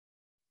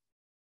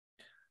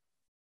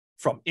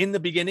From in the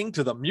beginning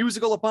to the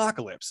musical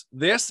apocalypse,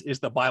 this is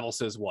The Bible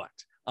Says What.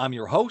 I'm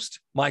your host,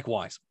 Mike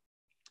Wise,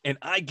 and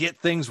I get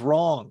things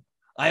wrong.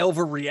 I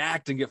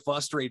overreact and get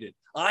frustrated.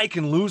 I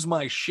can lose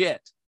my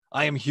shit.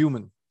 I am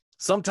human.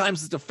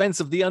 Sometimes the defense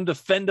of the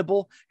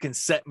undefendable can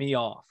set me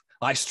off.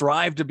 I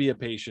strive to be a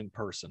patient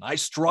person. I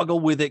struggle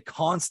with it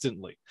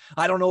constantly.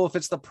 I don't know if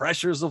it's the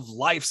pressures of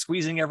life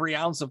squeezing every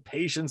ounce of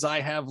patience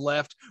I have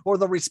left or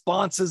the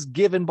responses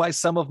given by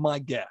some of my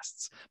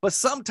guests. But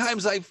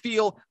sometimes I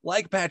feel,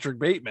 like Patrick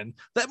Bateman,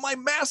 that my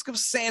mask of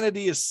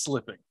sanity is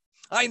slipping.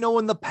 I know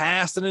in the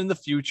past and in the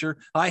future,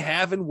 I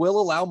have and will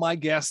allow my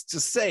guests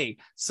to say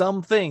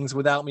some things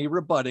without me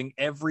rebutting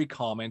every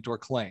comment or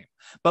claim.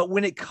 But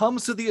when it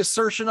comes to the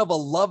assertion of a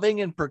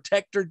loving and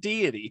protector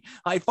deity,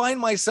 I find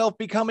myself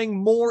becoming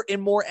more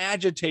and more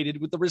agitated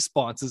with the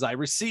responses I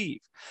receive.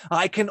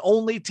 I can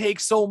only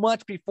take so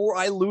much before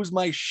I lose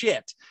my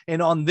shit.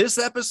 And on this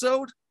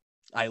episode,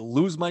 I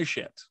lose my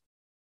shit.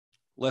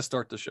 Let's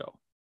start the show.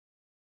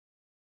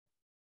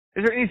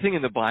 Is there anything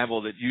in the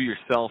Bible that you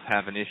yourself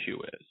have an issue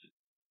with?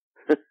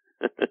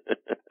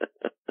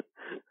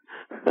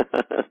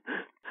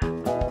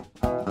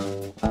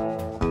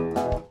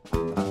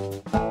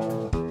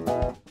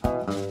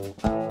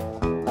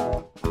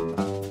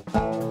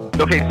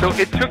 Okay, so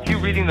it took you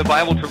reading the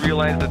Bible to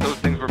realize that those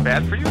things were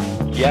bad for you?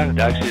 Yeah, it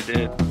actually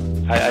did.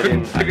 I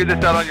didn't figure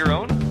this out on your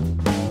own?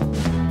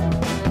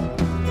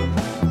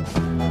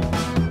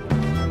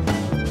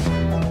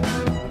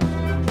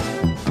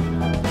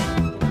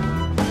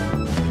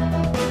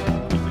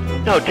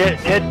 No,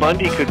 Ted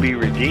Bundy could be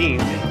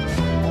redeemed.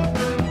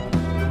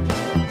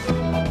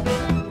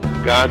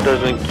 God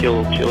doesn't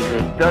kill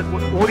children.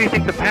 What do you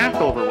think the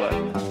Passover was?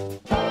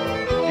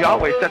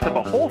 Yahweh sets up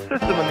a whole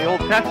system in the Old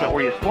Testament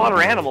where you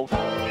slaughter animals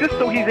just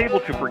so he's able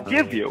to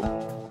forgive you.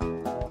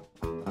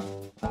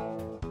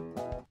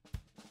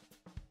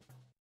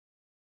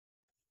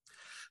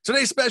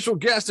 Today's special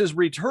guest is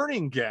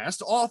returning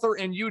guest, author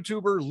and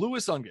YouTuber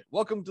Louis Ungit.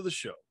 Welcome to the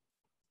show.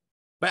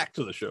 Back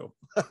to the show.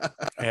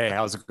 Hey,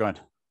 how's it going?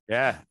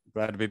 Yeah,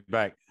 glad to be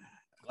back.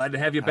 Glad to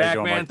have you back,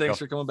 doing, man. Mike? Thanks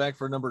for coming back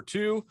for number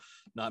 2.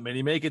 Not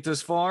many make it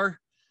this far.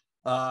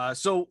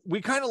 So we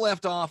kind of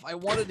left off. I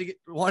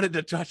wanted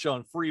to touch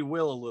on free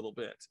will a little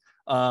bit.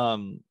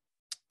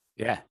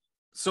 Yeah.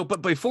 So,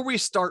 but before we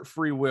start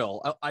free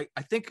will, I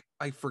think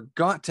I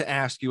forgot to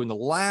ask you in the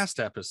last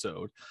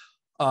episode,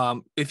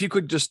 if you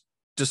could just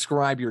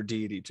describe your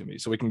deity to me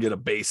so we can get a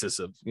basis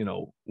of,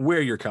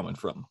 where you're coming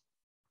from.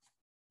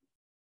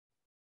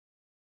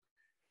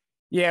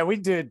 Yeah, we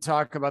did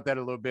talk about that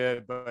a little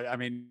bit, but I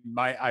mean,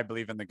 I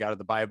believe in the God of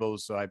the Bible,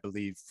 so I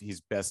believe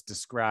he's best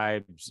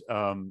described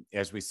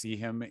as we see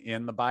him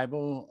in the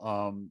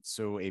Bible.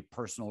 So a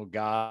personal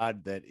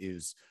God that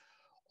is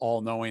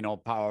all-knowing,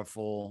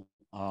 all-powerful.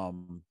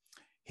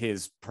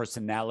 His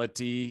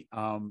personality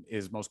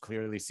is most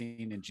clearly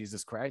seen in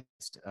Jesus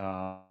Christ,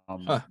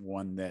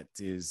 one that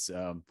is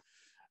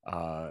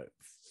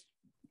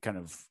kind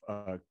of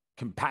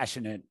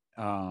compassionate,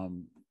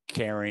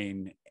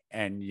 caring,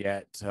 and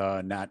yet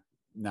not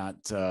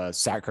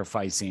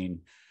sacrificing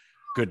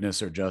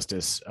goodness or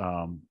justice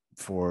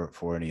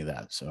for any of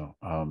that. So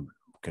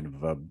kind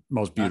of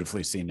most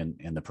beautifully seen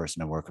in the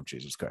person and work of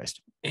Jesus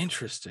Christ.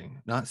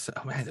 Interesting. Man,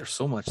 there's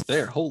so much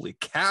there. Holy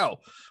cow.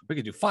 We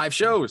could do 5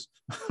 shows.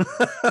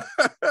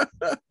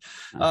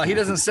 He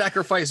doesn't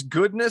sacrifice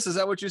goodness. Is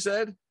that what you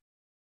said?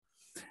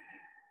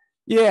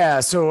 Yeah.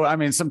 So, I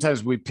mean,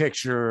 sometimes we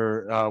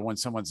picture when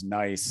someone's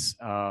nice,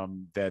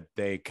 that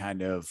they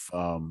kind of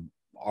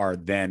are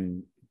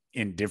then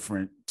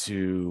indifferent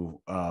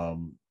to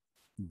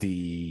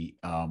the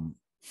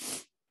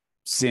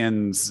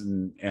sins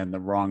and the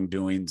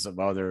wrongdoings of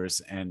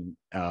others. And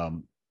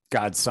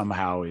God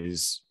somehow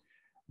is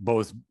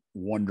both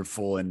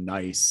wonderful and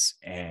nice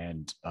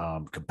and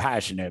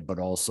compassionate, but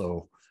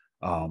also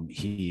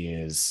he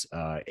is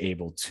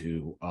able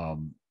to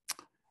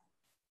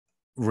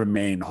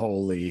remain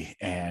holy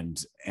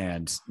and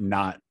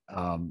not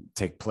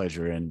take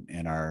pleasure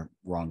in our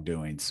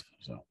wrongdoings.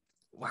 So.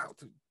 Wow,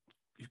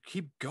 you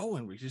keep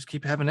going. We just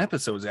keep having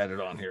episodes added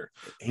on here.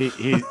 He's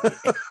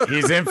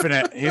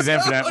infinite. He's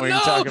infinite. We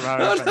can talk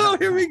about it. No,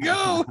 here we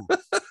go.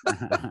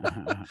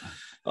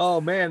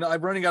 Oh man, I'm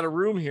running out of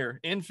room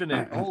here.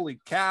 Infinite. Holy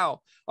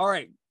cow. All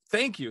right.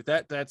 Thank you.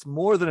 That's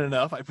more than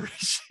enough. I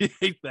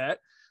appreciate that.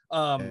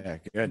 Yeah,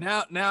 good.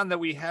 Now that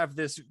we have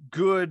this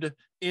good,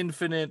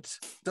 infinite,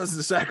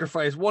 doesn't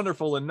sacrifice,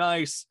 wonderful and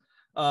nice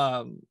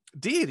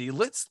deity,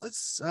 let's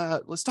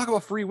talk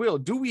about free will.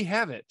 Do we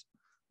have it?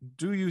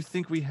 Do you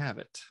think we have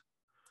it?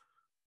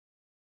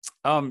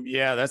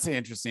 Yeah, that's an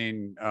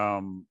interesting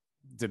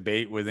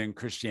debate within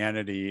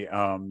Christianity.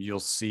 You'll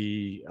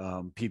see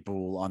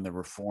people on the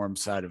Reform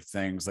side of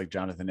things, like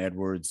Jonathan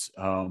Edwards,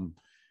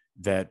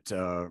 that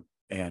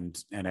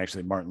and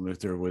actually Martin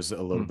Luther was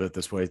a little bit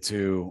this way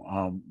too,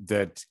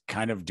 that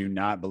kind of do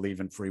not believe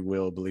in free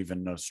will, believe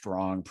in a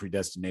strong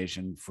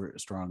predestination, for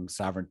strong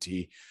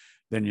sovereignty.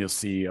 Then you'll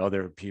see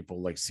other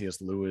people like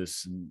C.S.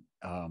 Lewis and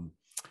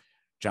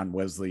John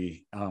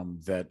Wesley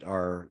that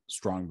are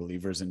strong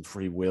believers in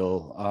free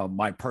will.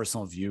 My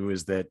personal view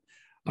is that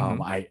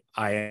I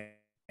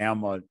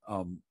am a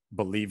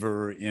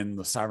believer in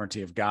the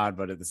sovereignty of God,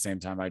 but at the same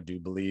time, I do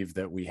believe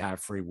that we have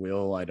free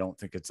will. I don't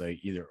think it's a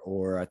either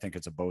or. I think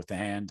it's a both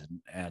and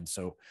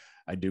so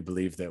I do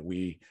believe that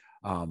we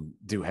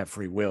do have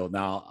free will.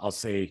 Now, I'll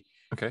say,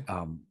 okay,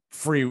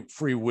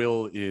 free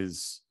will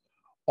is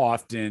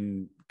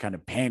often kind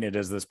of painted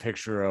as this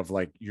picture of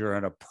like you're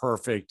in a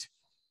perfect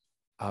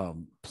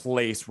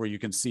place where you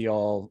can see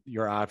all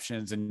your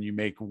options and you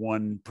make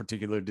one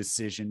particular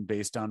decision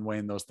based on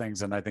weighing those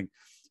things. And I think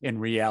in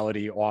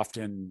reality,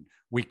 often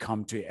we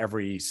come to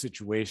every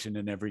situation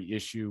and every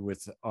issue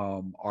with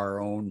our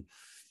own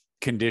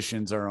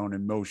conditions, our own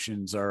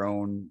emotions, our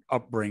own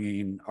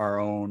upbringing, our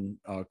own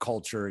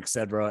culture, et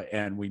cetera.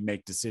 And we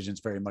make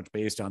decisions very much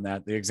based on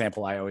that. The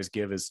example I always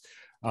give is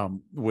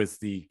with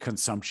the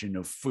consumption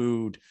of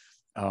food.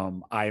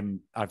 I've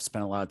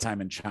spent a lot of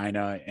time in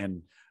China,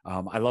 and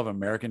I love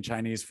American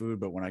Chinese food,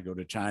 but when I go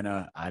to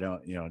China, I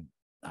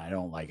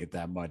don't like it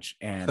that much.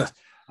 And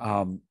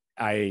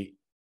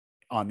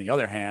on the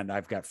other hand,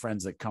 I've got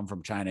friends that come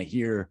from China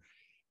here,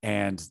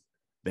 and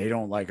they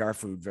don't like our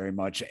food very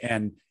much.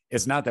 And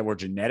it's not that we're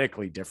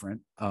genetically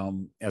different.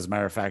 As a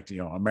matter of fact,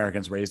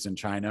 Americans raised in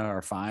China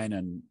are fine,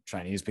 and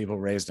Chinese people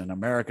raised in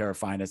America are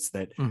fine. It's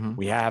that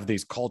we have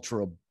these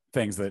cultural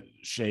things that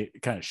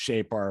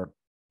shape our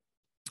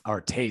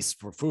taste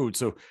for food.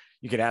 So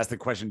you could ask the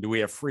question, do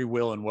we have free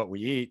will in what we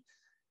eat?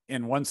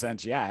 In one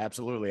sense, yeah,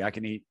 absolutely. I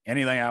can eat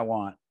anything I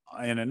want.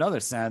 In another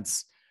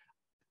sense,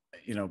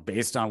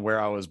 based on where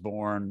I was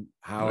born,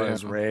 how I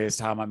was raised,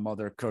 how my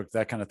mother cooked,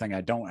 that kind of thing, I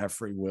don't have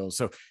free will.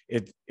 So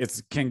it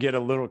can get a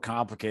little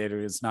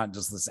complicated. It's not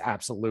just this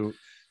absolute,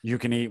 you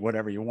can eat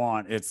whatever you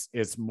want.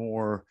 It's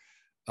more,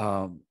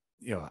 there's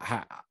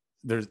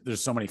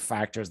so many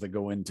factors that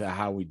go into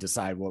how we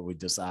decide what we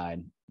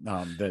decide,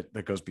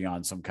 that goes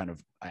beyond some kind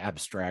of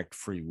abstract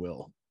free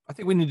will. I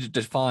think we need to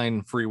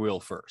define free will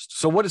first.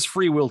 So what is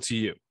free will to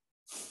you?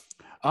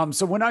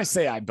 So when I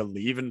say I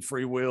believe in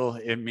free will,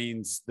 it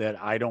means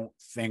that I don't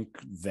think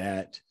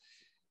that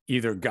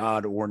either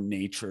God or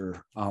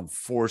nature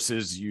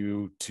forces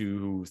you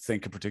to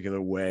think a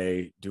particular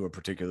way, do a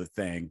particular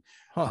thing.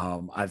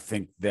 I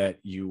think that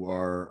you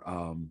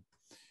are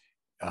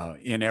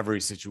in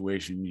every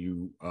situation,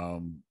 you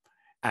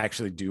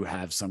actually do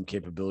have some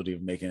capability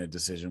of making a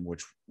decision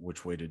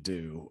which way to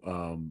do.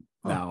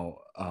 Now,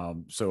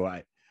 so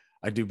I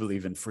do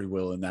believe in free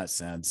will in that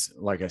sense.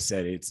 Like I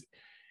said,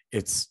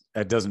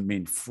 it doesn't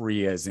mean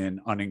free as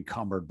in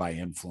unencumbered by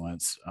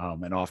influence.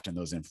 And often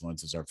those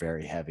influences are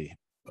very heavy,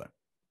 but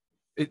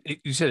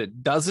you said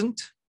it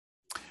doesn't?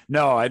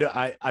 No,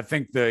 I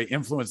think the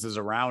influences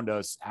around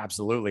us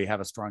absolutely have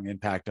a strong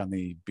impact on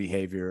the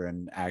behavior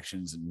and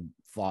actions and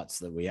thoughts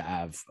that we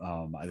have.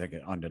 I think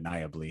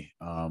undeniably,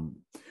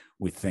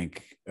 we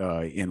think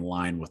in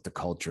line with the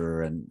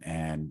culture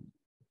and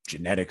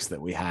genetics that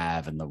we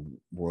have and the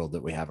world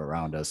that we have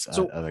around us.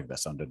 So, I think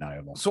that's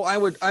undeniable. So I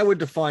would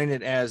define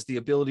it as the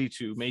ability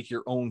to make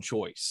your own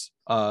choice,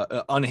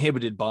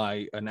 uninhibited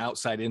by an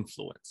outside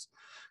influence.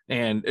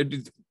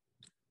 And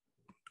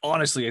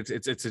honestly,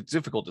 it's a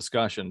difficult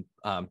discussion.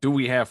 Do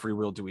we have free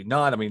will? Do we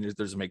not? I mean,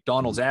 there's a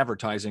McDonald's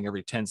advertising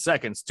every 10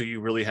 seconds. Do you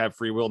really have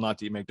free will not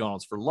to eat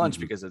McDonald's for lunch?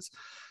 Because it's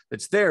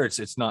there.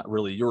 It's not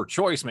really your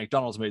choice.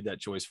 McDonald's made that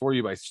choice for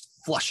you by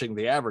flushing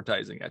the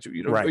advertising at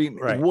you.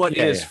 Right. What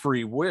is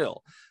free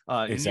will?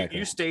 Exactly.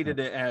 You stated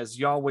it as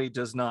Yahweh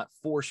does not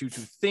force you to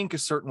think a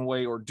certain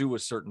way or do a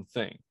certain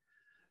thing.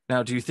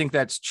 Now, do you think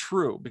that's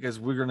true? Because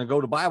we're going to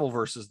go to Bible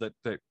verses that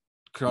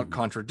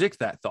contradict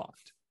that thought.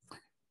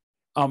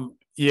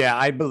 Yeah,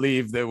 I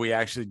believe that we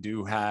actually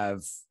do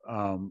have.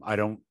 All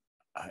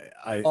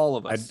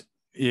of us.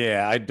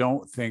 I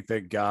don't think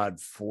that God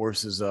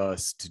forces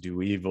us to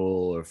do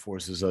evil or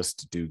forces us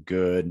to do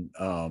good.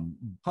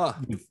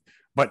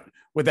 But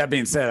with that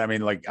being said, I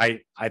mean, like I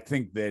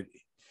think that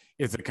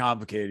it's a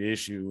complicated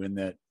issue in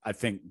that I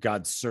think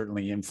God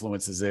certainly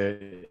influences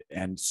it,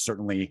 and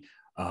certainly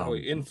he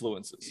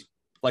influences.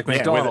 Like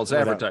McDonald's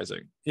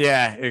advertising.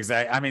 Yeah,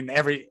 exactly. I mean,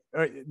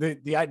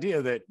 the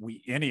idea that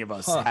any of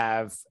us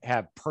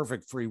have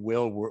perfect free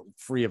will, we're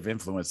free of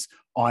influence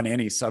on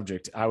any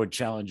subject. I would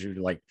challenge you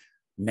to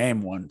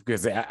name one,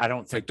 because I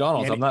don't think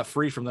McDonald's. I'm not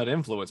free from that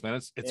influence,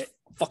 man. It's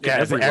fucking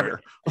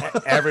everywhere.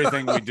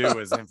 Everything we do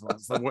is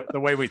influenced. The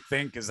way we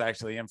think is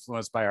actually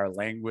influenced by our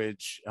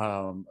language,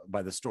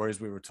 by the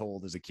stories we were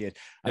told as a kid.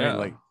 I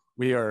mean,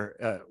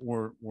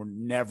 we're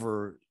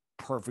never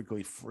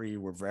perfectly free.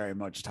 We're very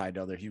much tied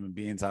to other human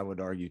beings. I would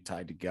argue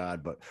tied to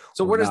God. But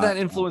so where does that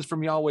influence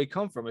from Yahweh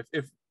come from?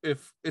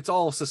 If it's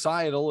all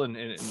societal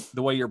and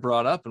the way you're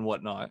brought up and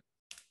whatnot,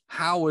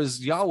 how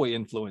is Yahweh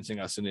influencing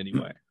us in any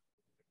way?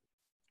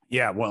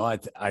 Yeah, well,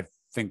 I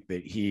think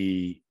that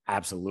he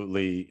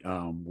absolutely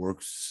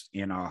works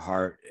in our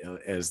heart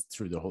as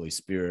through the Holy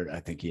Spirit.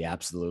 I think he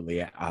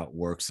absolutely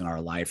works in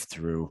our life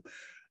through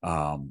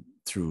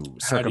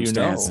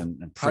circumstance.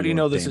 And how do you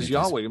know this is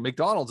Yahweh?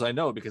 McDonald's, I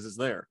know because it's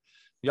there.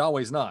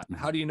 Yahweh's not.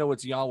 How do you know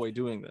it's Yahweh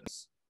doing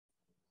this?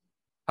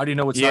 How do you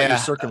know it's not your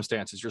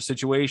circumstances, your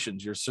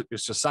situations, your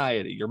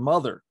society, your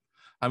mother?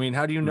 I mean,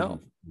 how do you know?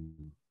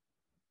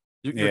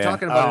 You're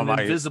talking about an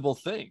invisible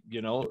thing,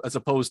 you know, as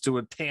opposed to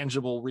a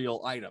tangible,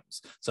 real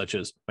items such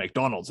as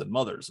McDonald's and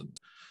mothers and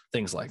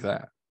things like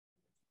that.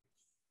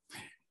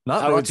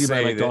 Not brought to you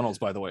by McDonald's,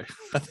 by the way.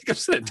 I think I've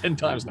said it 10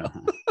 times now.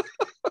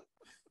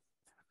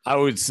 I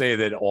would say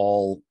that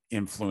all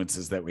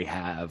influences that we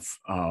have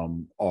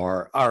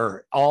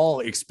are all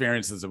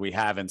experiences that we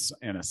have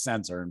in a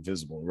sense are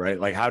invisible, right?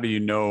 Like, how do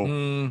you know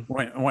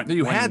when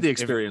you had the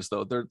experience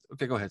though?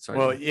 Okay, go ahead. Sorry.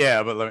 Well,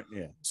 yeah, but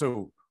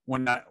so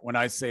when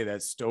I say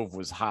that stove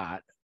was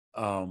hot,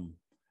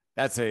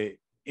 that's a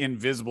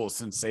invisible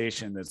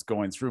sensation that's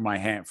going through my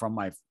hand from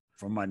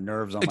my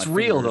nerves on. It's my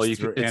real though.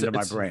 Into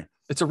my brain.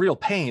 It's a real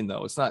pain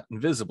though. It's not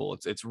invisible.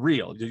 It's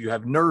real. You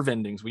have nerve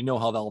endings. We know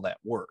how all that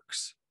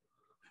works.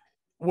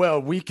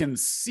 Well, we can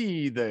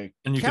see the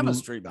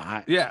chemistry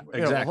behind. Yeah,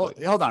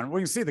 exactly. Hold on.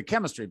 We can see the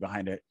chemistry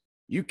behind it.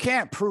 You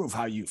can't prove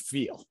how you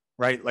feel,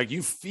 right? Like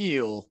you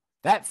feel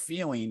that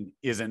feeling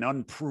is an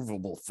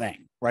unprovable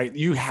thing, right?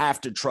 You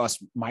have to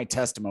trust my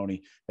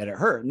testimony that it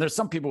hurt. And there's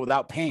some people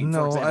without pain.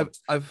 No, for example,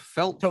 I've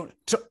felt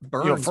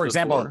burns.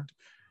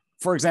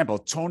 For example,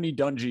 Tony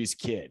Dungy's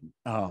kid,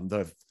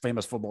 the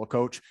famous football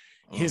coach,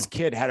 his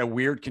kid had a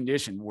weird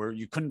condition where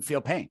you couldn't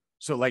feel pain.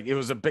 So like it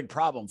was a big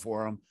problem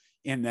for him.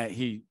 In that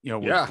he,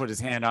 would put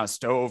his hand on a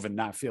stove and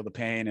not feel the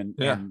pain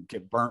and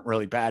get burnt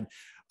really bad.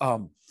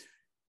 And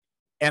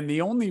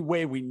the only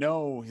way we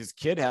know his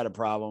kid had a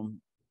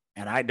problem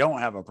and I don't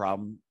have a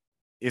problem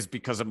is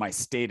because of my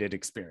stated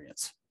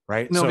experience,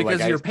 right? No, so because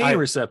of your pain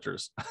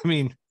receptors. I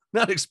mean,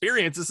 not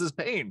experience, this is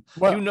pain.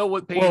 Well, you know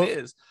what pain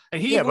is.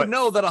 And he would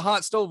know that a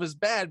hot stove is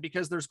bad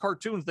because there's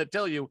cartoons that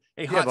tell you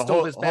a hot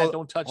stove is bad.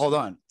 Don't touch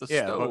the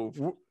stove.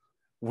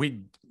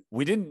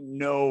 We didn't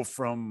know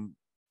from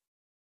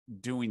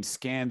doing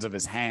scans of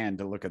his hand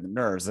to look at the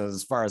nerves.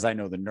 As far as I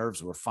know, the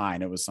nerves were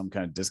fine. It was some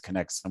kind of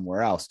disconnect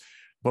somewhere else.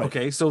 But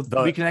okay, so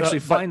we can actually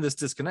find this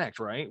disconnect,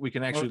 right? We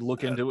can actually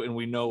look into it, and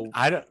we know.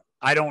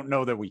 I don't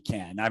know that we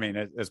can. I mean,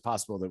 it's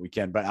possible that we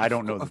can, but I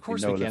don't know. Of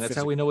course we can. That's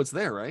how we know it's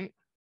there, right?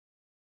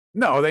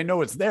 No, they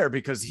know it's there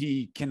because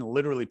he can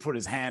literally put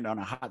his hand on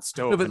a hot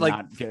stove. No, but like,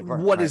 not get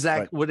burnt, what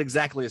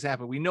exactly has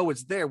happened? We know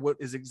it's there. What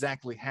is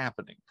exactly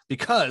happening?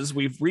 Because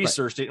we've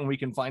researched it and we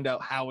can find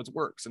out how it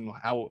works and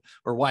how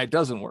or why it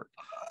doesn't work.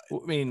 I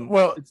mean,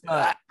 well, it's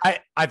not...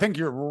 I think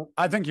you're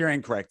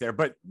incorrect there.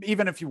 But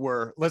even if you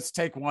were, let's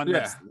take one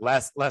that's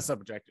less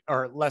objective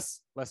or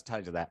less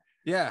tied to that.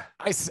 Yeah,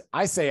 I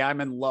say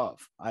I'm in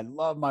love. I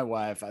love my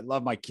wife. I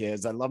love my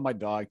kids. I love my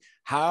dog.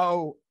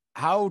 How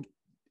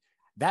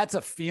that's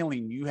a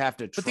feeling you have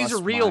to trust. But these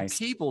are real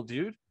people,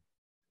 dude.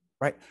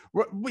 Right.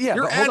 Yeah.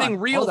 You're adding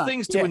real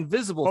things to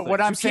invisible things. But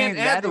what I'm saying,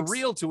 can't add the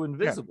real to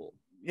invisible.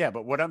 Yeah.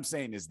 But what I'm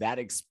saying is that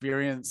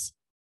experience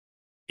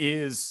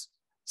is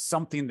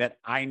something that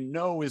I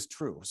know is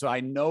true. So I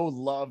know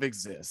love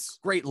exists.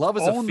 Great. Love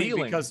is a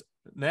feeling. Because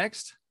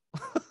next.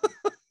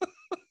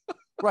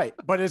 Right.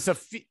 But so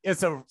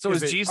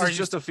is Jesus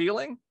just a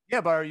feeling?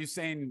 Yeah. But are you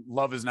saying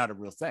love is not a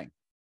real thing?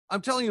 I'm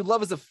telling you,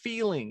 love is a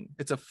feeling.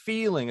 It's a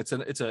feeling. It's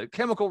a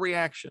chemical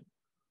reaction.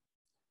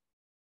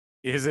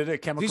 Is it a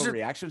chemical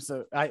reaction?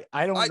 So I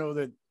don't know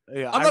that.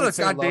 I'm not a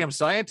goddamn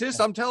scientist.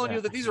 I'm telling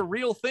you that these are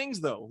real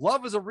things, though.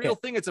 Love is a real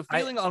thing. It's a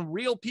feeling on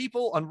real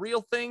people, on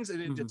real things.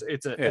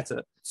 It's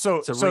a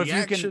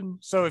reaction.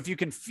 If you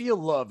can feel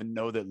love and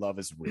know that love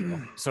is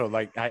real, so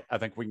like I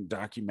think we can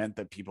document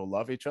that people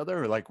love each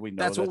other, or like we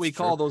know that's what we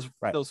call those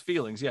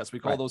feelings. Yes, we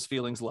call those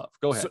feelings love.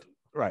 Go ahead.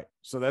 Right.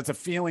 So that's a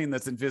feeling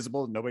that's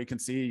invisible. Nobody can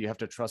see. You have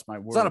to trust my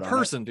word. It's not a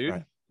person,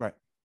 dude. Right.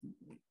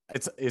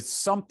 It's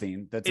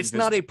something that's it's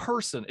not a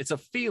person. It's a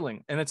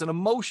feeling and it's an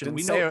emotion.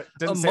 We know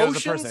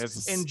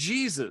emotions and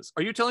Jesus.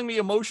 Are you telling me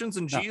emotions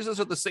and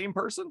Jesus are the same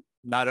person?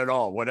 Not at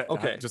all.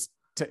 Okay. Just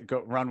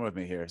go run with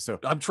me here. So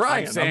I'm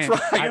trying.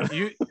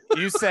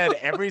 You said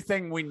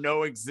everything we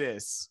know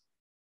exists.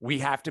 We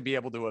have to be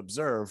able to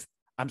observe.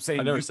 I'm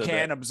saying you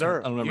can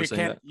observe. I don't remember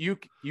saying that.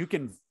 You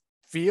can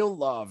feel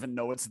love and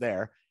know it's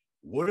there.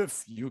 What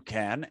if you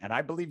can, and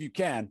I believe you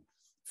can,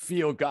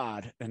 feel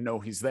God and know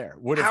he's there?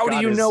 How do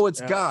you know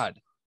it's God?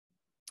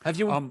 Have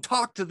you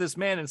talked to this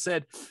man and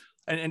said,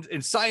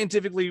 and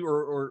scientifically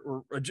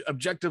or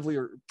objectively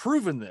or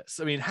proven this?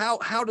 I mean,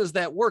 how does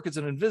that work? It's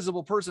an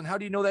invisible person. How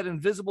do you know that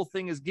invisible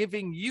thing is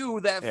giving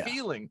you that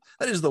feeling?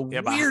 That is the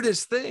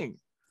weirdest thing.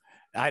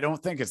 I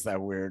don't think it's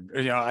that weird.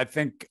 I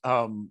think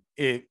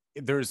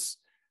there's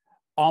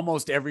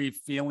almost every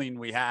feeling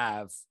we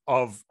have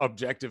of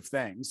objective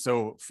things.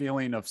 So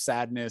feeling of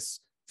sadness,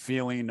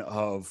 feeling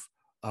of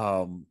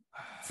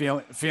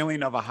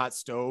feeling of a hot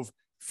stove,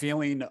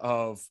 feeling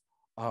of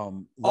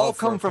love all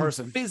come from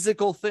person.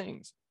 Physical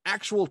things,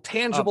 actual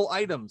tangible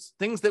items,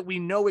 things that we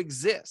know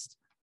exist.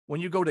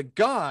 When you go to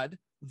God,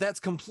 that's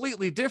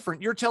completely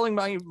different. You're telling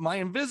my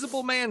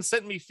invisible man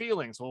sent me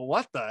feelings. Well,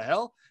 what the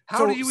hell?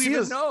 How do you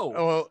even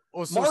know?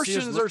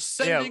 Martians are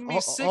sending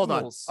me signals. Hold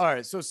on. All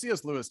right. So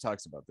C.S. Lewis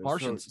talks about this.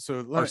 Martians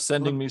are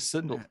sending me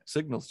signals.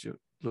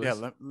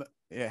 Lewis. Let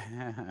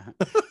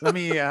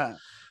me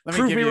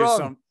Prove give me you wrong.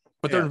 some.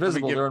 But they're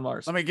invisible. They're on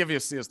Mars. Let me give you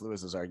C.S.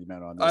 Lewis's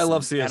argument on this. I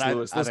love C.S.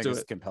 Lewis. Let's do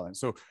it. Compelling.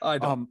 So I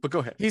don't. But go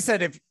ahead. He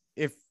said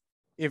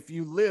if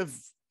you live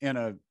in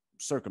a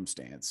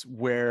circumstance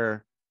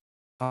where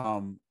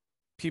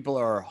people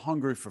are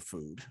hungry for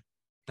food,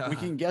 we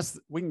can guess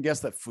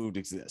that food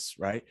exists,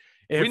 right?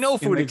 We know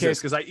food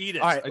exists because I eat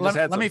it. All right,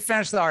 let me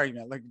finish the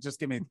argument. Like, just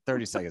give me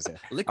 30 seconds here.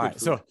 Liquid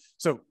all food.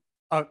 So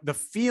the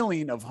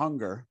feeling of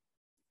hunger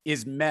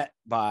is met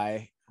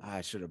by.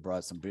 I should have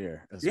brought some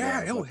beer. Brought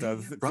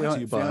to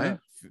you by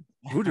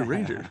Voodoo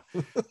Ranger.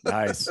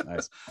 Nice.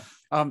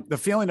 The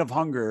feeling of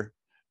hunger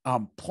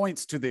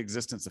points to the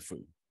existence of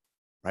food,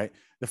 right?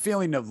 The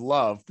feeling of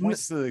love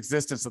points to the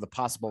existence of the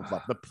possible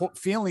love. The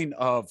feeling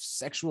of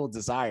sexual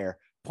desire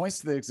points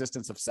to the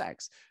existence of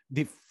sex.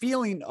 The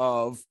feeling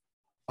of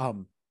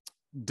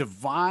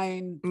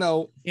divine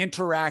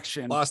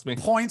interaction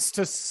points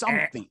to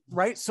something,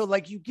 right? So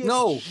like you get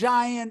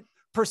giant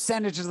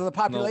percentages of the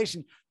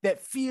population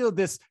that feel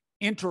this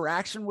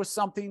interaction with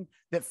something,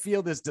 that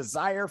feel this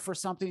desire for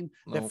something,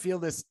 that feel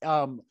this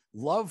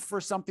love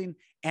for something.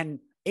 And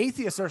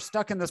atheists are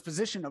stuck in this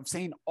position of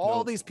saying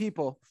all these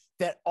people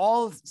that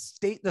all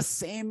state the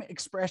same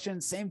expression,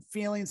 same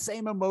feeling,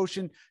 same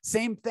emotion,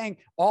 same thing.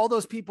 All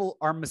those people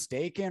are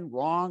mistaken,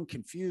 wrong,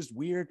 confused,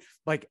 weird.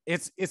 Like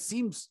it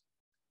seems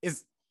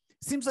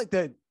like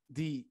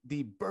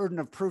the burden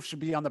of proof should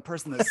be on the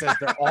person that says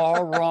they're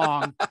all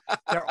wrong.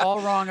 They're all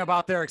wrong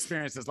about their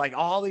experiences. Like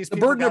all these people.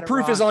 The burden of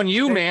proof is on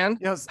you, man.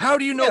 Yes. How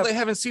do you know they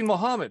haven't seen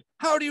Muhammad?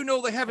 How do you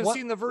know they haven't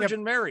seen the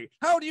Virgin Mary?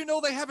 How do you know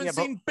they haven't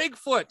seen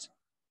Bigfoot?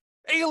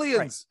 Aliens.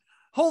 Right.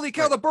 Holy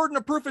cow, the burden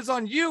of proof is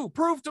on you.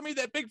 Prove to me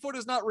that Bigfoot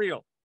is not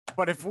real.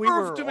 But if we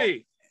Prove to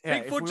me.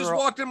 Bigfoot just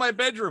walked in my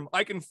bedroom.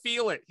 I can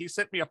feel it. He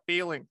sent me a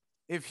feeling.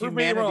 If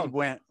humanity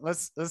went,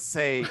 let's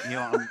say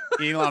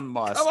Elon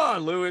Musk. Come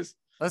on, Lewis.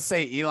 Let's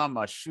say Elon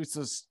Musk shoots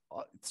us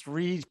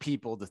 3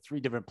 people to 3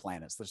 different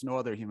planets. There's no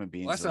other human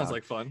beings. Well, that sounds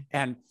like fun.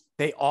 And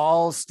they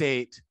all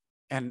state,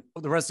 and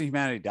the rest of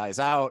humanity dies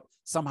out.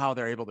 Somehow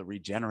they're able to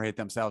regenerate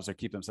themselves or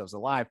keep themselves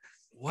alive.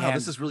 Wow,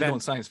 this is really going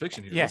science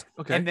fiction here. Yeah.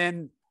 Okay.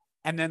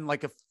 And then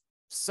like if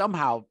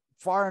somehow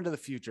far into the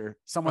future,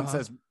 someone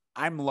says,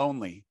 I'm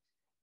lonely.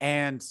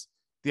 And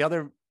the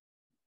other,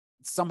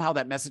 somehow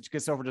that message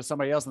gets over to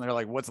somebody else and they're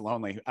like, what's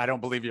lonely? I don't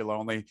believe you're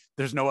lonely.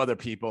 There's no other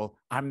people.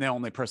 I'm the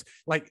only person.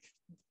 Like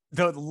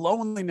the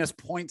loneliness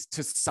points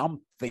to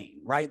something,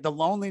 right? The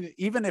loneliness,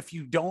 even if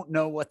you don't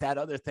know what that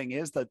other thing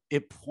is, that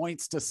it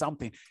points to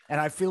something.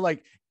 And I feel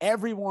like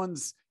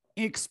everyone's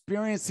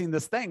experiencing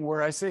this thing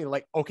where I say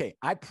like, okay,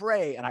 I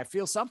pray and I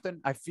feel something.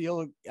 I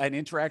feel an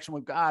interaction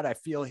with God. I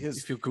feel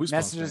his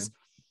messages,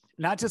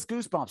 not just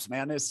goosebumps,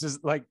 man. It's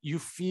just like, you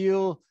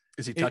feel,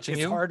 is he touching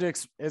you? It's hard to,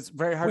 it's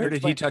very hard. Where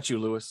did he touch you,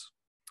 Lewis?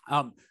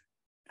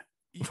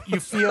 You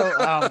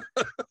feel,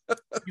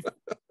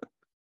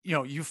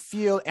 you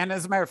feel, and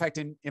as a matter of fact,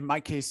 in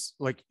my case,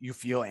 like you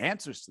feel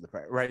answers to the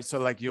prayer, right? So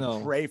like you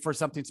pray for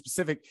something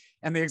specific.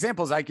 And the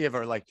examples I give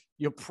are like,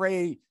 you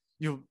pray,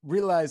 you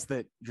realize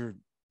that you're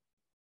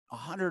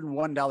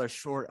 $101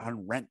 short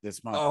on rent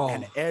this month.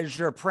 And as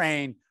you're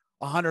praying,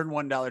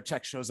 $101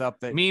 check shows up.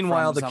 That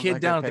meanwhile, the kid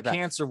down at the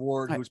cancer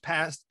ward, whose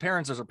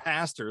parents are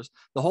pastors,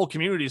 the whole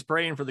community is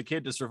praying for the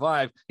kid to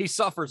survive. He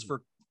suffers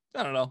for,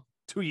 I don't know,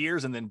 2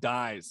 years and then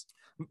dies.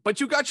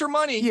 But you got your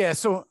money. Yeah.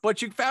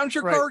 But you found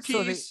your car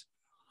keys.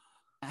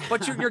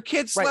 But your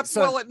kid slept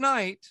well at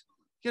night.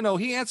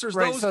 He answers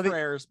those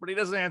prayers, but he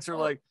doesn't answer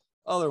like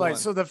other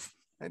ones. So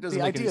it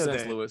doesn't make any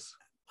sense, Lewis.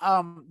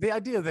 The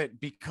idea that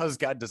because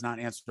God does not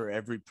answer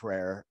every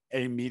prayer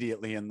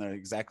immediately in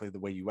exactly the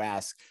way you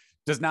ask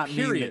does not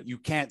mean that you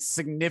can't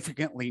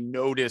significantly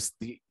notice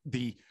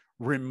the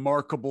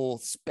remarkable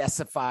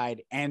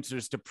specified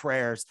answers to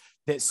prayers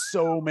that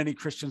so many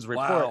Christians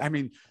report. Wow. I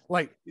mean,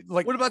 like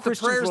what about Christians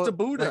the prayers to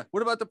Buddha?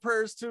 What about the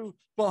prayers to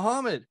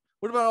Muhammad?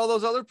 What about all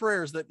those other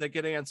prayers that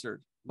get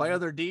answered by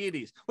other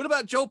deities? What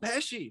about Joe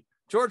Pesci?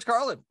 George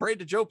Carlin prayed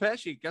to Joe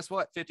Pesci. Guess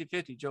what?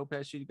 50-50, Joe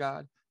Pesci,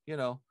 God,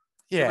 Yeah.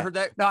 Ever heard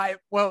that? No,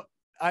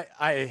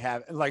 I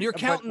have, like, you're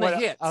counting the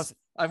hits.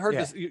 I've heard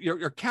this.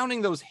 You're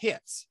counting those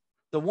hits,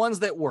 the ones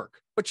that work,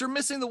 but you're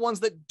missing the ones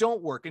that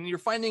don't work. And you're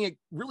finding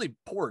really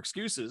poor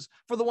excuses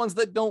for the ones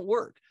that don't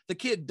work. The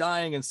kid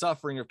dying and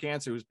suffering of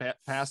cancer, whose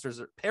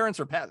parents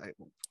are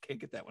can't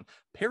get that one.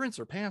 Parents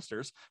or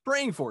pastors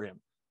praying for him,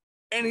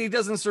 and he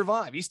doesn't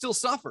survive. He still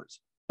suffers,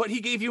 but he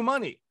gave you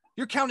money.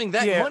 You're counting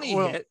that money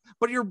hit,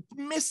 but you're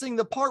missing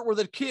the part where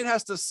the kid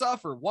has to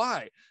suffer.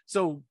 Why?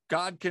 So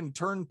God can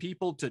turn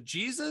people to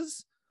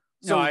Jesus.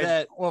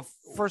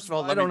 First of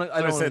all, I don't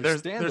understand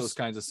those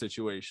kinds of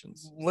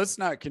situations. Let's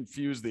not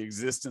confuse the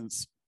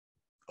existence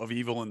of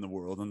evil in the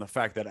world and the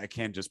fact that I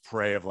can't just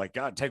pray of like,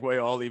 God, take away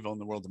all evil in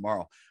the world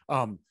tomorrow.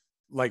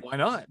 Why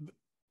not?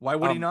 Why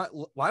would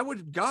why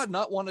would God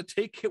not want to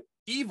take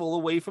evil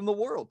away from the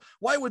world?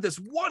 Why would this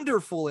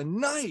wonderful and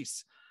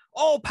nice,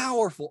 all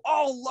powerful,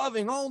 all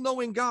loving, all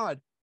knowing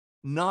God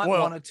not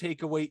want to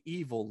take away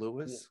evil,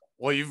 Lewis?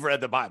 Well, you've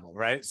read the Bible,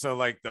 right? So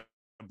like the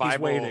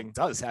Bible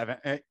does have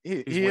it.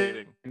 He's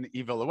waiting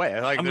evil away.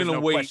 Like, I'm going to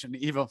wait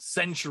evil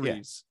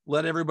centuries. Yeah.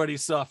 Let everybody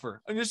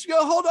suffer. I'm just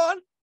go. Hold on.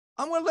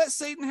 I'm going to let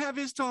Satan have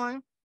his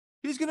time.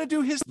 He's going to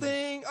do his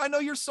thing. I know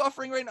you're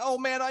suffering right now. Oh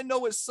man, I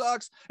know it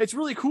sucks. It's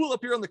really cool up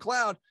here on the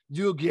cloud.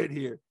 You'll get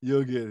here.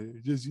 You'll get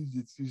it.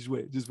 Just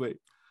wait. Just wait.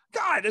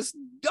 God, it's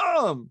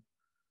dumb.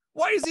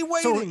 Why is he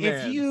waiting? So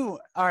if you,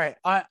 all right.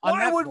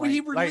 Why would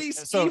he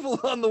release evil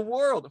on the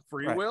world?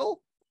 Free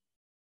will?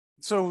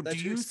 So do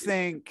you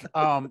think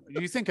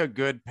a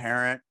good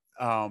parent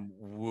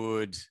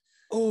would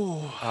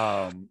do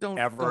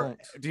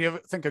you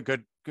think a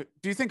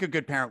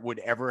good parent would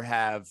ever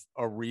have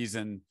a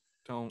reason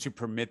to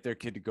permit their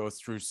kid to go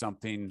through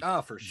something?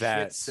 Oh, for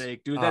shit's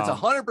sake, dude, that's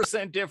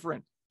 100%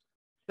 different.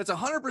 That's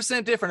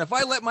 100% different. If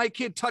I let my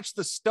kid touch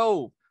the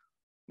stove,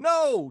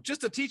 no,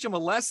 just to teach him a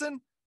lesson.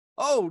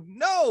 Oh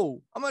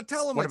no, I'm gonna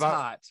tell him it's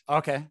hot.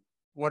 Okay.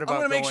 What about? I'm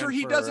gonna make sure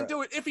he doesn't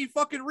do it. If he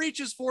fucking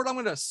reaches for it, I'm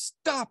gonna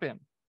stop him.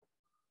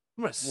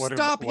 I'm gonna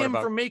stop him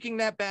from making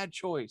that bad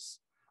choice.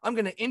 I'm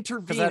gonna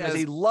intervene as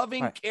a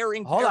loving,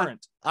 caring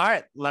parent. All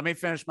right, let me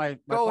finish my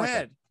Go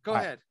ahead. Go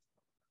ahead.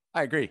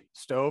 I agree.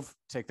 Stove,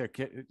 take their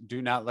kid.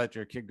 Do not let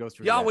your kid go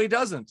through. Yahweh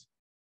doesn't.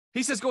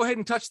 He says, go ahead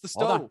and touch the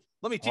stove.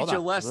 Let me teach you a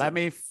lesson. Let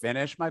me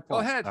finish my point. Go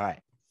ahead. All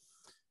right.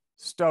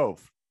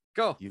 Stove.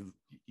 Go.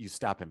 You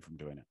stop him from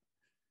doing it.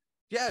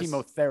 Yes.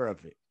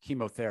 Chemotherapy.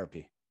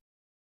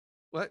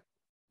 What?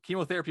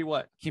 Chemotherapy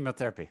what?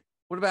 Chemotherapy.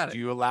 What about it? Do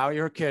you allow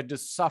your kid to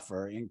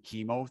suffer in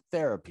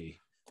chemotherapy?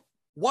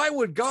 Why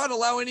would God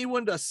allow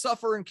anyone to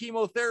suffer in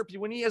chemotherapy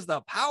when he has the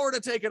power to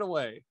take it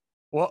away?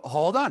 Well,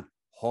 hold on.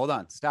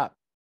 Stop.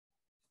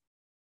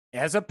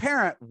 As a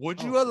parent,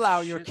 would you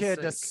allow your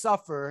kid to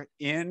suffer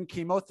in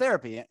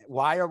chemotherapy?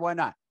 Why or why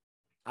not?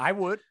 I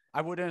would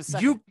in a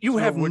second. You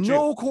have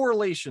no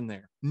correlation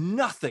there.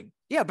 Nothing.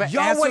 Yeah, but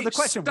answer the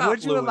question.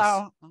 Would you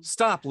allow?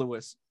 Stop,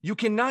 Lewis. You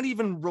cannot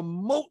even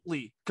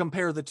remotely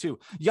compare the two.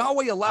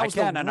 Yahweh allows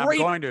I'm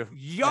going to.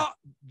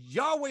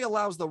 Yahweh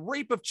allows the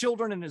rape of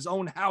children in his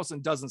own house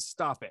and doesn't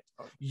stop it.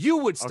 You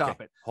would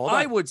stop it.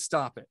 I would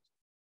stop it.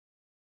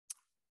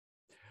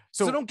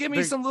 So don't give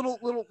me some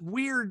little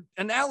weird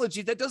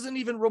analogy that doesn't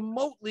even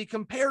remotely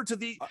compare to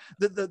the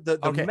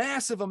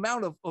massive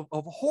amount of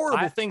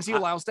horrible things he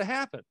allows to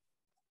happen.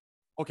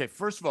 Okay,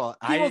 first of all,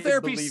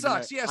 chemotherapy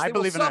sucks. Yes, they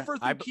will suffer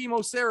through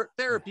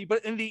chemotherapy,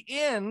 but in the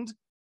end,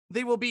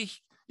 they will be,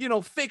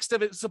 fixed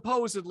of it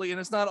supposedly, and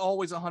it's not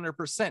always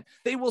 100%.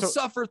 They will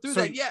suffer through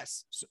that.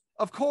 Yes,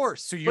 of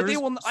course. But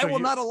I will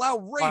not allow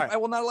rape. Right. I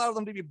will not allow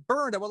them to be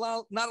burned. I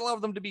will not allow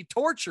them to be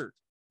tortured.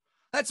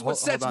 That's what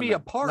sets me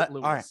apart,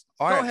 Lewis.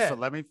 All right. Go ahead. So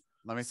let me.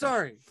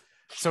 Sorry.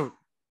 So,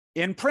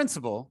 in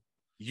principle,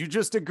 you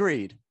just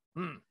agreed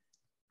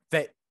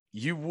that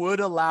you would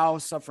allow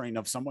suffering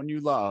of someone you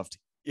loved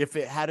if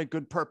it had a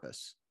good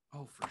purpose.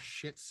 Oh, for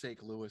shit's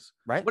sake, Lewis!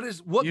 Right?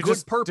 What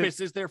good purpose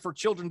is there for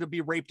children to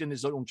be raped in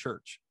his own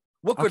church?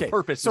 What good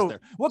purpose is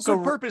there? What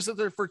good purpose is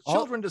there for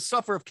children to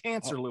suffer of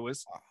cancer,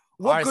 Lewis?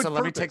 What good purpose?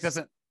 Let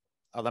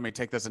me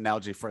take this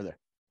analogy further.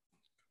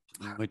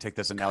 Let me take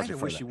this analogy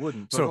further. I wish you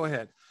wouldn't, but go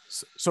ahead.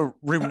 So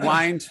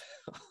rewind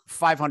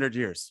 500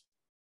 years.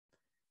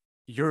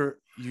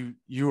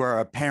 You are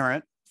a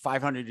parent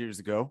 500 years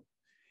ago,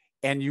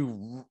 and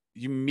you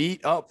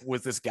meet up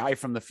with this guy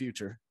from the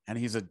future, and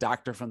he's a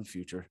doctor from the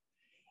future,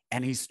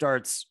 and he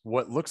starts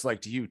what looks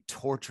like to you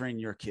torturing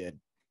your kid.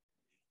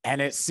 And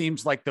it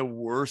seems like the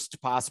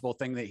worst possible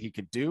thing that he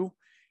could do.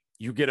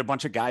 You get a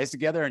bunch of guys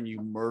together and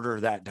you murder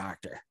that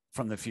doctor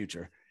from the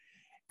future.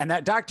 And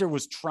that doctor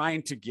was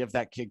trying to give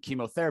that kid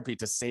chemotherapy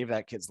to save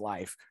that kid's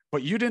life.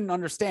 But you didn't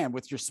understand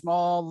with your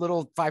small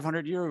little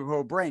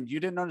 500-year-old brain. You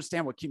didn't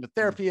understand what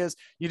chemotherapy is.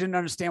 You didn't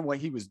understand what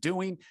he was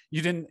doing.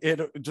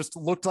 It just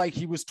looked like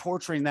he was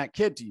torturing that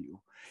kid to you.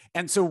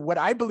 And so what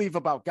I believe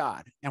about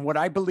God, and what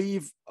I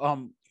believe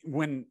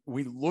when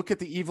we look at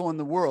the evil in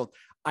the world,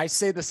 I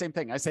say the same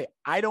thing. I say,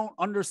 I don't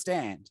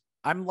understand.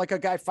 I'm like a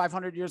guy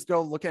 500 years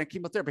ago looking at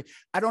chemotherapy.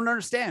 I don't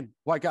understand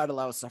why God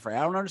allows suffering.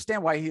 I don't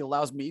understand why he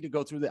allows me to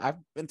go through that. I've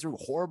been through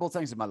horrible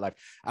things in my life.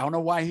 I don't know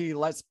why he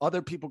lets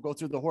other people go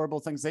through the horrible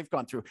things they've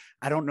gone through.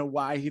 I don't know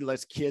why he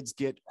lets kids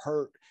get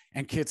hurt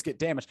and kids get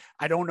damaged.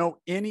 I don't know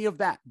any of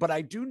that, but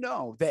I do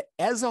know that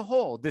as a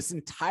whole, this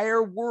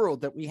entire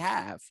world that we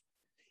have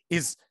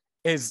is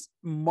as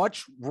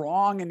much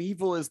wrong and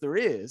evil as there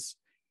is.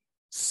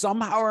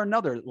 Somehow or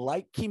another,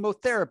 like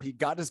chemotherapy,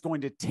 God is going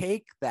to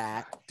take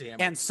that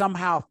and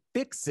somehow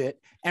fix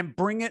it and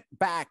bring it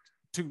back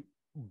to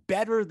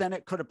better than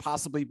it could have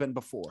possibly been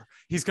before.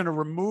 He's going to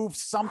remove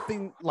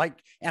something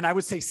like, and I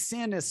would say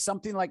sin is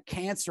something like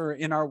cancer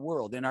in our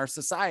world, in our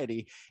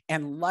society.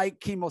 And like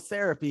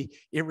chemotherapy,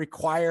 it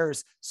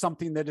requires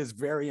something that is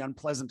very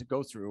unpleasant to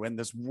go through. And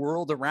this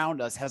world around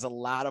us has a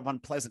lot of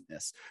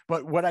unpleasantness.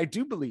 But what I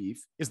do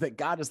believe is that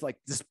God is like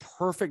this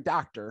perfect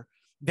doctor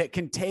that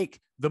can take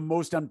the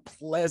most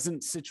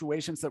unpleasant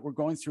situations that we're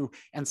going through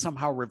and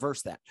somehow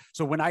reverse that.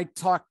 So when I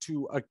talk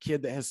to a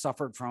kid that has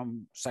suffered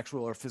from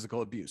sexual or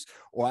physical abuse,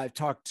 or I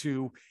talk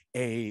to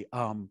a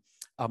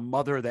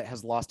mother that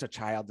has lost a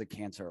child to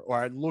cancer, or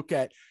I look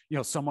at,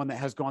 someone that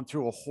has gone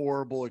through a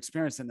horrible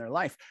experience in their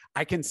life,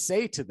 I can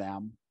say to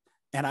them,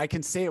 and I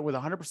can say it with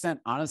 100%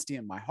 honesty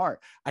in my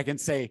heart, I can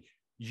say,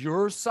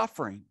 you're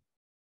suffering.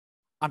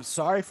 I'm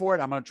sorry for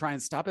it. I'm going to try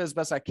and stop it as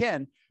best I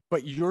can,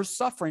 but your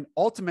suffering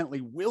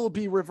ultimately will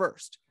be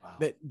reversed.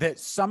 Wow. That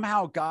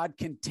somehow God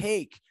can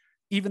take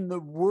even the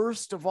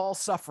worst of all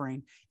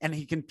suffering and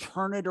he can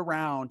turn it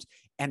around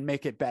and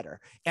make it better.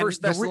 And 1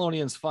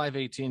 Thessalonians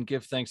 5:18,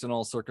 give thanks in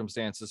all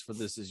circumstances, for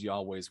this is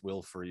Yahweh's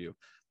will for you.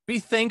 Be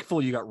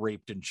thankful you got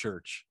raped in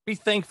church. Be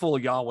thankful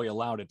Yahweh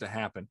allowed it to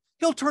happen.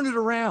 He'll turn it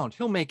around.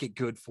 He'll make it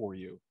good for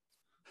you.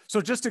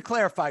 So just to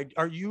clarify,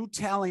 are you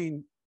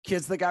telling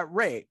kids that got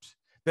raped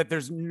that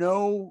there's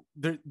no,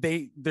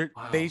 they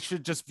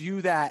should just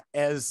view that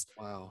as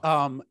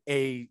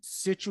a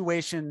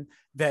situation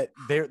that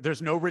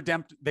there's no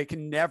redemption? They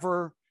can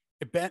never,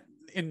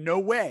 in no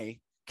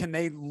way can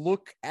they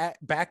look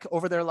back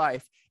over their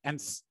life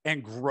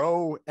and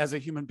grow as a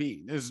human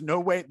being. There's no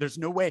way.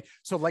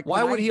 So like,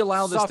 why would he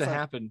allow this to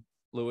happen,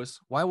 Lewis?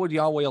 Why would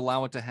Yahweh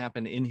allow it to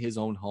happen in his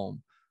own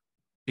home?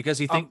 Because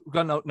he thinks,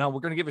 no, we're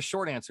going to give a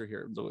short answer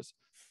here, Lewis.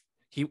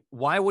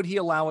 Why would he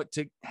allow it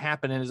to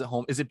happen in his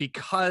home? Is it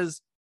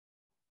because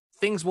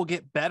things will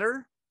get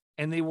better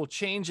and they will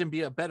change and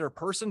be a better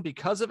person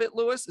because of it,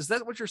 Lewis? Is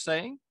that what you're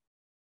saying?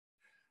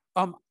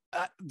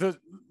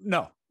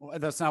 No,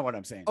 that's not what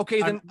I'm saying.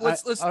 Okay, then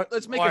let's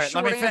make a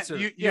short answer.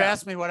 You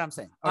asked me what I'm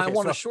saying. Okay, I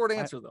want a short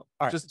answer though.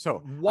 All right, just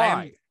so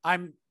why?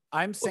 I'm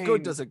saying what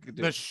good does it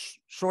do? The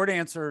short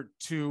answer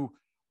to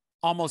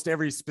almost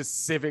every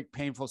specific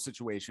painful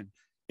situation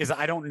is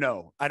I don't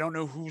know. I don't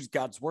know who's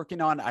God's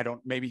working on.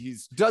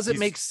 Does it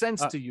make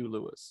sense to you,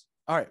 Lewis?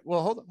 All right.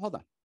 Well, hold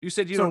on. You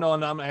said you don't know,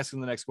 and I'm asking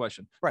the next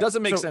question. Right. Does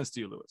it make sense to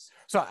you, Lewis?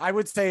 So I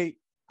would say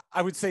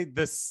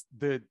this,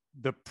 the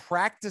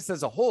practice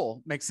as a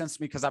whole makes sense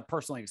to me because I've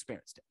personally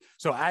experienced it.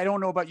 So I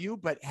don't know about you,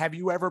 but have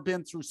you ever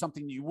been through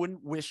something you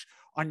wouldn't wish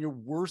on your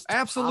worst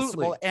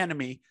possible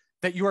enemy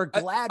that you are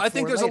glad I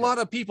think there's later? A lot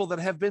of people that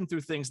have been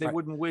through things they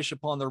wouldn't wish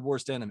upon their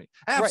worst enemy.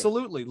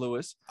 Absolutely,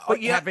 Lewis.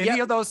 But have any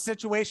of those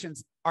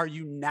situations are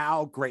you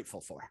now grateful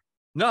for?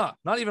 No,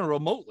 not even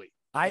remotely.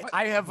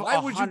 I have why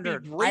would you be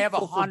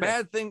grateful for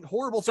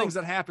horrible things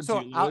that happen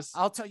to you, Lewis?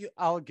 I'll tell you,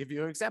 I'll give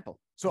you an example.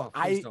 So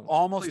I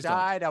almost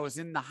died. I was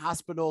in the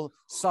hospital,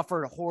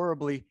 suffered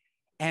horribly.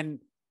 And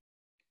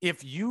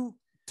if you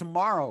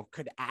tomorrow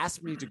could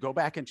ask me to go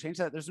back and change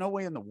that, there's no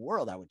way in the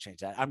world I would change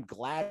that. I'm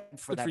glad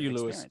for that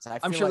experience.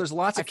 I'm sure there's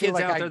lots of kids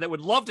out there that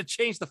would love to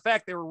change the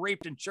fact they were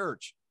raped in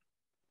church.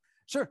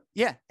 Sure.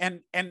 Yeah.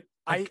 And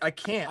I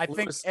can't. I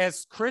think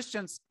as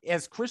Christians,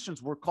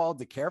 we're called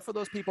to care for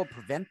those people,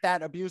 prevent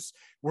that abuse.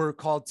 We're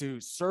called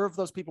to serve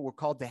those people. We're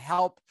called to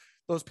help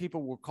those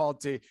people. We're called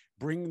to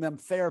bring them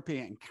therapy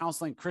and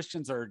counseling.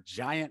 Christians are a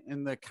giant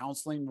in the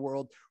counseling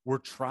world. We're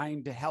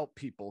trying to help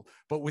people.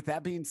 But with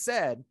that being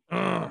said,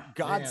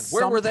 God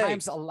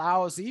sometimes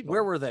allows evil.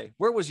 Where were they?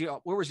 Where was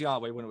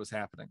Yahweh when it was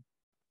happening?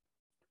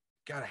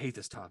 God, I hate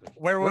this topic.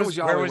 Where was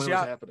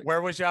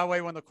Yahweh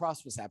when the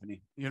cross was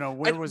happening?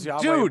 Where was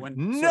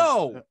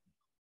Yahweh?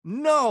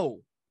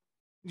 No,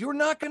 you're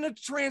not going to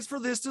transfer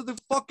this to the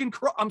fucking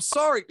cross. I'm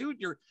sorry, dude.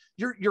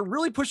 You're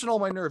really pushing all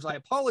my nerves. I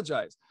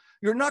apologize.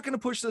 You're not going to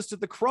push this to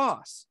the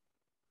cross.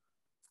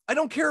 I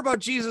don't care about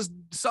Jesus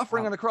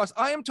suffering on the cross.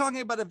 I am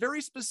talking about a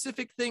very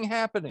specific thing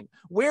happening.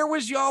 Where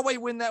was Yahweh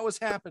when that was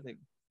happening?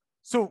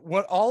 So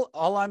what all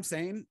I'm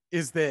saying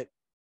is that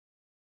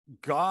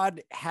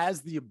God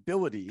has the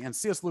ability, and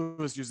C.S.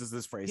 Lewis uses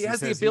this phrase. He has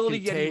the ability,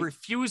 yet he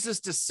refuses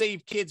to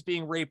save kids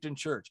being raped in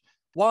church.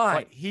 Why?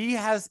 Right. He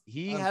has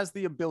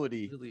the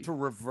ability to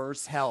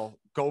reverse hell,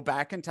 go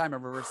back in time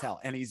and reverse hell.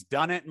 And he's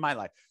done it in my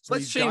life. So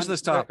let's change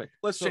this topic.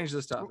 Change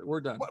this topic. We're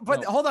done.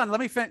 But hold on.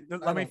 Let me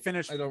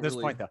finish this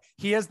point though.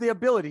 He has the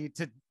ability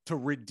to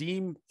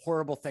redeem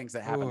horrible things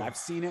that happen. I've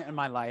seen it in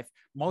my life.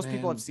 Most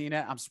people have seen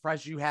it. I'm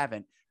surprised you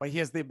haven't, but he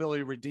has the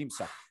ability to redeem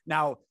stuff.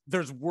 Now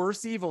there's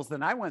worse evils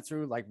than I went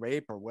through, like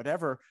rape or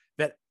whatever,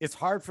 that it's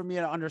hard for me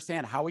to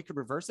understand how we could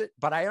reverse it,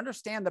 but I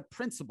understand the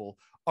principle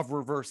of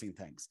reversing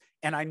things.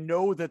 And I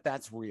know that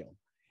that's real.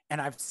 And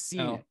I've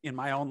seen it in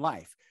my own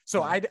life.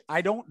 So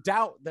I don't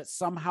doubt that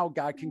somehow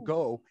God can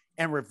go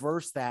and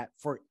reverse that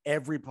for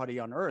everybody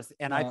on earth.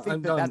 And I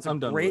think that's a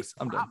great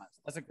promise.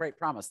 That's a great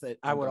promise that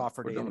I would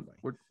offer to anybody.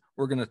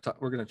 We're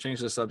gonna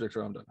change the subject,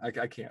 or I'm done.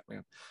 I can't,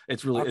 man.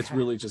 It's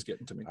really just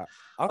getting to me.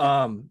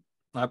 Okay.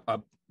 I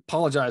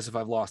apologize if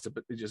I've lost it,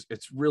 but it's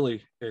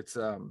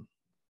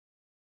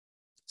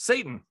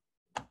Satan.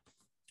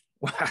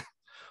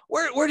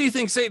 Where do you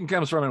think Satan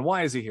comes from, and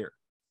why is he here?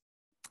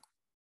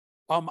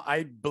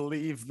 I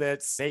believe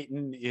that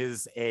Satan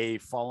is a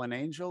fallen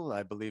angel.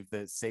 I believe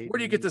that Satan. Where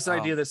do you get this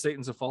idea that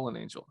Satan's a fallen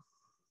angel?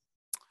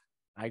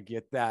 I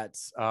get that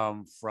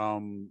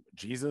from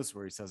Jesus,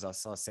 where he says, I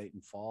saw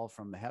Satan fall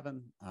from the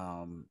heaven.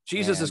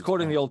 Jesus is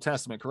quoting the Old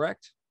Testament,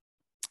 correct?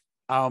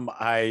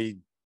 I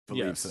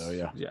believe Yes. so.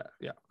 Yeah.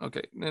 Yeah.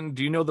 Okay. And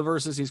do you know the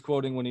verses he's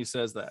quoting when he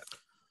says that?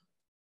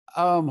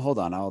 Hold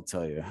on, I'll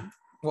tell you.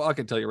 Well, I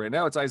can tell you right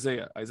now. It's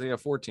Isaiah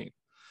 14.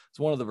 It's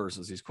one of the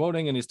verses he's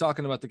quoting, and he's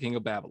talking about the king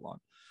of Babylon.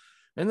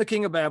 And the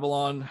king of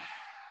Babylon,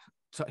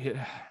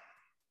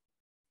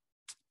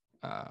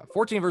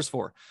 14 verse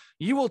 4,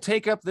 you will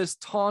take up this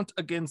taunt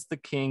against the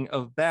king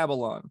of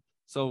Babylon.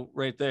 So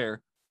right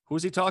there,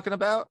 who's he talking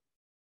about?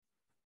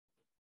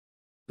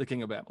 The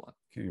king of Babylon.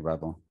 King of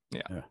Babylon.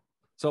 Yeah.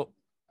 So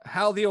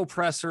how the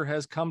oppressor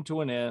has come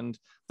to an end.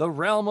 The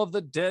realm of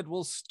the dead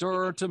will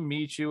stir to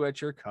meet you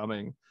at your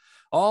coming.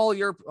 All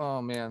your,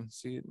 oh man,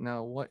 see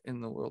now what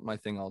in the world, my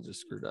thing all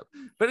just screwed up.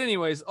 But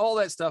anyways, all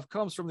that stuff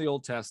comes from the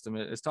Old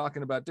Testament. It's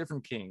talking about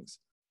different kings,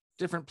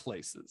 different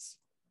places.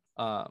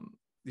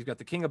 You've got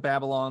the king of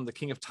Babylon, the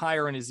king of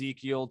Tyre in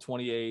Ezekiel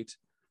 28.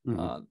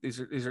 These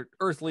are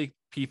earthly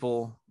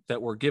people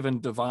that were given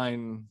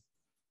divine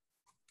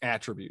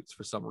attributes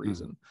for some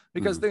reason,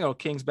 because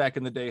kings back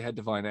in the day had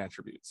divine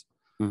attributes.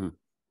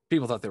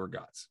 People thought they were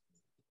gods.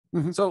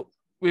 So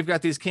we've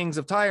got these kings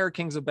of Tyre,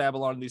 kings of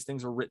Babylon, and these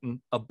things are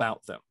written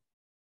about them.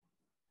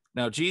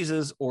 Now,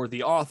 Jesus, or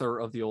the author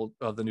of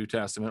the New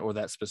Testament, or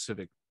that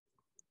specific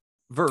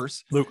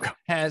verse, Luke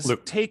has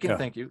taken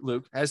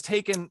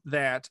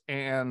that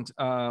and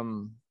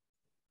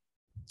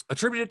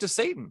attributed it to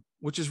Satan,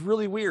 which is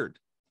really weird.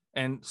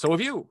 And so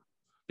have you,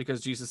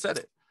 because Jesus said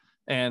it.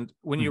 And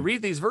when you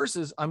read these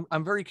verses,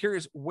 I'm very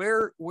curious,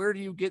 where do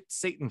you get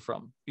Satan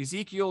from?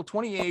 Ezekiel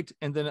 28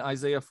 and then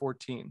Isaiah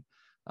 14.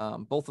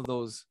 Both of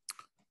those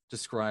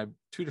describe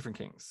two different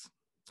kings.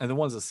 And the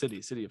one's a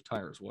city of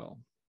Tyre as well.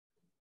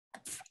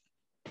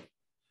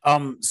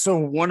 So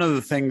one of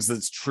the things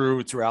that's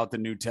true throughout the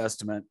New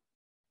Testament,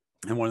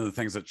 and one of the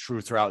things that's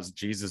true throughout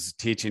Jesus'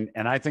 teaching,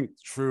 and I think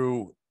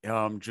true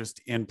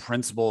just in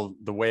principle,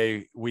 the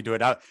way we do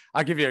it.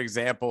 I'll give you an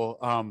example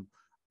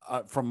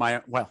from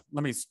let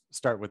me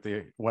start with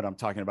what I'm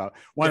talking about.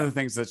 One of the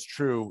things that's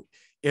true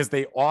is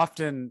they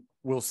often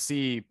will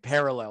see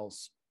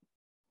parallels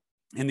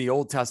in the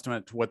Old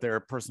Testament to what they're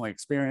personally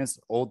experienced,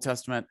 Old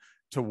Testament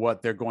to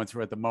what they're going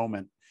through at the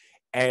moment.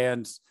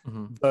 And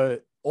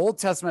the Old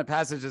Testament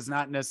passage is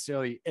not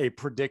necessarily a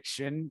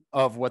prediction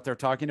of what they're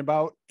talking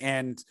about.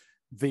 And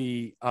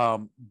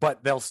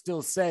but they'll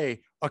still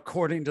say,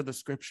 according to the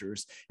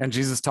scriptures. And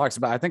Jesus talks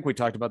about, I think we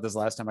talked about this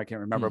last time, I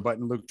can't remember, but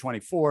in Luke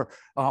 24,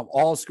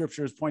 all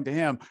scriptures point to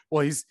him.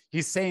 Well,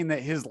 he's saying that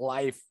his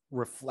life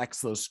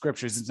reflects those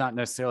scriptures. It's not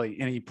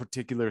necessarily any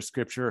particular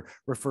scripture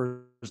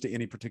refers to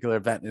any particular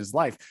event in his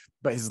life,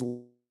 but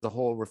the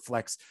whole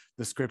reflects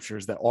the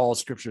scriptures, that all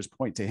scriptures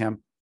point to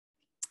him.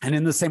 And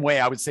in the same way,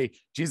 I would say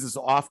Jesus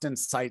often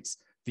cites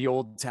the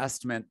Old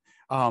Testament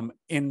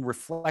in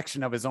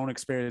reflection of his own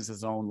experience,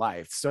 his own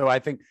life. So I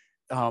think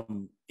for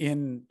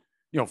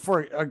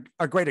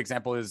a great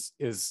example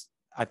is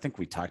I think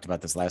we talked about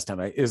this last time,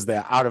 is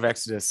that out of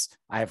Exodus,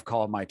 I have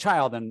called my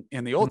child. And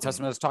in the Old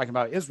Testament, it's talking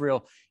about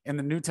Israel. In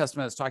the New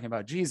Testament, it's talking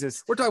about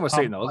Jesus. We're talking about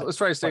Satan, though. Let's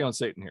try to stay on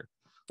Satan here.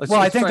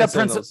 I think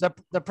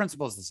the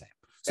principle is the same.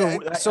 So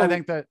I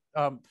think that,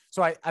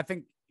 I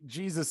think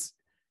Jesus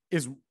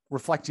is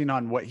reflecting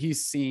on what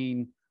he's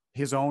seen,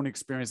 his own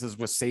experiences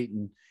with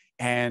Satan,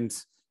 and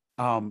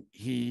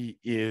he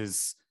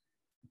is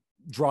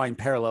drawing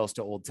parallels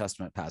to Old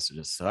Testament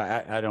passages. So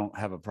I don't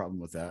have a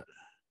problem with that.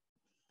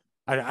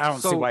 I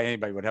don't see why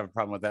anybody would have a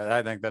problem with that.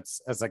 I think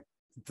that's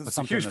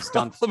something huge that's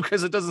problem done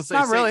because it doesn't say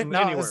not Satan really,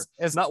 no, anywhere.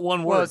 It's not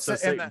one word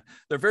says Satan.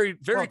 They're very,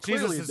 very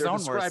clearly Jesus' they're own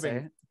describing.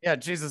 words say it. Yeah,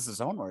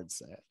 Jesus' own words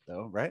say it,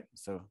 though, right?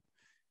 So,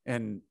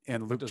 and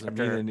Luke doesn't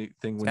mean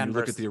anything when you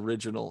look at the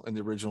original, and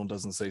the original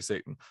doesn't say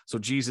Satan. So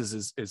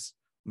Jesus is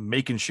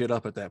making shit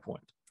up at that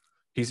point.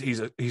 He's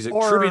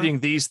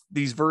attributing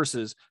these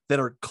verses that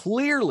are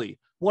clearly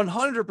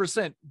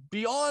 100%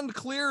 beyond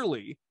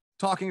clearly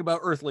talking about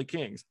earthly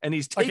kings, and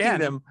he's taking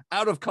them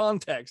out of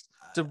context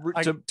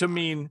to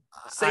mean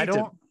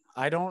Satan.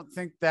 I don't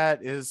think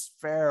that is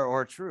fair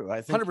or true. I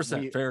think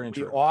 100% fair and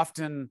true.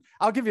 Often,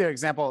 I'll give you an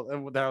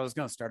example that I was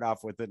going to start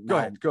off with. Go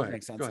ahead.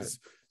 Makes sense. Go ahead.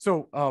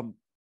 So,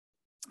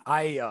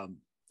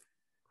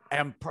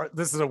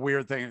 this is a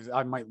weird thing.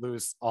 I might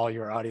lose all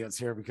your audience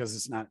here because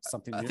it's not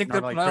something I think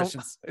normally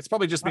Christians. It's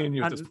probably just me and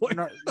you at this point.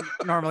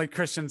 Normally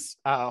Christians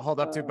hold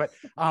up to, but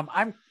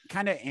I'm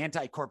kind of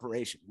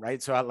anti-corporation,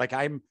 right? So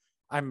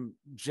I'm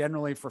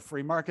generally for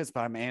free markets,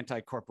 but I'm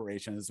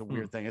anti-corporation. It's a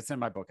weird thing. It's in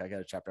my book. I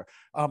got a chapter.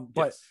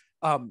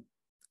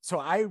 So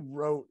I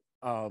wrote,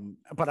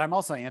 but I'm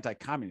also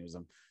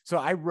anti-communism. So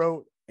I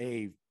wrote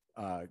a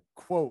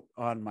quote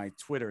on my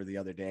Twitter the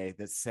other day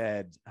that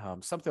said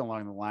something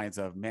along the lines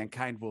of,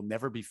 mankind will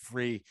never be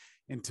free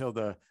until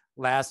the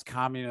last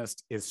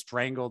communist is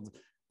strangled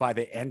by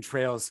the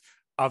entrails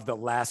of the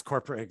last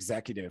corporate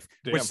executive.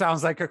 Damn. Which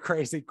sounds like a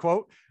crazy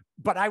quote,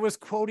 but I was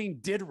quoting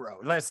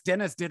Diderot.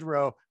 Dennis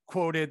Diderot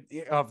quoted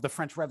of the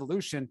French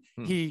Revolution.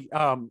 He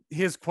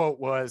his quote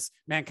was,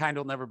 "Mankind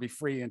will never be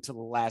free until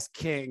the last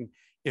king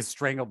is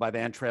strangled by the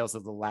entrails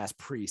of the last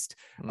priest."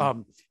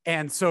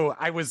 And so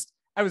I was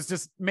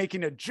just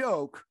making a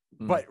joke,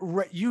 but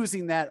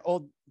using that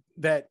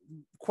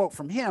quote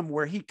from him,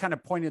 where he kind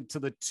of pointed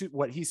to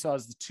what he saw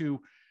as the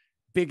two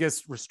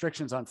biggest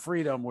restrictions on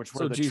freedom, which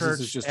were the Jesus church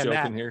is just and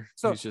joking that. here.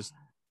 So he's just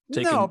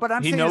taking, no,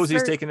 but he knows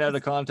he's taken out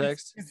of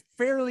context. It's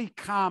fairly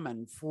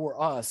common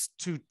for us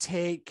to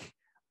take.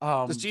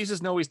 Does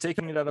Jesus know he's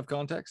taking it out of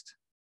context?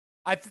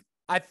 I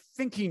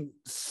think he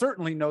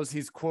certainly knows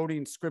he's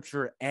quoting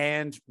scripture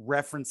and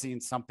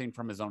referencing something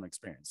from his own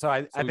experience. So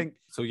I think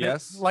so.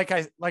 Yes, like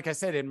I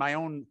said in my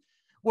own.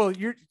 Well,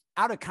 you're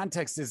out of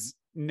context is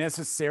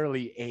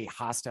necessarily a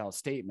hostile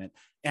statement,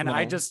 and no,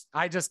 I just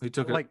he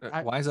took like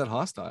it. Why is that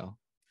hostile?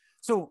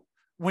 So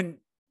when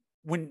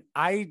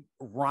I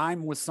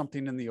rhyme with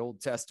something in the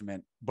Old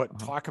Testament, but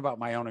talk about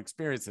my own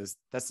experiences,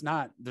 there's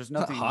nothing it's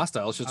not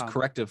hostile. It's just a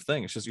corrective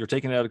thing. It's just you're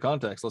taking it out of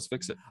context. Let's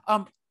fix it.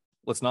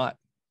 Let's not.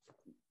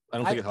 I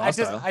don't think it's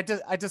hostile.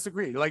 I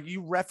disagree. Like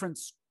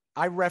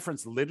I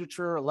reference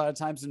literature a lot of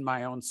times in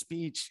my own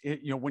speech.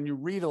 When you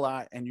read a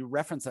lot and you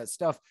reference that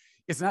stuff,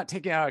 it's not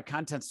taken out of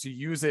context to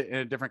use it in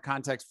a different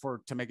context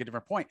to make a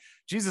different point.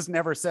 Jesus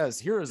never says,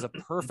 here is a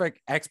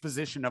perfect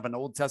exposition of an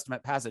Old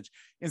Testament passage.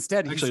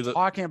 Instead, he's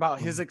talking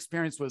about his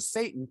experience with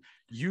Satan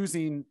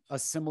using a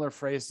similar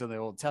phrase to the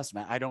Old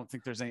Testament. I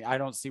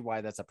don't see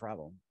why that's a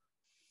problem.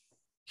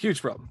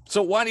 Huge problem.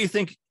 So why do you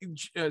think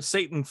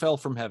Satan fell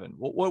from heaven?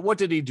 What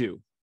did he do?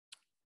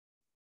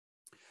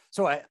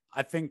 So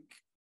I think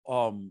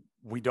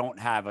we don't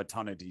have a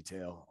ton of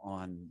detail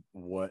on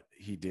what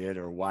he did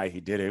or why he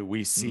did it.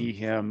 We see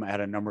him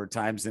at a number of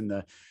times in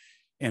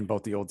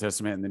both the Old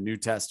Testament and the New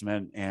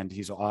Testament, and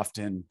he's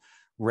often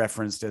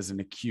referenced as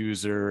an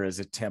accuser, as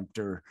a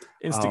tempter,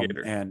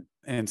 instigator, and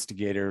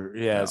instigator.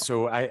 Yeah.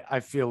 So I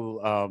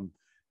feel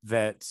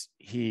that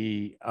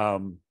he,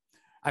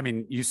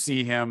 you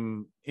see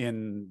him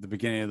in the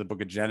beginning of the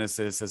book of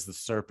Genesis as the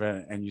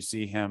serpent, and you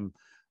see him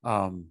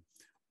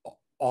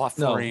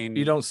offering. No,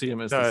 you don't see him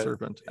as the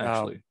serpent,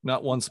 actually.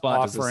 Not one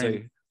spot does it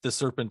say the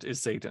serpent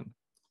is Satan.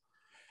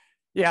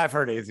 Yeah, I've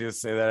heard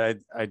atheists say that.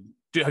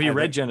 Have you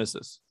read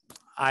Genesis?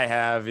 I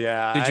have,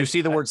 yeah. Did you see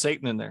the word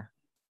Satan in there?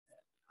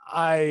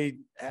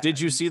 Did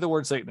you see the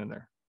word Satan in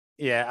there?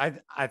 Yeah,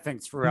 I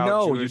think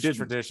throughout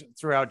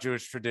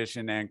Jewish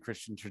tradition and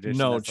Christian tradition.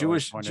 No,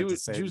 Jews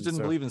didn't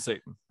believe in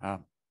Satan.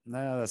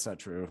 No, that's not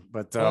true.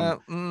 But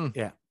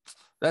yeah,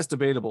 that's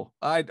debatable.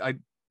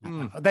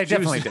 They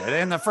definitely did.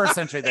 In the first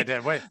century, they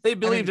did. They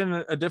believed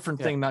in a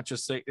different thing, not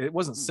just Satan. It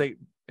wasn't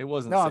Satan. It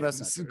wasn't. No, Satan.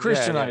 that's not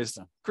Christianized.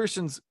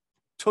 Christians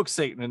took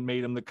Satan and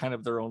made him the kind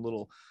of their own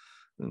little.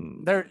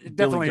 There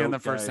definitely in the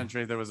first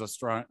century there was a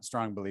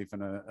strong belief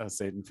in a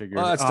Satan figure.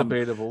 Well, that's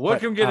debatable. We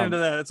can get into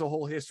that. It's a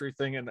whole history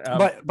thing. And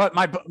but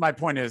my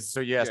point is, so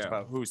you asked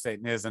about who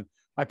Satan is, and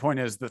my point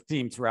is the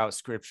theme throughout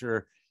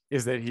Scripture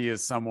is that he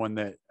is someone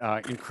that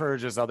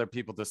encourages other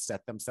people to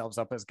set themselves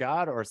up as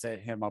God or set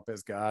him up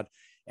as God.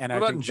 And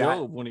what about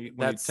Job when he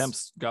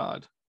tempts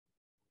God?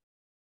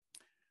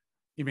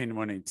 You mean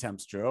when he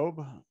tempts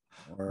Job?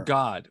 Or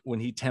God, when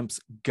he tempts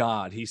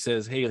God, he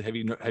says, "Hey, have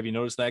you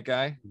noticed that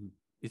guy?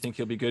 You think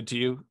he'll be good to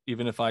you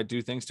even if I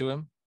do things to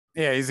him?"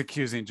 Yeah, he's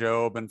accusing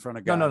Job in front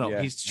of God. No.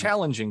 Yeah. He's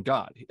challenging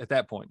God at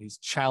that point. He's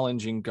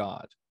challenging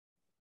God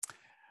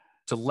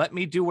to let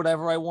me do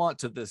whatever I want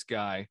to this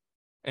guy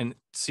and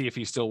see if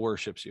he still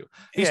worships you.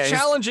 He's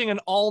challenging an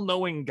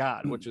all-knowing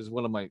God, which is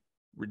one of my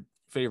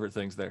favorite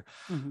things there.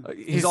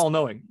 He's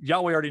all-knowing.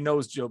 Yahweh already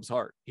knows Job's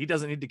heart. He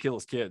doesn't need to kill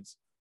his kids.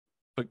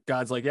 But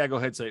God's like, yeah, go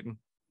ahead, Satan.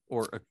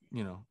 Or,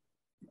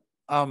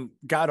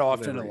 God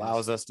often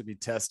allows us to be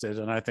tested.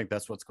 And I think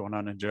that's what's going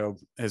on in Job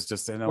is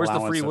just an where's the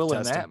free will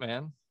in that,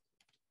 man?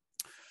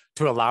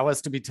 To allow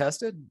us to be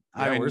tested?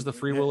 Yeah, where's the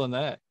free will in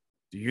that?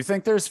 Do you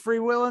think there's free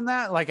will in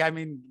that? Like, I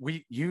mean,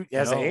 you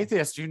as an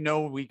atheist,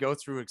 we go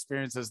through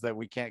experiences that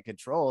we can't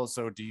control.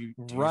 So do you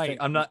right.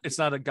 It's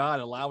not a God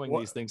allowing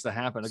these things to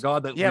happen. A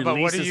God that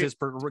releases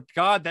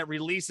God that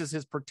releases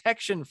his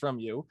protection from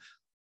you.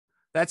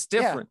 That's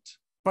different. Yeah.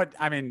 But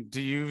I mean,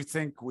 do you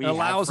think we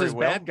allows have his free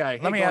will? bad guy?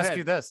 Let me ask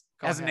you this: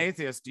 as an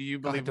atheist, do you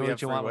believe we have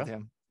free will? With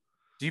him?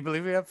 Do you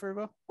believe we have free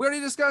will? We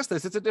already discussed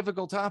this. It's a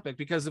difficult topic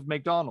because of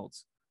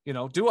McDonald's.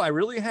 Do I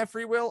really have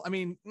free will? I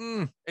mean,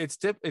 I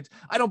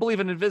don't believe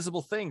in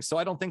invisible things, so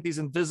I don't think these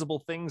invisible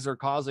things are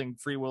causing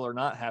free will or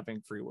not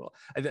having free will.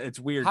 It's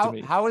weird to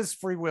me. How is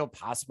free will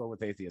possible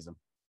with atheism?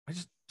 I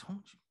just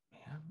told you,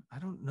 man. I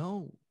don't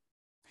know.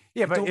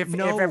 Yeah, but if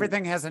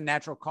everything has a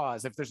natural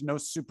cause, if there's no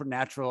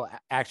supernatural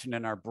action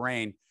in our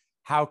brain,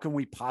 how can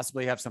we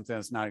possibly have something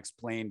that's not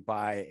explained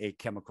by a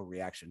chemical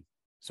reaction?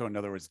 So in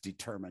other words,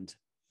 determined.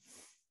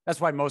 That's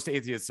why most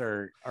atheists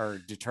are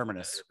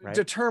determinists,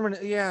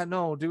 right? Yeah,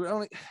 no,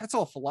 dude. That's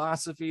all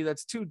philosophy.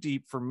 That's too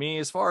deep for me.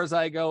 As far as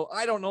I go,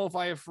 I don't know if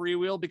I have free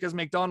will because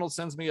McDonald's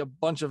sends me a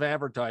bunch of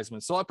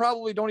advertisements. So I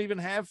probably don't even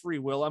have free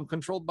will. I'm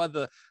controlled by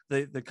the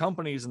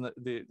companies and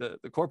the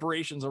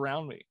corporations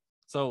around me.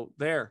 So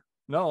there.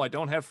 No, I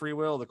don't have free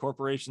will. The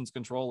corporations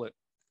control it.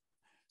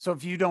 So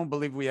if you don't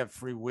believe we have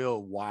free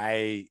will,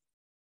 why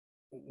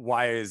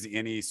is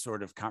any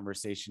sort of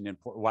conversation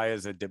important? Why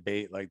is a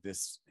debate like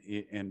this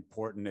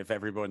important if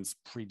everyone's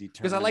predetermined?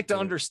 Because I like to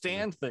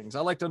understand things. I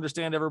like to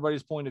understand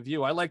everybody's point of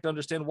view. I like to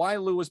understand why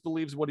Lewis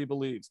believes what he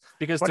believes.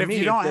 Because to me,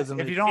 it doesn't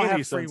make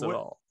any sense at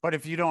all. But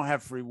if you don't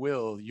have free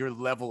will, your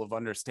level of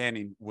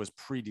understanding was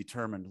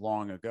predetermined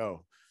long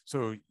ago.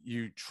 So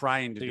you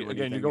trying to do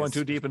again, you're going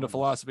too deep into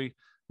philosophy.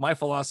 My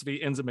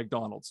philosophy ends at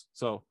McDonald's.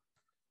 So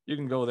you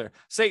can go there.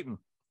 Satan.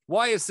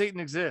 Why does Satan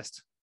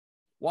exist?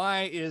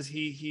 Why is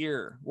he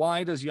here?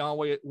 Why does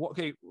Yahweh?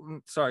 Okay,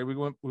 sorry, we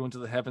went to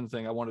the heaven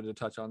thing. I wanted to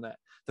touch on that.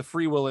 The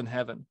free will in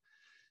heaven.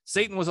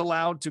 Satan was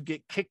allowed to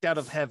get kicked out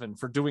of heaven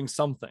for doing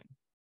something.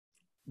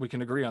 We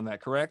can agree on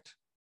that, correct?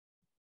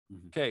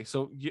 Mm-hmm. Okay,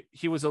 so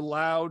he was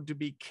allowed to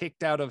be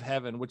kicked out of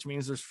heaven, which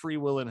means there's free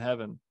will in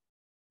heaven.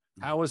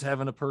 Mm-hmm. How is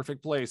heaven a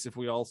perfect place if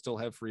we all still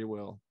have free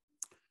will?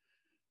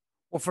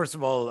 Well, first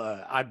of all,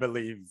 I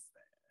believe,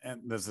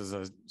 and this is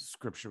a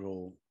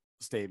scriptural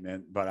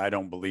statement, but I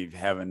don't believe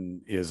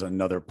heaven is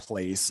another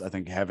place. I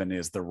think heaven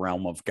is the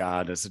realm of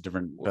God. It's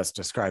best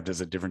described as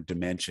a different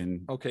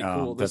dimension. Okay,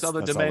 cool. This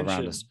other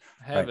dimension,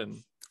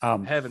 heaven.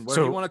 Right. Heaven,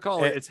 whatever you want to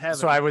call it, it's heaven.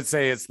 So I would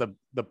say it's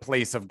the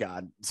place of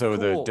God. So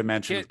the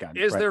dimension of God.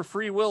 Is there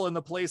free will in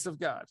the place of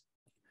God?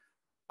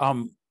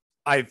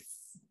 I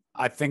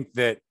think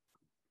that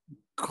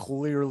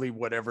clearly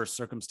whatever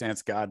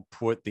circumstance God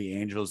put the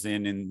angels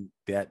in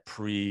that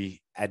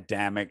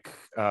pre-Adamic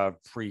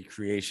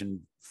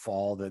pre-creation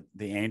fall that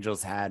the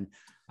angels had,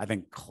 I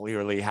think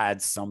clearly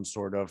had some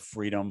sort of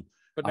freedom.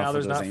 But now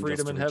there's not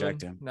freedom in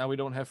heaven. Now we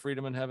don't have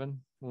freedom in heaven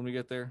when we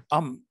get there.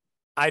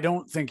 I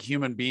don't think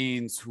human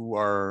beings who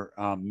are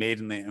made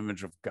in the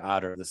image of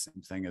God are the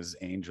same thing as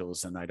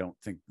angels, and I don't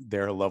think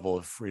their level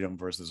of freedom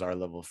versus our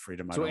level of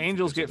freedom. So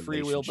angels get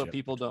free will, but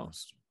people don't.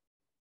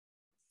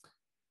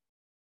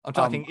 I'm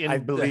talking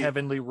in the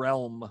heavenly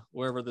realm,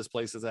 wherever this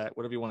place is at,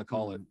 whatever you want to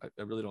call it.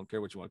 I really don't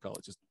care what you want to call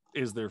it. Just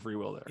is there free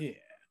will there? Yeah.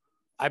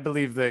 I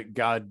believe that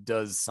God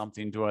does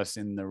something to us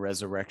in the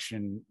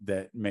resurrection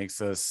that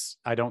makes us,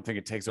 I don't think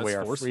it takes away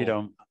our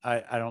freedom.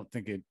 I don't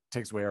think it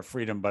takes away our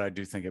freedom, but I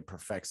do think it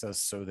perfects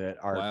us so that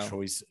our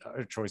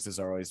choices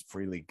are always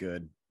freely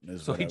good.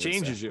 So he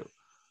changes you.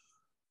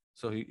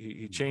 So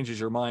he changes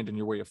your mind and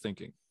your way of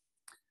thinking.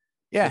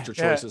 Yeah. That your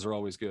choices are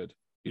always good.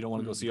 You don't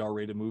want to go see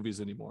R-rated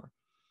movies anymore.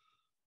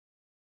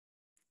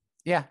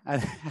 Yeah,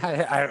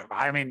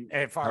 I mean,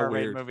 if our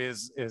R-rated movie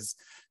is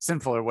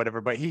sinful or whatever,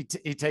 but he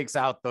takes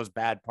out those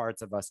bad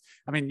parts of us.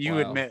 I mean, you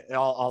admit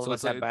all of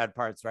us have bad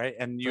parts, right?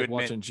 And you admit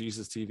watching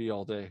Jesus TV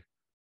all day.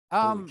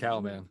 Holy cow,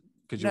 man!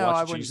 Could you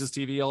watch Jesus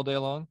TV all day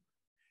long?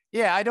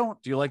 Yeah, I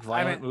don't. Do you like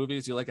violent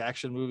movies? Do you like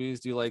action movies?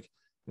 Do you like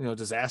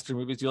disaster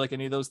movies? Do you like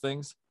any of those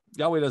things?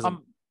 Yahweh doesn't.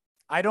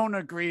 I don't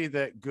agree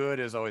that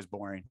good is always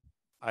boring.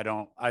 I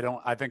don't.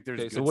 I think there's.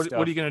 Okay, so what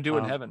are you going to do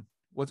in heaven?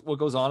 What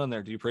goes on in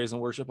there? Do you praise and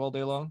worship all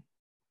day long?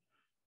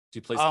 Do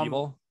you play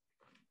skee-ball?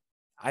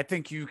 I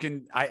think you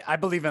can. I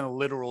believe in a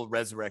literal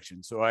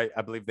resurrection. So I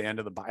believe the end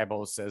of the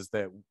Bible says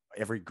that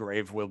every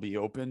grave will be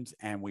opened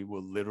and we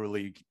will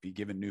literally be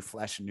given new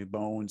flesh and new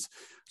bones.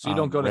 So you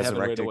don't go to heaven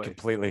right away.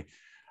 Completely.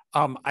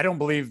 I don't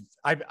believe.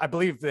 I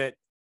believe that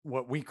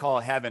what we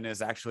call heaven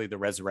is actually the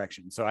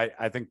resurrection. So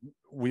I think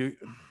we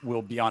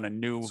will be on a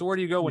new. So where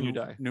do you go when you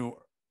die?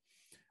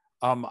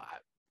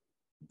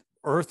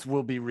 Earth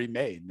will be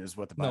remade, is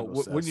what the Bible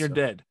says. When you're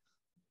dead.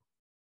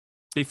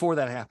 Before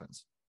that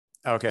happens.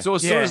 Okay. So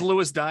as soon as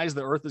Lewis dies,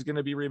 the earth is going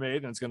to be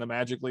remade and it's going to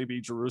magically be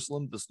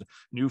Jerusalem, this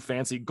new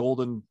fancy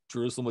golden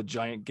Jerusalem with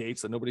giant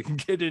gates that nobody can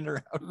get in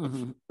or out of.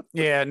 Mm-hmm.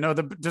 Yeah, no,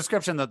 the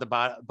description that the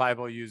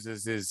Bible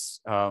uses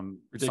is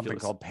something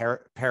called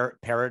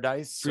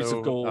paradise. Streets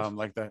of gold. I don't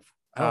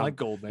like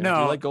gold, man. No.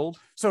 Do you like gold?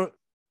 So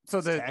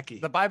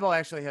the Bible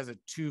actually has a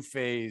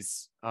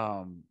two-phase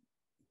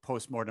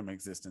post-mortem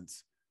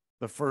existence.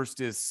 The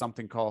first is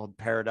something called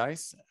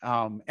paradise.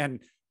 And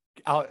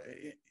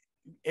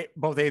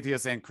both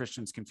atheists and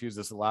Christians confuse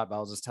this a lot, but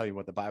I'll just tell you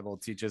what the Bible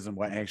teaches and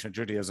what ancient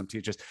Judaism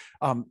teaches,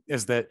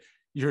 is that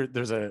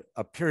there's a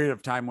period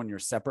of time when you're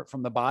separate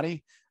from the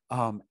body.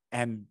 And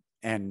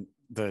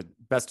the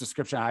best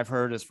description I've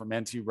heard is from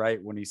N.T.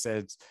 Wright when he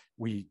says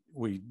we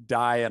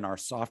die and our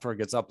software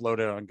gets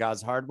uploaded on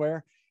God's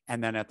hardware.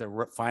 And then at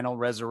the final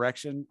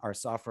resurrection, our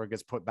software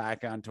gets put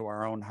back onto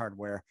our own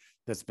hardware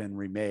that's been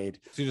remade.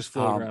 So you're just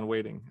floating around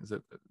waiting. Is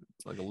it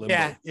like a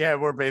limbo? Yeah,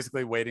 we're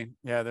basically waiting.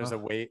 Yeah, there's a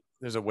wait.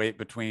 There's a wait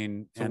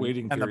between.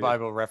 Waiting period. And the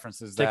Bible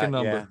references Take that. a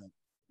number.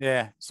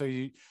 Yeah. So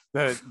the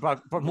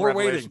book of more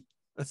Revelation, waiting.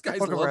 This guy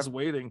loves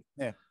waiting.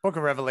 Yeah. Book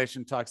of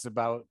Revelation talks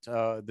about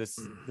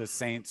the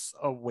saints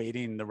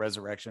awaiting the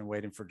resurrection,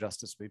 waiting for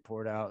justice to be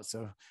poured out.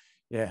 So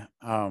Yeah.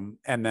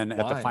 And then at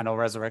the Why? final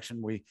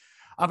resurrection,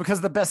 because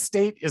the best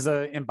state is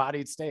a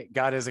embodied state.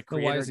 God is a why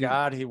creator is he-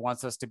 God. He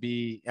wants us to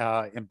be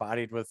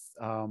embodied with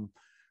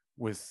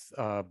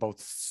both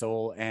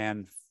soul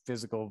and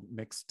physical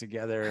mixed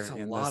together. That's a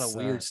in lot this, of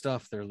weird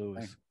stuff there,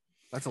 Lewis. thing.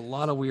 That's a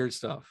lot of weird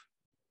stuff.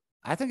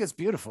 I think it's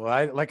beautiful.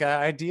 I like an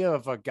idea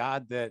of a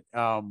God that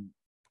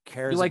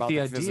cares You like about the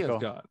the idea physical.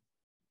 of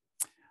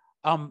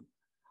God.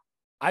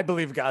 I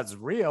believe God's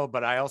real,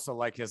 but I also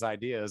like his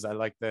ideas. I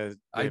like the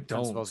I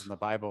principles don't. in the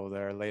Bible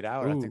that are laid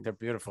out. I Ooh. think they're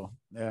beautiful.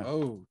 Yeah.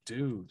 Oh,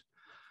 dude.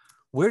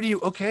 Where do you,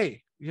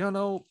 okay,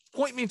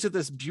 point me to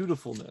this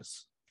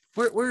beautifulness.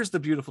 Where's the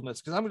beautifulness?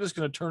 Because I'm just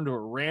going to turn to a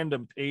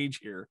random page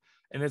here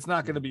and it's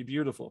not going to be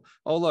beautiful.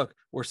 Oh, look,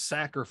 we're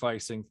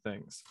sacrificing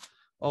things.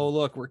 Oh,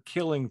 look, we're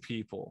killing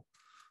people.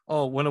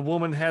 Oh, when a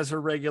woman has her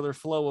regular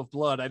flow of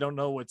blood, I don't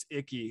know what's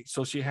icky.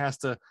 So she has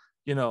to,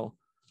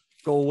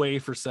 go away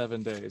for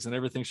 7 days and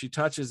everything she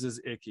touches is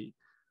icky.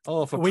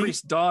 Oh, if a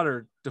priest's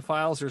daughter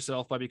defiles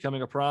herself by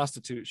becoming a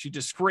prostitute, she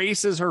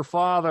disgraces her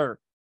father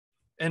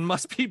and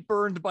must be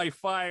burned by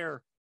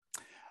fire.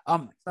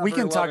 We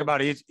can talk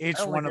about each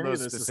one of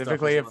those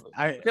specifically.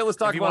 Okay, let's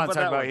talk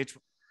about each.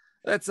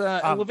 That's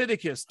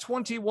Leviticus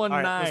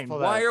 21:9.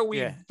 Why are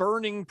we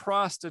burning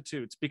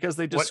prostitutes? Because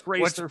they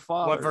disgrace their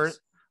fathers. What verse?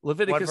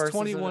 Leviticus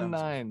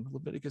 21:9.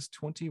 Leviticus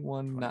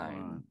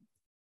 21:9.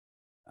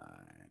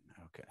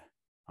 Okay,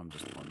 I'm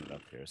just pulling it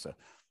up here. So,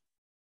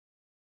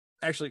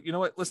 actually, you know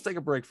what? Let's take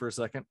a break for a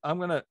second. I'm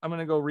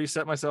gonna go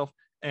reset myself,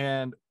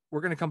 and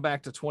we're gonna come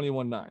back to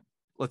 21:9.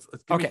 Let's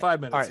give me 5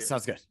 minutes. All right, here.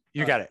 Sounds good.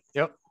 You got it.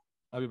 Yep.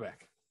 I'll be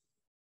back.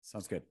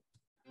 Sounds good.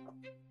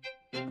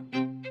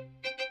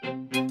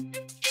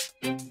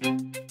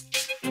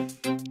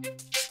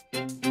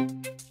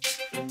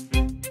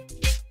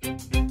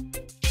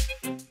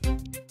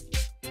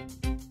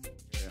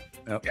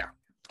 Yeah.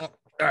 All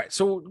right.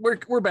 So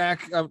we're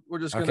back. We're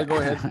just going to go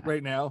ahead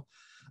right now.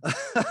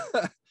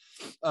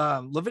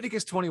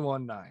 Leviticus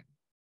 21:9.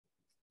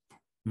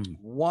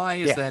 Why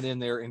is that in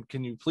there? And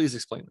can you please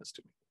explain this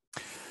to me?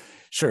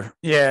 Sure.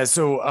 Yeah.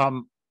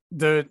 So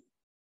the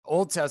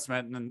Old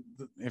Testament, and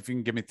if you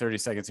can give me 30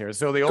 seconds here.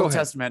 So the Old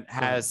Testament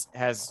has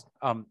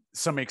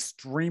some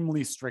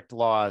extremely strict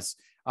laws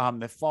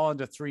that fall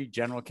into three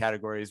general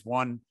categories.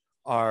 One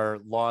are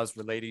laws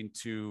relating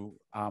to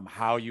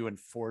how you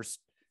enforce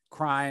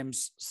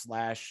crimes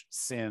 /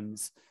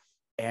 sins,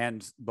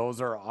 and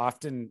those are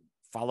often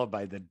followed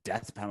by the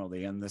death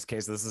penalty. In this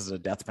case, this is a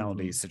death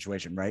penalty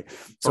situation, right?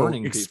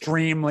 Burning so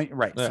extremely people.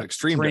 Right. So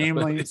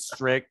extremely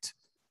strict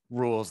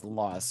rules,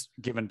 laws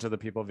given to the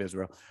people of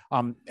Israel.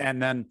 And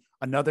then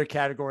another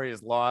category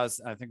is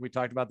laws. I think we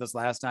talked about this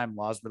last time,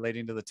 laws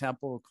relating to the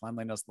temple,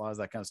 cleanliness laws,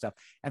 that kind of stuff.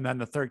 And then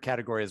the third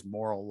category is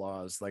moral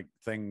laws, like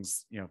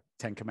things,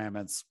 10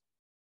 commandments,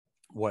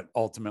 what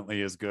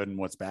ultimately is good and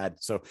what's bad.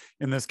 So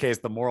in this case,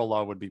 the moral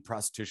law would be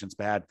prostitution's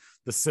bad.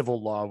 The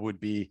civil law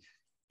would be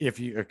if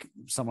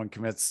someone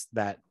commits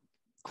that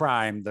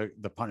crime,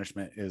 the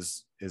punishment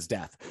is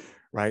death,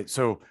 right?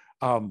 So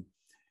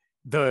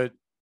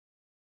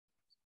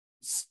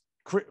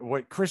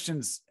what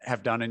Christians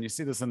have done, and you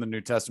see this in the New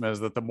Testament, is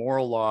that the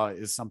moral law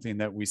is something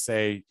that we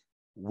say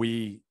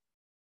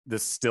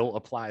this still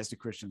applies to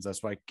Christians.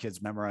 That's why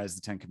kids memorize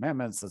the 10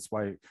 commandments. That's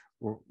why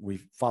we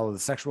follow the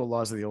sexual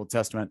laws of the Old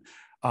Testament.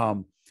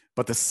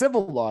 But the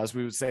civil laws,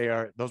 we would say,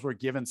 those were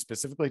given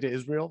specifically to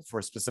Israel for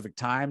a specific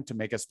time to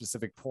make a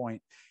specific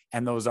point,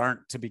 and those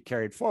aren't to be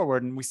carried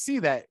forward. And we see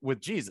that with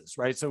Jesus,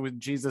 right? So with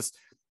Jesus,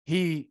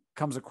 he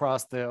comes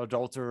across the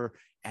adulterer,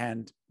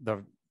 and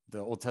the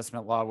Old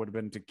Testament law would have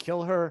been to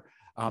kill her.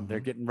 They're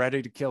getting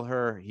ready to kill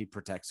her. He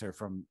protects her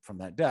from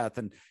that death.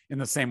 And in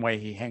the same way,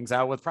 he hangs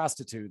out with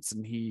prostitutes,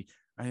 and he,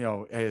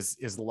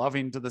 is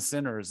loving to the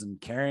sinners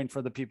and caring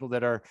for the people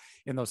that are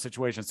in those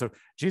situations. So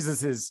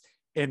Jesus is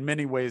in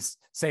many ways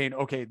saying,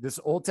 okay, this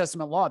Old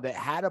Testament law that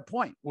had a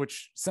point,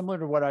 which similar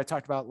to what I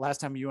talked about last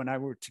time you and I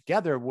were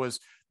together, was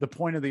the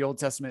point of the Old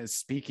Testament is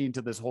speaking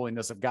to this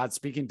holiness of God,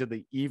 speaking to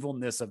the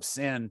evilness of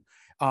sin,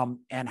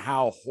 and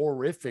how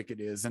horrific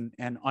it is.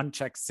 And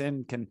unchecked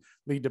sin can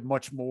lead to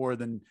much more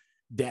than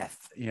death.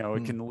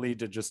 It can lead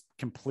to just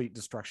complete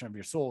destruction of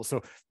your soul.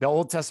 So the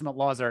Old Testament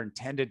laws are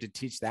intended to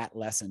teach that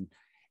lesson.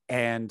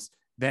 And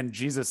then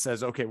Jesus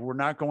says, okay, we're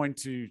not going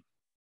to,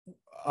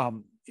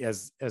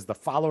 as the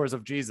followers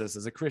of Jesus,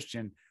 as a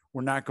Christian,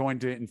 we're not going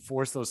to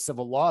enforce those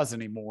civil laws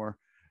anymore,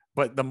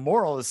 but the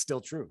moral is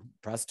still true.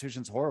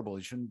 Prostitution's horrible.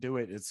 You shouldn't do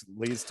it. It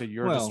leads to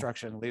your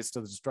destruction, leads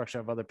to the destruction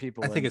of other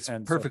people. I think it's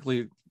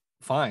perfectly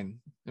fine.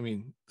 I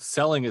mean,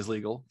 selling is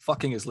legal.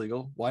 Fucking is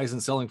legal. Why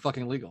isn't selling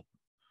fucking legal?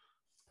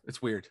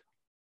 It's weird.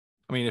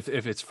 I mean, if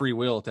it's free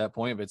will at that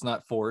point, if it's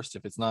not forced,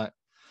 if it's not,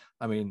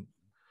 I mean,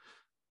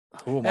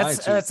 who am I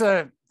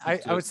to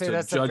I would say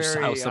that's judge a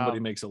very, how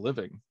somebody makes a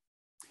living?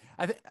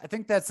 I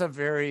think that's a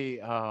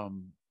very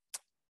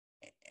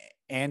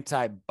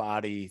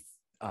anti-body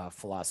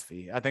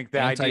philosophy. I think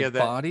the idea that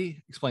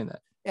body, explain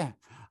that. Yeah.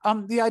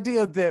 The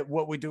idea that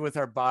what we do with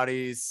our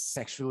bodies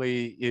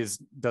sexually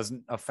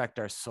doesn't affect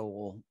our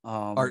soul.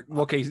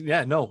 Okay,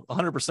 yeah, no,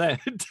 100%.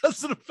 It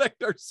doesn't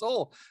affect our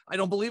soul. I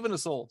don't believe in a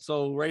soul.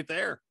 So right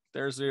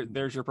there's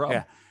your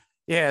problem.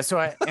 Yeah. So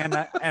I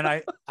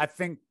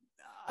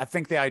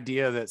think the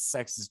idea that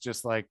sex is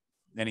just like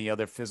any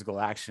other physical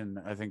action,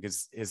 I think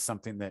is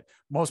something that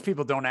most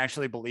people don't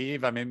actually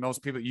believe. I mean,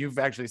 most people, you've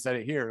actually said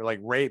it here, like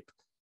rape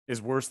is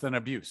worse than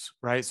abuse,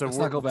 right? So let's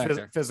not go back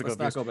there. Physical let's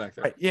abuse. not go back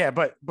there. Right. Yeah,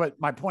 but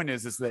my point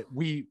is that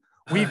we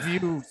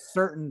view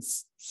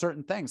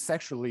certain things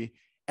sexually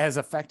as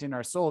affecting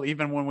our soul,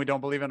 even when we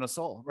don't believe in a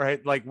soul,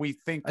 right? Like we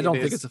think I don't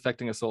think it's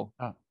affecting a soul.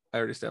 Oh. I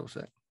already established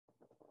that.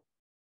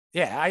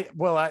 Yeah,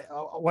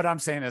 what I'm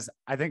saying is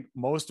I think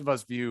most of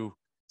us view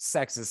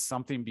sex as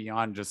something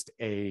beyond just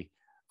a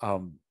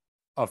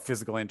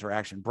physical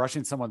interaction.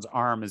 Brushing someone's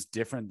arm is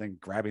different than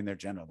grabbing their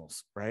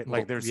genitals, right?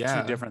 Like there's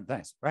two different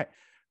things, right?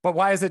 But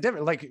why is it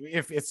different? Like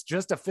if it's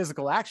just a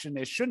physical action,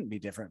 it shouldn't be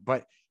different,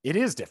 but it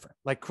is different.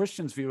 Like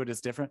Christians view it as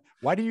different.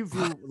 Why do you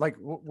view like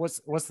what's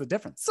the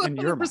difference in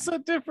your mind?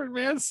 100% different,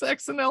 man.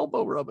 Sex and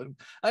elbow rubbing.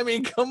 I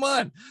mean, come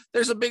on.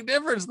 There's a big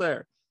difference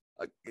there.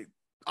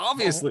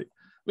 Obviously.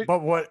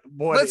 But what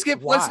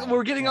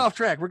we're getting off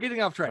track. We're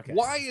getting off track. Okay.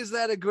 Why is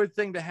that a good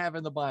thing to have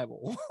in the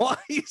Bible? Why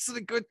is it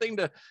a good thing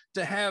to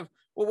have?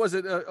 What was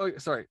it?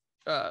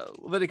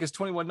 Leviticus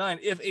 21:9.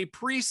 If a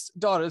priest's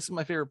daughter, this is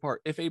my favorite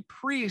part. If a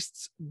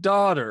priest's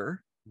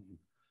daughter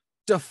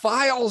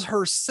defiles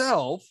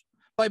herself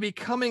by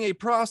becoming a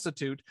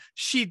prostitute,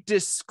 she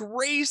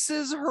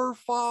disgraces her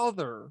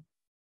father.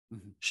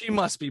 She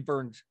must be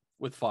burned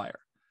with fire.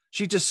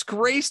 She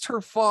disgraced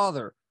her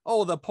father.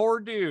 Oh, the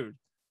poor dude.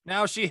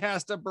 Now she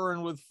has to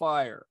burn with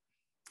fire.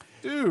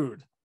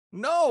 Dude,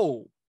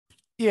 no.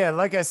 Yeah,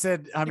 like I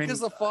said, because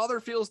the father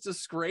feels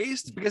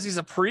disgraced because he's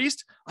a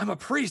priest. I'm a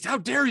priest. How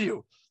dare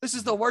you? This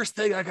is the worst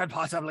thing that could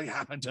possibly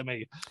happen to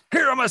me.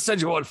 Here, I'm going to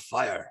send you on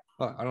fire.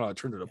 Oh, I don't know. I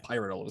turned into a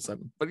pirate all of a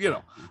sudden, but you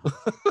know.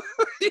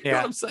 You know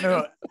what I'm saying?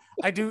 No,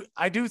 I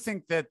do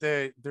think that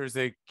there's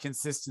a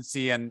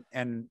consistency and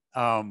in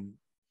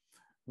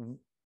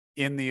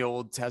the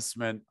Old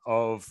Testament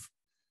of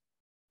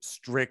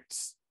strict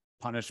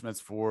punishments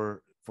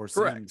for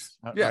sins.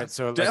 Yeah, right?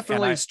 So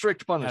definitely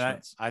strict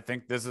punishments. I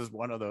think this is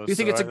one of those. Do you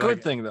think it's a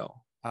good thing though?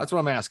 That's what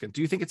I'm asking.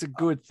 Do you think it's a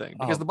good thing?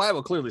 Because the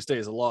Bible clearly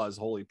states the law is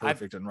holy,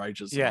 perfect, and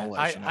righteous. Yeah, and all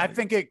that I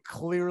think it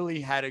clearly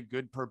had a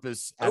good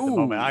purpose at the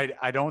moment.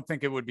 I don't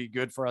think it would be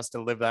good for us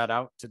to live that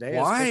out today.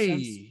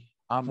 Why?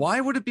 Why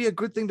would it be a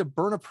good thing to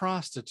burn a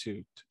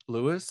prostitute,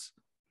 Lewis?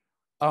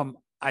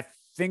 I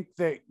think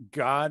that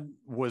God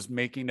was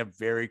making a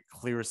very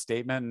clear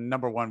statement.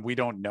 Number one, we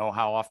don't know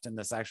how often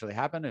this actually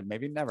happened. It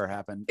maybe never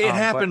happened. It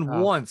happened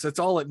once. That's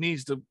all I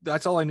need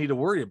to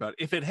worry about.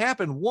 If it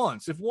happened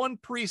once, if one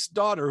priest's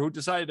daughter who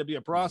decided to be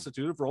a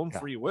prostitute of her own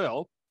free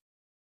will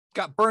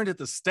got burned at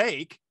the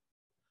stake,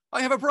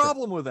 I have a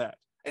problem with that.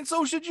 And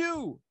so should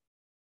you.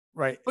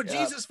 Right. But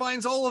Jesus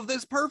finds all of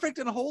this perfect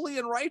and holy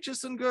and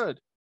righteous and good.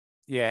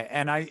 Yeah.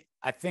 And I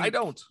think I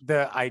don't.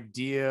 The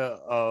idea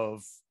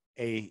of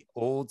a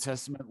Old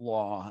Testament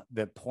law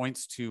that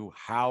points to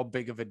how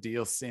big of a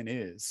deal sin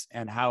is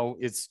and how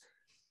it's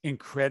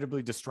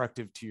incredibly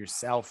destructive to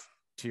yourself,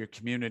 to your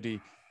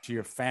community, to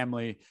your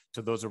family,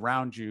 to those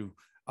around you.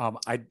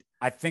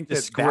 I think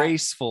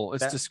disgraceful.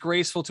 It's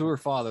disgraceful to her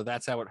father.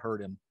 That's how it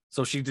hurt him.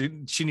 So she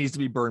needs to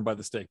be burned by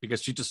the stake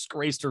because she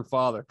disgraced her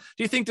father.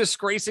 Do you think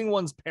disgracing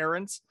one's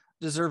parents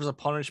deserves a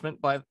punishment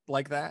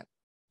like that?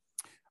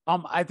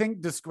 I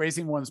think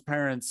disgracing one's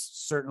parents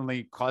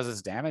certainly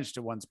causes damage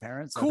to one's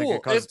parents. Cool. I think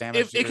it causes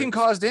damage. It can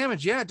cause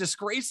damage. Yeah.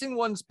 Disgracing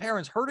one's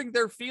parents, hurting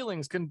their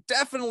feelings can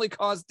definitely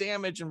cause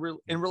damage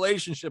in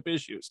relationship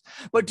issues.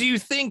 But do you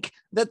think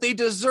that they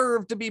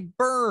deserve to be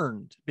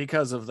burned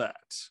because of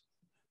that?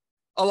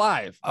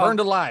 Alive, burned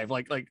alive,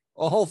 like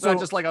a whole thing,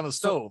 just like on the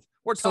stove.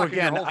 We're talking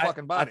again, the whole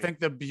fucking body. I think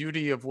the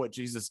beauty of what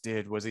Jesus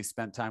did was he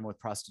spent time with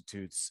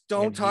prostitutes.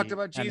 Don't talk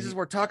about Jesus.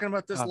 We're talking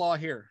about this law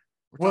here.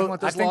 We're talking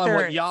about this law and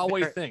what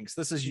Yahweh thinks.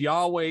 This is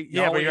Yahweh.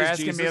 Yeah, Yahweh but you're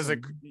asking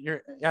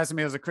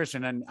me as a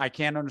Christian, and I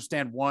can't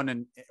understand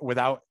one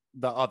without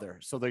the other.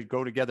 So they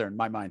go together in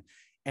my mind.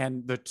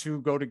 And the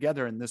two go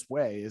together in this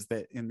way is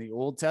that in the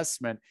Old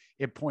Testament,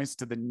 it points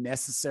to the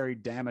necessary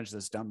damage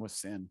that's done with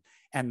sin.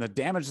 And the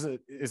damage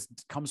that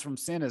comes from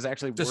sin is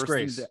actually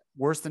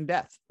worse than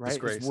death, right?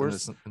 Disgrace it's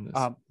worse. In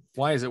this.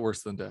 Why is it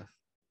worse than death?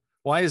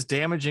 Why is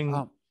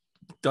damaging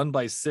done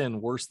by sin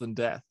worse than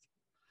death?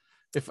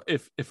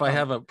 If I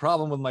have a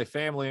problem with my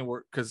family and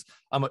because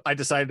I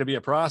decided to be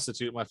a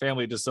prostitute, my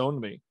family disowned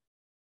me.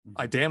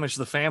 I damaged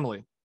the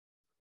family.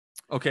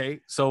 Okay,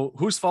 so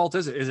whose fault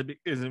is it?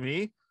 Is it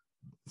me?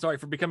 Sorry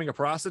for becoming a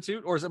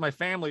prostitute, or is it my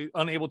family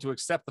unable to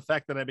accept the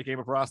fact that I became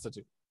a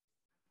prostitute?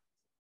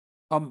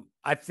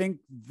 I think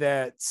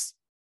that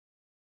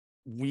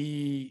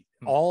we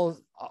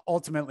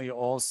ultimately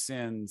all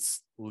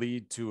sins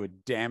lead to a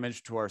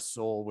damage to our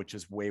soul, which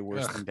is way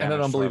worse than damage. And I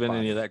don't believe in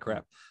any of that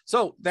crap.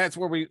 So that's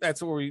where we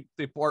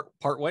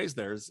part ways.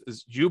 There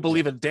is you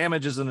believe it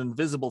damages an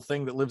invisible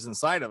thing that lives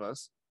inside of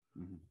us,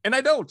 And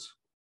I don't.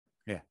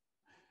 Yeah.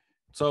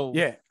 So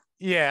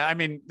yeah. I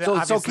mean, so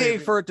it's okay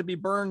for it to be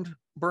burned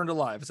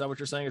alive. Is that what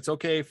you're saying? It's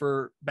okay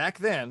for back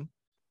then.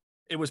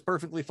 It was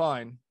perfectly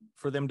fine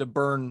for them to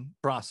burn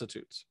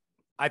prostitutes.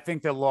 I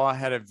think the law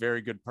had a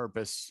very good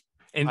purpose.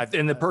 And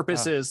the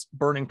purpose is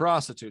burning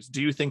prostitutes.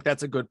 Do you think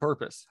that's a good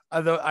purpose?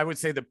 Although I would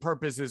say the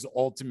purpose is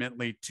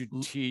ultimately to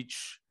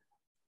teach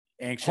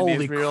ancient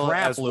Holy Israel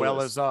crap, as well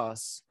Lewis. as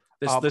us.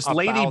 This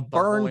lady about the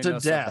burned to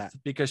holiness of death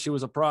that. because she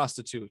was a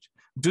prostitute.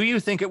 Do you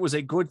think it was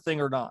a good thing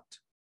or not?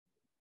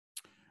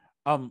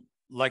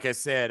 Like I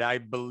said, I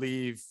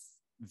believe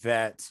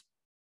that.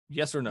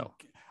 Yes or no?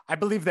 I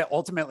believe that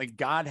ultimately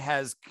God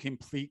has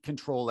complete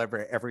control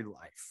over every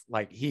life.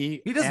 Like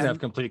he doesn't have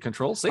complete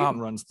control. Satan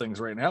runs things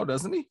right now,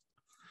 doesn't he?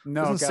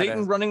 No, isn't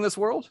Satan running this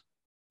world?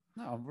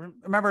 No,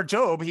 remember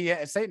Job,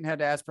 Satan had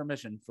to ask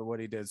permission for what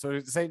he did. So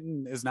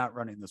Satan is not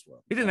running this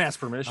world. He didn't ask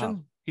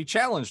permission. He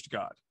challenged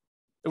God.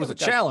 It was a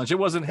challenge. It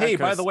wasn't, hey,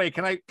 by the way,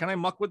 can I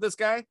muck with this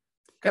guy?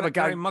 Can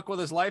I muck with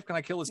his life? Can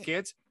I kill his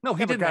kids? No,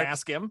 he didn't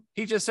ask him.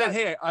 He just said,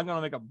 hey, I'm going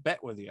to make a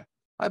bet with you.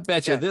 I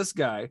bet you this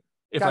guy,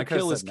 if I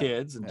kill his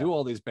kids and do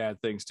all these bad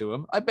things to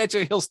him, I bet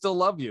you he'll still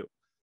love you.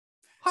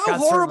 How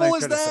horrible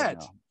is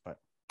that?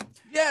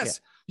 Yes.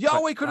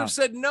 Yahweh could have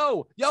said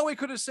no. Yahweh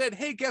could have said,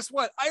 hey, guess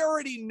what? I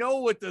already know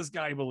what this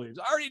guy believes.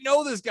 I already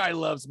know this guy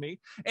loves me.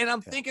 And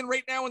I'm thinking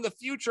right now in the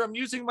future, I'm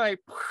using my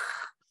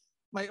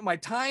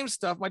time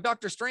stuff, my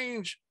Dr.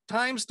 Strange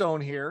time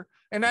stone here.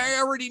 And I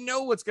already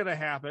know what's going to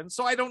happen.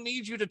 So I don't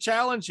need you to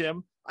challenge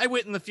him. I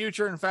went in the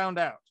future and found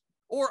out.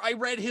 Or I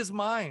read his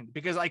mind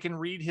because I can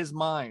read his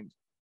mind.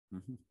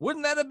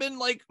 Wouldn't that have been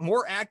like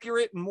more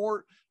accurate and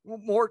more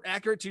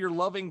accurate to your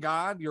loving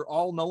God, your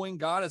all-knowing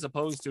God, as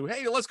opposed to,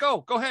 hey, let's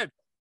go ahead,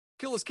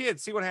 kill his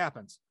kids, see what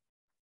happens?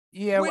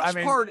 Yeah, which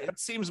part it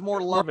seems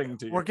more loving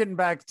to you? We're getting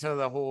back to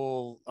the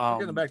whole we're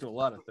getting back to a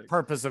lot of things,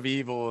 purpose of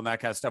evil and that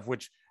kind of stuff,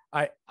 which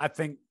I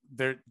think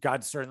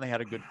God certainly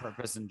had a good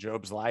purpose in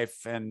Job's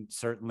life, and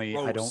certainly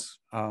I don't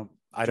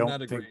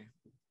think.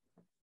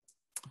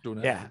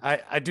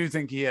 I do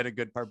think he had a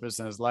good purpose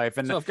in his life.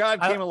 And so if God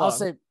came along, I'll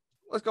say,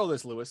 let's go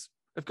this, Lewis.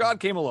 If God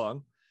came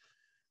along,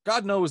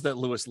 God knows that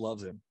Lewis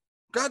loves him.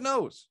 God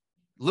knows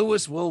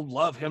Lewis will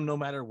love him no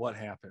matter what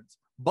happens.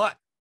 But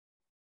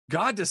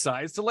God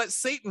decides to let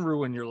Satan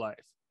ruin your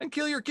life and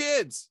kill your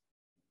kids.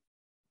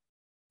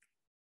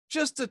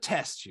 Just to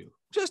test you,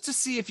 just to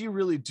see if you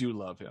really do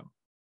love him.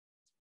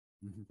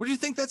 Would you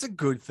think that's a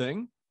good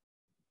thing?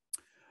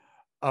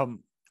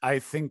 I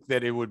think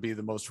that it would be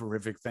the most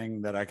horrific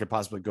thing that I could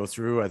possibly go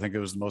through. I think it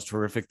was the most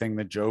horrific thing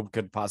that Job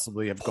could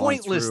possibly have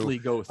pointlessly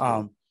go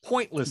through.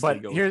 Pointlessly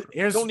but go here's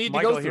through. Don't need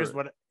Michael, to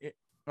go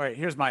through.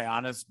 Here's my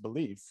honest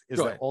belief is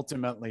that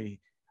ultimately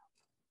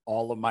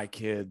all of my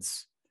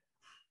kids,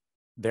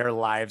 their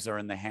lives are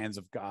in the hands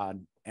of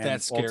God. And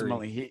that's scary.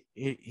 Ultimately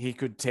he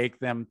could take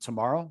them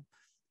tomorrow.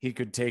 He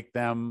could take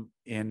them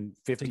in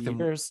 50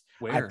 years.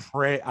 Where?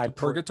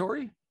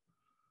 Purgatory?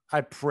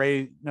 I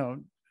pray.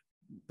 No,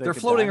 they're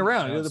floating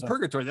around the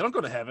purgatory. They don't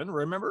go to heaven.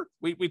 Remember,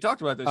 we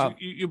talked about this.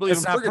 You believe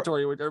in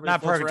purgatory, where everybody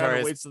not floats purgatory, around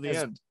and waits to the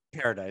end.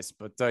 Paradise,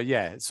 but so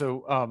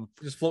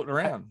just floating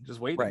around,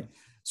 just waiting. Right.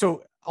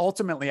 So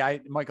ultimately,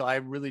 Michael, I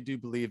really do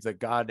believe that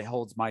God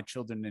holds my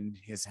children in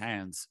his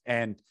hands,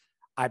 and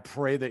I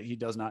pray that he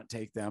does not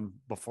take them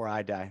before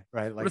I die.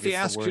 Right. Like, what if he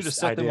asked you to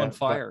set them on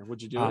fire?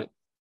 Would you do it?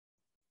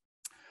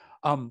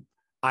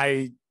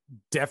 I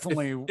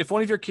definitely. If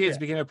one of your kids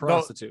became a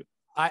prostitute,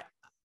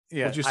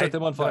 would you set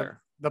them on fire?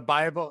 The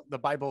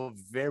Bible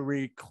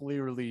very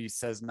clearly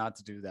says not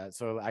to do that.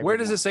 So where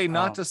does it say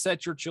not to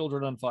set your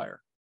children on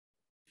fire?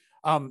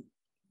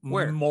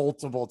 Where?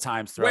 Multiple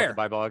times throughout the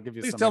Bible. I'll give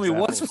you. Please some tell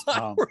examples. me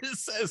what's where it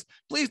says,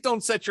 "Please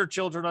don't set your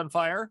children on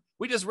fire."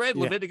 We just read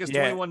Leviticus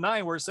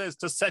 21:9, where it says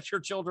to set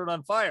your children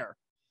on fire.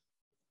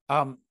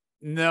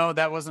 No,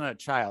 that wasn't a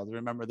child.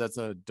 Remember, that's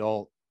an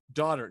adult.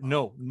 Daughter.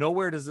 No,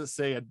 nowhere does it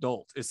say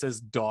adult. It says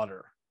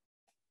daughter.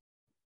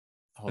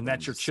 And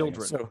that's your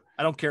children. So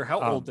I don't care how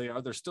old they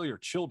are; they're still your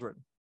children.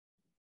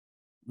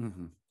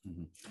 In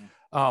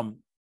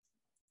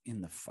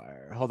the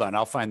fire. Hold on,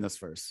 I'll find this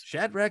verse.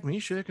 Shadrach,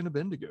 Meshach, and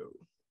Abednego.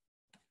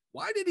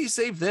 Why did he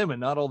save them and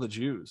not all the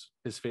Jews,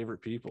 his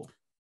favorite people?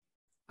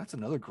 That's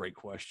another great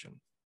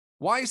question.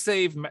 Why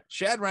save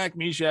Shadrach,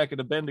 Meshach, and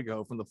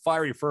Abednego from the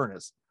fiery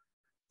furnace?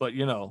 But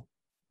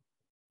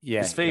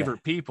his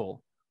favorite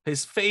people.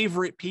 His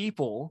favorite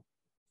people.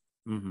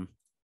 Man,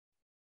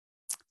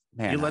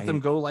 he let them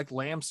go like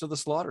lambs to the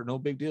slaughter. No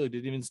big deal. He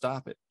didn't even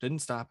stop it. Didn't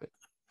stop it.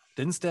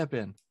 Didn't step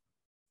in.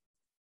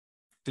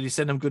 Did he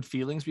send them good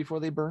feelings before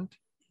they burned?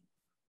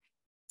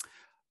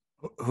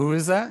 Who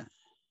is that?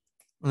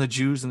 And the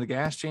Jews in the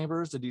gas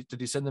chambers. Did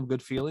he send them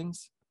good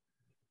feelings?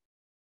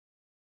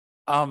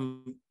 I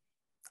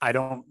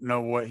don't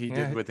know what he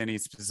did with any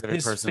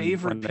specific person. His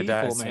favorite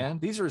people, man.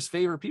 These are his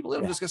favorite people. Let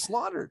them just get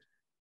slaughtered.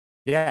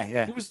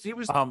 Yeah. He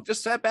was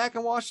just sat back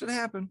and watched it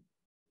happen.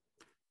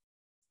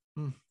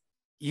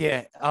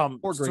 Yeah.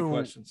 More great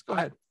questions. Go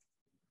ahead.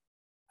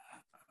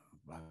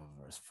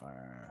 forest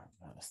fire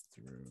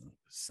through.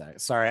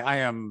 Sorry, I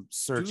am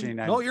searching.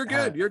 No, you're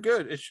good. You're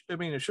good. It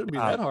shouldn't be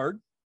that hard.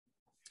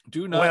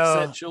 Do not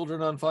set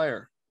children on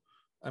fire.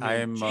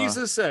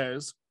 Jesus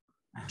says,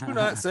 do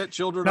not set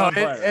children on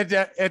fire.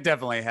 It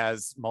definitely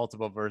has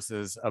multiple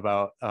verses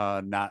about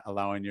not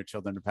allowing your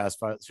children to pass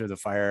through the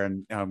fire,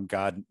 and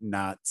God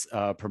not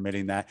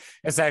permitting that.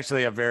 It's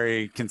actually a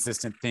very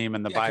consistent theme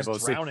in the Bible.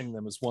 Drowning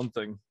them is one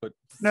thing, but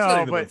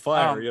setting them on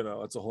fire,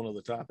 it's a whole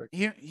other topic.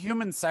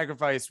 Human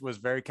sacrifice was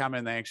very common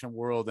in the ancient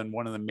world, and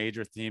one of the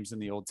major themes in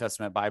the Old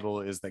Testament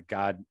Bible is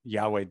that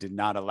Yahweh did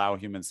not allow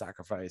human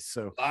sacrifice.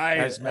 So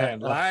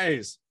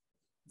lies.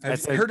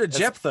 Have you heard of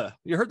Jephthah?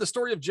 You heard the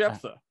story of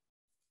Jephthah?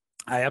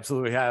 I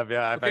absolutely have.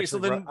 Yeah.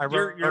 I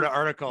wrote an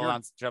article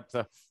on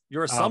Jephthah.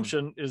 Your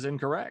assumption is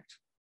incorrect.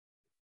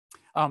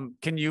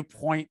 Can you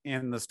point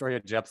in the story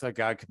of Jephthah,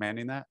 God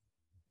commanding that?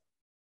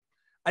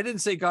 I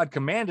didn't say God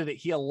commanded it.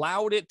 He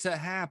allowed it to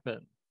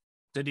happen.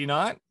 Did he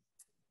not?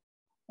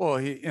 Well,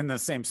 in the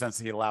same sense,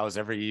 he allows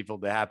every evil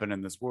to happen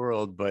in this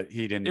world, but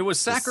he didn't. It was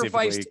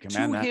sacrificed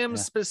to him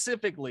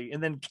specifically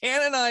and then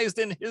canonized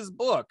in his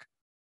book.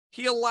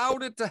 He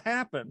allowed it to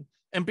happen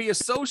and be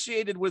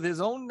associated with his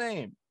own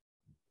name.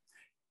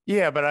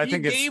 Yeah, but I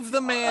think he gave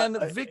the man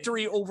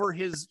victory over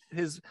his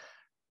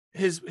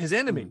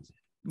enemies.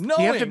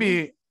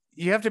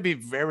 You have to be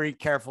very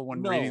careful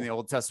when reading the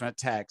Old Testament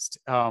text.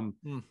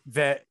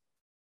 That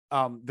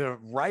the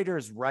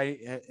writers write,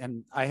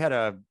 and I had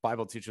a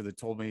Bible teacher that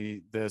told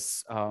me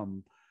this,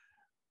 and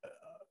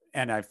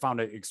I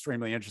found it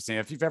extremely interesting.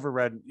 If you've ever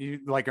read,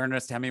 like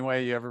Ernest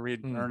Hemingway, you ever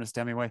read Ernest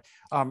Hemingway?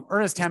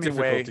 Ernest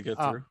Hemingway. To get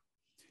through.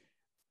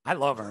 I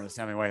love Ernest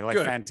Hemingway,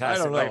 Good.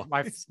 fantastic.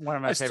 One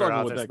of my favorite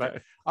authors.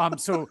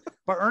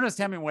 But Ernest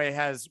Hemingway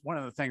has one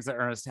of the things that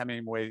Ernest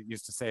Hemingway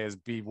used to say is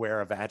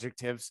beware of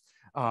adjectives.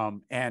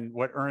 And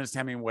what Ernest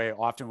Hemingway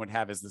often would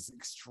have is this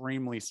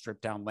extremely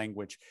stripped down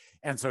language.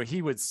 And so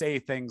he would say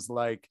things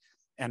like,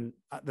 and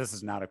this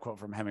is not a quote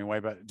from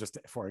Hemingway, but just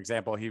for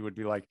example, he would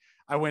be like,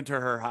 I went to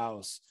her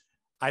house.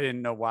 I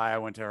didn't know why I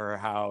went to her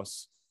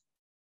house.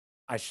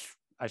 I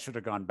should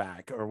have gone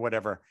back or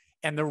whatever.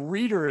 And the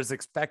reader is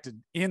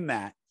expected in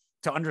that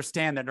to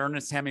understand that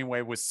Ernest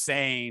Hemingway was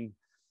saying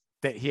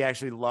that he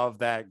actually loved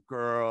that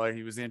girl, or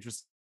he was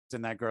interested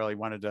in that girl. He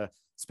wanted to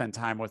spend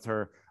time with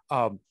her.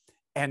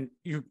 And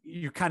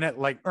you kind of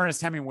like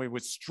Ernest Hemingway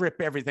would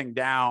strip everything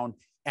down,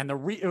 and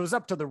it was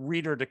up to the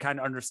reader to kind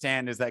of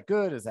understand, is that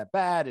good? Is that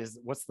bad?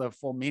 What's the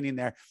full meaning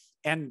there?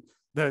 And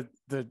the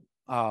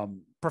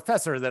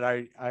professor that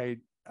I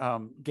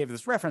gave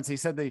this reference, he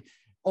said the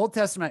Old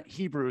Testament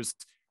Hebrews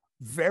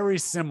very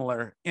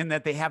similar in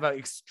that they have an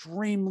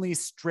extremely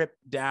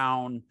stripped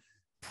down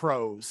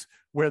prose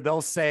where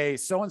they'll say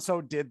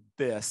so-and-so did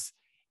this.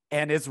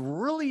 And it's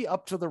really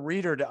up to the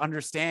reader to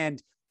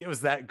understand,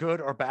 was that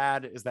good or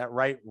bad? Is that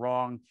right,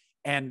 wrong?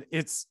 And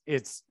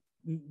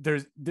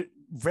there's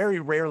very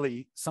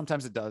rarely,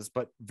 sometimes it does,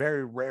 but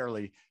very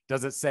rarely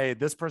does it say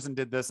this person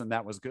did this and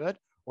that was good,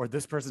 or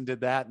this person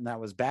did that and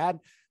that was bad.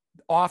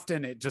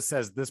 Often it just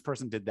says this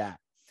person did that.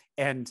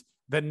 And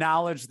the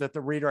knowledge that the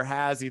reader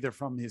has either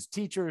from his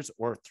teachers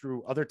or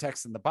through other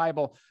texts in the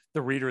Bible,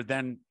 the reader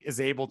then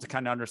is able to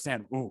kind of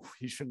understand, ooh,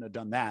 he shouldn't have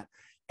done that.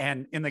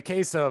 And in the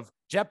case of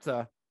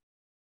Jephthah,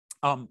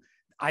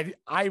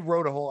 I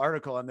wrote a whole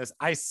article on this.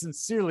 I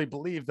sincerely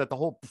believe that the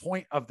whole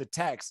point of the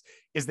text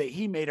is that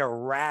he made a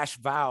rash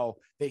vow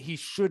that he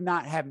should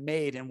not have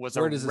made and was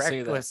a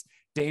reckless,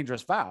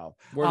 dangerous vow.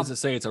 Where does it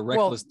say it's a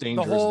reckless,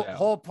 dangerous vow? The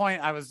whole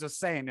point I was just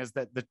saying is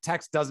that the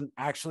text doesn't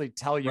actually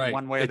tell you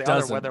one way or the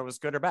other whether it was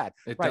good or bad.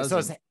 So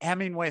it's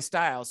Hemingway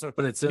style.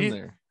 But it's in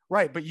there.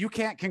 Right, but you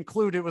can't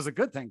conclude it was a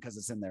good thing because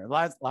it's in there.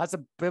 Lots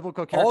of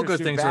biblical characters. All good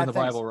things are in the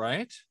Bible,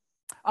 right?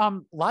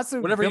 Lots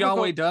of whatever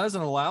Yahweh does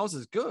and allows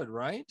is good,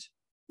 right?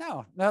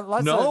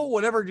 No,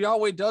 whatever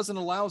Yahweh does and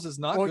allows is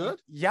not good.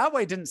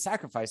 Yahweh didn't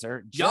sacrifice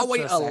her.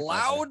 Yahweh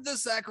allowed the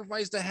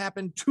sacrifice to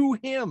happen to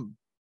him.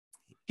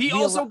 He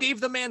also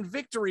gave the man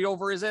victory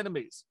over his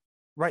enemies.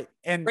 Right.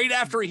 And right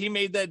after he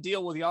made that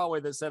deal with Yahweh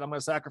that said, I'm going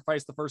to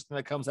sacrifice the first thing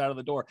that comes out of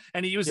the door.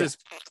 And he used his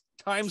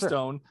time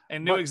stone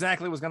and knew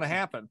exactly what was going to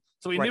happen.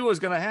 So he knew it was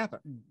going to happen.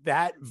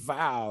 That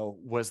vow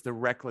was the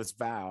reckless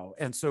vow.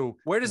 And so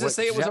where does it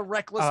say it was a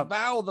reckless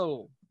vow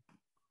though?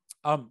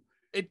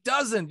 It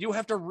doesn't. You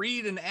have to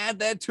read and add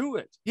that to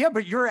it. Yeah,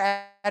 but you're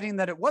adding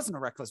that it wasn't a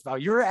reckless vow.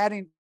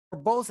 We're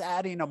both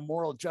adding a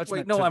moral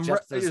judgment.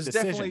 It's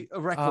definitely a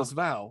reckless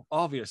vow,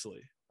 obviously.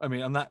 I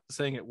mean, I'm not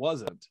saying it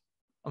wasn't.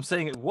 I'm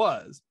saying it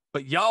was,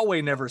 but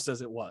Yahweh never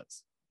says it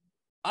was.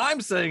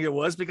 I'm saying it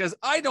was because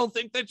I don't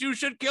think that you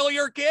should kill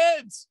your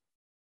kids.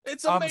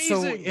 It's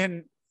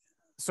amazing.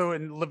 So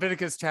in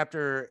Leviticus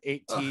chapter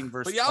 18,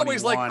 verse 21. But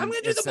Yahweh's like, I'm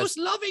going to do the most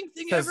loving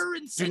thing ever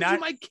and send you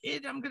my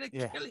kid. I'm going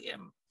to kill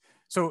him.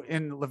 So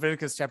in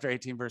Leviticus chapter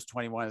 18, verse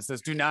 21, it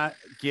says, do not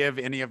give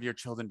any of your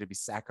children to be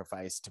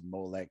sacrificed to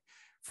Molech,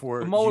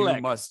 for you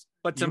must.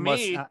 But to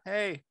me,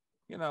 hey,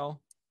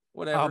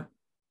 whatever.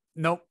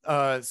 Nope.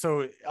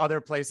 So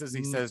other places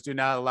he says, do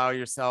not allow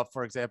yourself,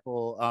 for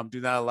example, do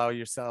not allow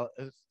yourself.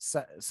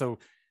 So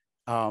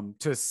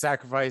to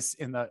sacrifice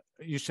in the,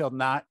 you shall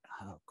not,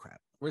 oh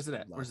crap. Where's it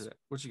at? Where's it at?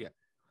 What you get?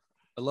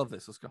 I love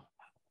this. Let's go.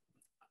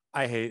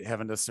 I hate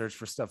having to search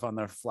for stuff on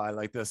the fly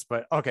like this,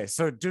 but okay.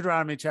 So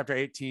Deuteronomy chapter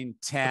 18:10,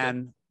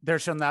 okay. There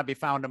shall not be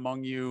found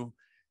among you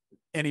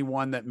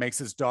anyone that makes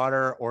his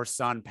daughter or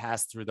son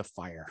pass through the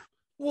fire.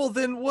 Well,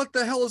 then what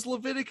the hell is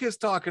Leviticus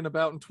talking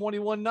about in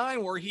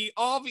 21:9, where he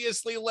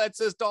obviously lets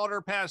his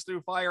daughter pass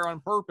through fire on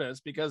purpose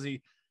because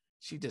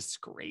she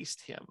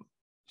disgraced him.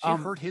 She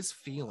hurt his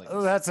feelings.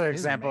 Oh, that's an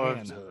example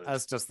of,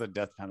 that's just the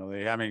death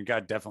penalty. I mean,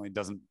 God definitely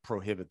doesn't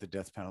prohibit the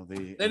death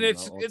penalty. And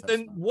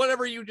then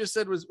whatever you just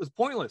said was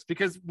pointless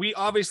because we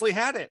obviously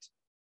had it.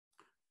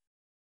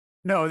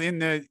 No,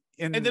 and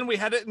then we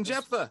had it in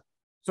Jephthah.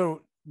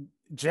 So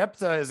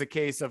Jephthah is a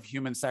case of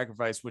human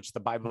sacrifice, which the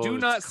Bible do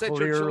not set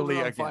your children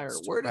on fire.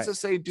 Against. Where does it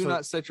say do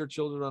not set your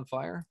children on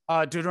fire?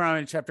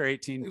 Deuteronomy chapter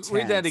 18.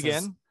 Read that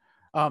again.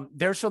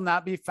 There shall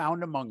not be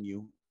found among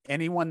you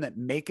anyone that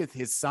maketh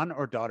his son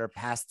or daughter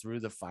pass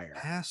through the fire.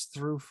 Pass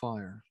through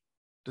fire.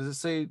 Does it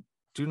say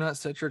do not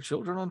set your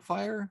children on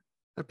fire?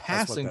 They're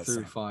passing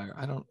through fire.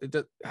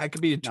 I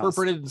could be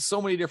interpreted in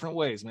so many different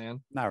ways,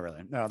 man. Not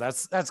really. No,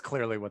 that's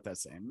clearly what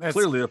that's saying.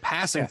 Clearly they're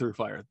passing through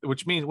fire,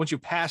 which means once you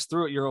pass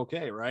through it, you're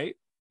okay, right?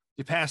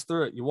 You passed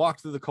through it. You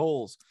walked through the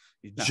coals.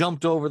 You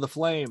jumped over the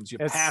flames. You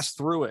passed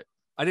through it.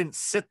 I didn't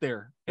sit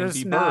there and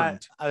be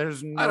burned.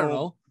 There's no I don't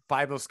know.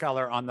 Bible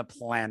scholar on the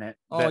planet.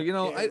 I don't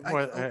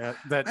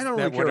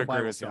really care what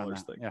Bible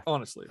scholars think. Yeah.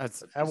 Honestly,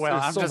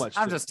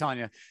 I'm just telling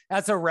you,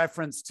 that's a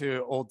reference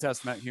to Old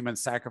Testament human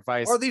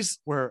sacrifice. Are these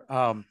where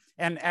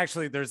and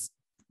actually there's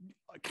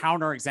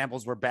counter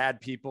examples where bad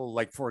people,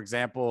 like for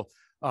example,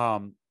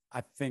 I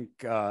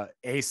think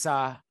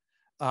Asa,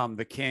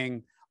 the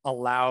king,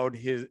 allowed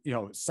his,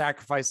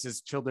 sacrificed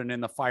his children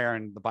in the fire,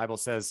 and the Bible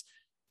says,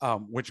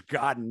 which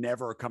God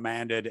never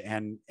commanded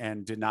and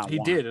did not. He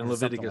did in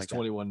Leviticus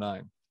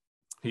 21:9.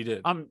 He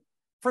did.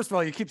 First of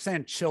all, you keep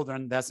saying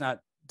children.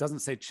 Doesn't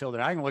say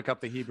children. I can look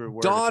up the Hebrew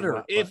word.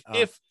 Daughter.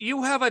 If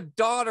you have a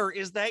daughter,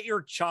 is that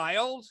your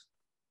child?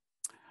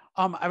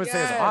 I would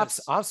say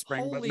it's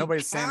offspring, but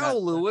nobody's saying that.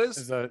 Lewis,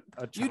 is a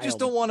child. You just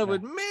don't want to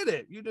admit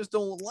it. You just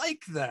don't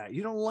like that.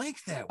 You don't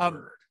like that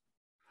word.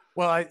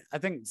 Well, I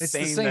think it's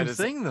the same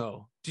thing,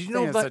 though. Did you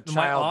know that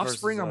my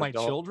offspring are my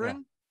children?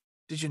 Yeah.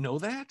 Did you know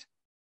that?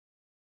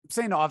 I'm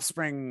saying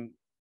offspring.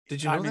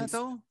 Did you know that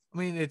though? I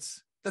mean,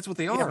 that's what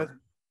they are.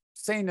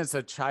 Saying it's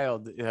a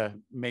child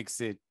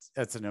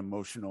that's an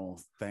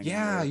emotional thing.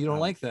 Yeah, you don't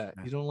like that.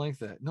 You don't like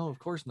that. No, of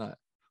course not.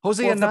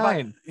 Hosea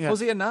 9.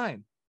 Hosea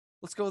 9.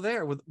 Let's go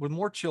there with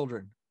more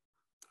children.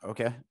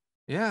 Okay.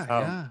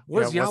 Yeah.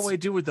 What does Yahweh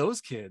do with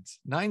those kids?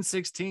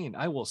 9:16.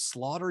 I will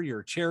slaughter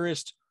your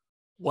cherished.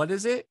 What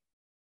is it?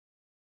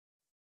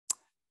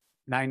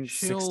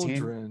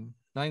 9:16.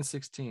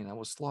 9:16. I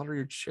will slaughter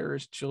your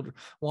cherished children.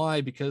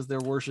 Why? Because they're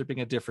worshiping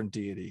a different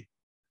deity.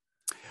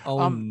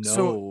 Oh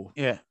no.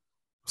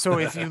 So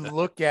if you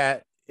look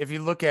at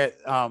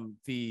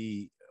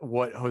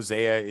what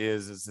Hosea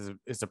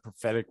is a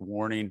prophetic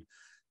warning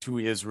to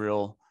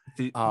Israel.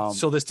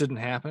 So this didn't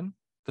happen.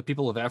 The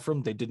people of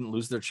Ephraim, they didn't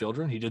lose their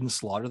children. He didn't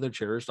slaughter their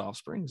cherished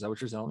offspring. Is that what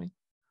you're telling me?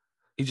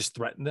 He just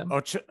threatened them.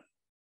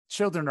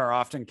 Children are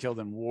often killed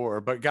in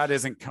war, but God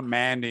isn't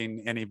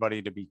commanding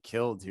anybody to be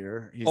killed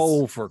here.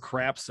 For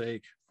crap's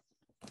sake.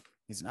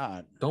 He's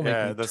not. Don't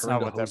make me that's turn not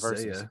to what that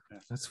verse is.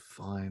 That's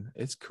fine.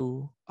 It's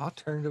cool. I'll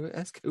turn to it.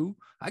 That's cool.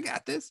 I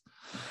got this.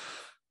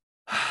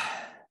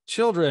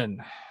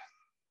 Children.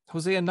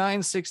 Hosea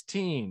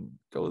 9:16.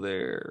 Go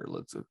there.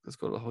 Let's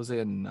go to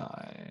Hosea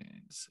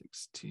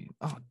 9:16.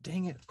 Oh,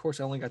 dang it. Of course,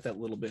 I only got that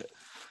little bit.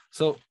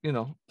 So,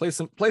 play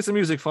some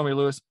music for me,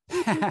 Lewis.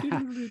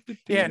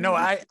 Yeah, no,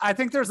 I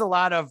think there's a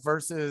lot of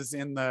verses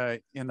in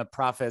the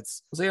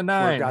prophets Hosea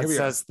 9 where God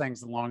says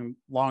things along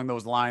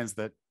those lines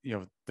that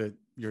that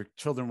your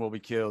children will be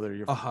killed or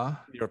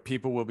your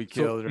people will be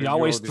killed. So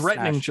Yahweh's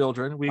threatening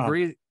children. We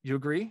agree. You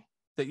agree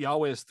that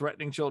Yahweh is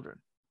threatening children?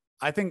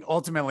 I think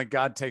ultimately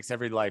God takes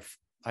every life.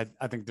 I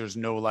think there's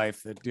no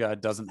life that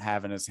God doesn't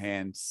have in his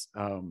hands.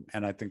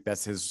 And I think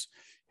that's his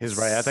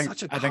right. I think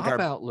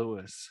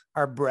Lewis.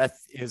 Our breath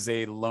is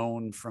a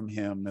loan from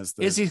him.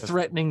 Is he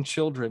threatening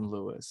children,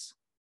 Lewis?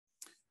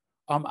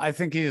 I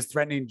think he is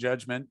threatening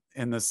judgment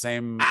in the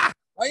same.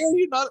 Why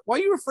are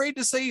you afraid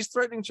to say he's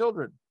threatening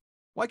children?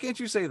 Why can't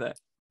you say that?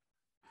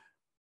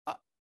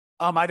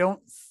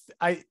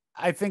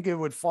 I think it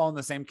would fall in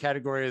the same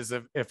category as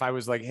if I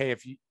was like, hey,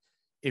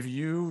 if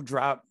you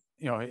drop,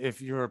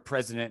 if you're a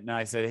president and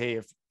I said, hey,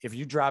 if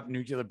you drop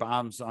nuclear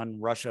bombs on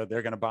Russia,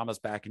 they're going to bomb us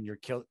back and your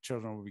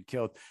children will be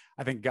killed.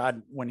 I think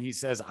God, when he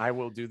says, I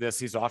will do this,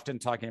 he's often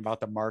talking about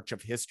the march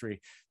of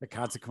history, the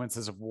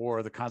consequences of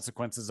war, the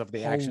consequences of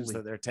the actions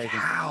that they're taking.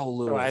 Wow,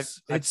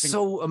 Lewis. So it's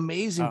so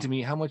amazing to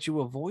me how much you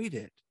avoid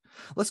it.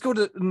 Let's go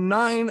to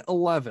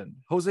 9:11,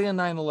 Hosea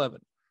 9:11.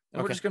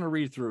 And we're just going to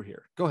read through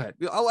here. Go ahead.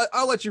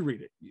 I'll let you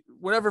read it.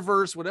 Whatever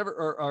verse, whatever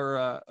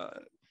or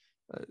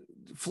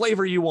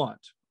flavor you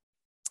want.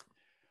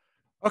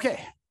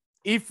 Okay.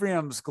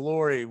 Ephraim's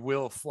glory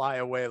will fly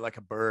away like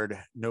a bird.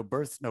 No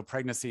birth, no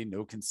pregnancy,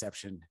 no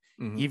conception.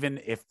 Mhm.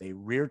 Even if they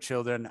rear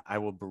children, I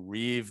will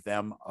bereave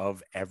them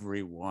of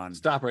everyone.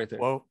 Stop right there.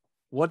 Well,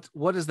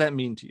 What does that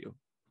mean to you?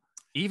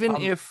 Even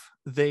if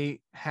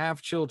they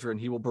have children,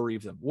 he will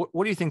bereave them.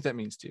 What do you think that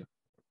means to you?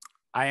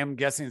 I am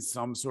guessing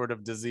some sort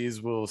of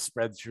disease will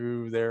spread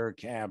through their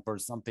camp or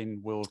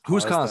something will.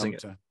 Who's causing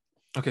it?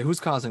 Okay, who's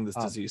causing this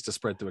disease to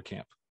spread through a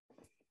camp?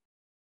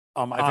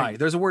 I think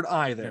there's a word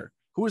I there.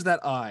 Yeah. Who is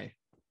that I?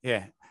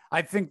 Yeah.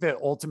 I think that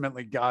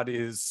ultimately God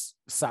is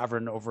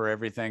sovereign over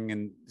everything.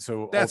 And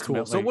so that's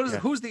cool. So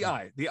who's the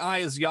I? The I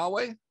is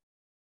Yahweh?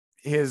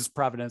 His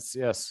providence,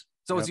 yes.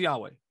 So it's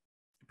Yahweh.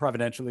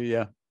 Providentially,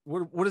 yeah.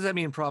 What does that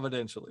mean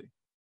providentially?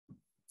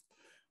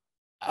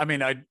 I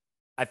mean,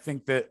 I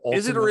think that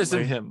is it or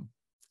isn't him?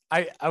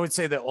 I would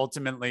say that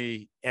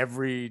ultimately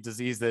every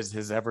disease that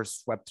has ever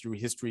swept through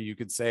history, you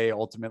could say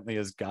ultimately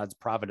is God's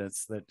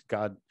providence, that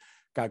God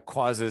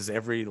causes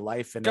every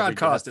life and God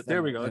caused it.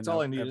 There we go. That's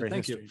all I needed.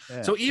 Thank you.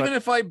 Yeah. So even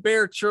if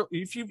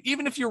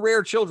even if you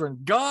rear children,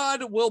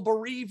 God will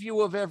bereave you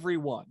of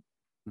everyone.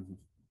 Mm-hmm.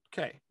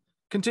 Okay.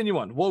 Continue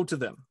on. Woe to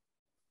them.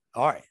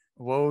 All right.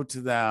 Woe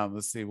to them.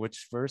 Let's see.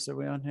 Which verse are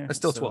we on here? It's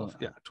still 12.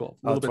 Yeah, 12.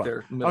 A little 12.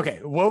 Bit there. Okay.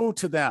 Woe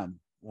to them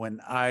when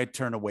I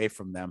turn away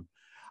from them.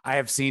 I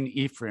have seen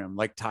Ephraim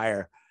like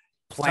Tyre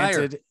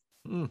planted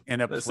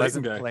in a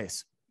pleasant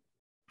place.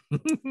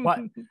 What?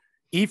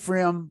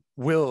 Ephraim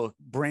will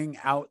bring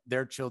out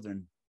their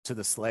children to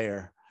the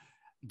slayer.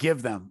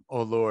 Give them,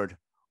 O Lord,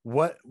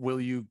 what will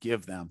you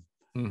give them?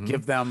 Mm-hmm.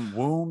 Give them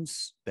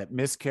wombs that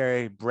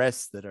miscarry,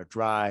 breasts that are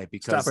dry.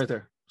 Because Stop right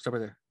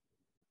there.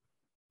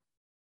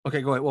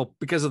 Okay, go ahead. Well,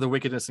 because of the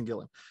wickedness in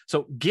Gilead.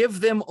 So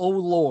give them, O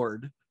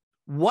Lord,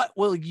 what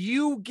will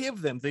you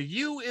give them? The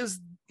you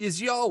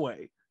is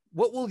Yahweh.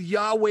 What will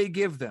Yahweh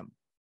give them?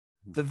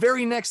 The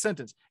very next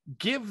sentence,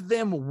 give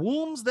them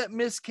wombs that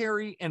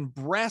miscarry and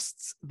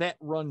breasts that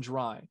run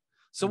dry.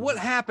 So what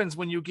happens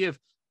when you give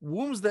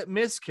wombs that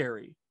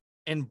miscarry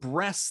and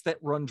breasts that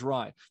run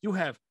dry? You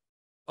have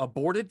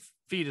aborted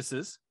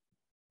fetuses,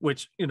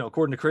 which,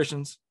 according to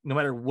Christians, no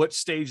matter what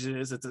stage it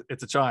is,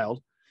 it's a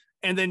child.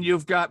 And then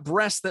you've got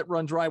breasts that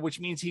run dry, which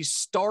means he's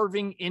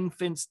starving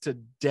infants to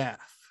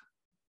death.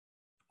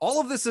 All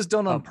of this is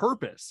done on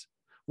purpose.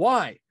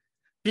 Why?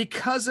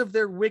 Because of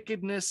their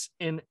wickedness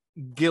in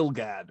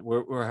Gilgad,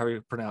 or how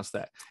you pronounce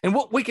that. And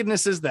what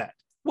wickedness is that?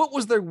 What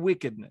was their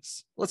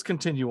wickedness? Let's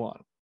continue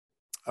on.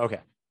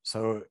 Okay.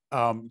 So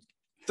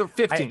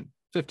 15.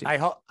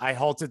 I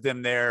halted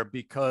them there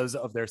because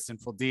of their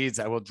sinful deeds.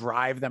 I will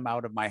drive them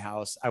out of my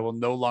house. I will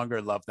no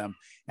longer love them.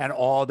 And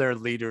all their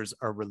leaders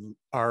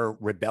are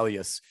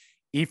rebellious.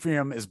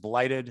 Ephraim is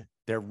blighted.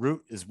 Their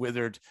root is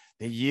withered.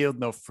 They yield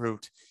no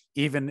fruit.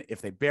 Even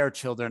if they bear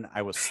children,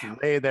 I will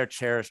slay their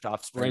cherished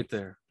offspring. Right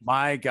there.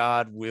 My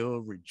God will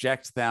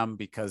reject them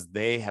because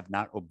they have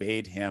not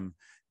obeyed him.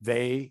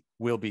 They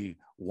will be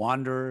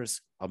wanderers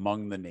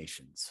among the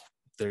nations.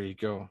 There you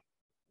go.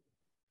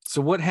 So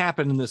what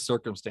happened in this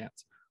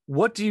circumstance?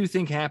 What do you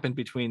think happened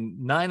between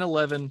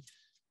 9/11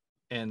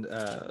 and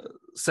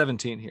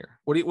 17 here?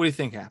 What do you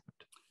think happened?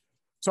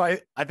 So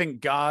I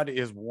think God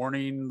is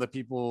warning the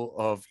people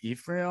of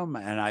Ephraim,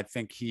 and I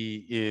think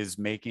he is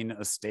making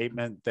a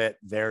statement that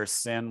their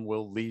sin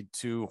will lead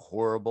to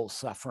horrible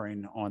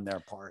suffering on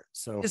their part.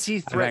 So is he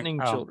threatening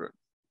children?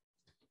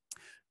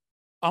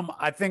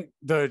 I think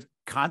the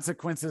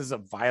consequences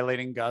of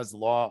violating God's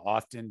law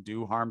often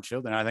do harm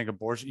children. I think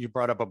abortion, you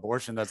brought up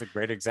abortion. That's a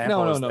great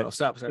example. No.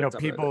 Stop.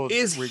 People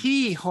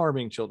he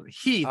harming children?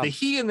 The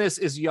he in this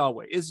is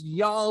Yahweh. Is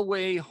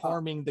Yahweh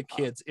harming the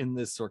kids in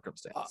this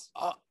circumstance?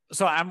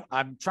 So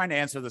I'm trying to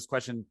answer this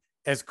question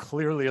as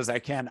clearly as I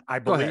can. I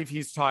believe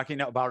he's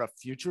talking about a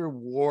future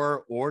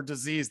war or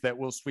disease that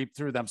will sweep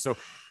through them. So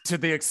to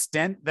the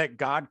extent that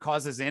God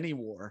causes any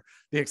war,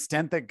 the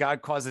extent that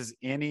God causes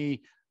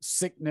any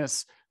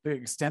sickness, the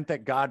extent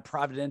that God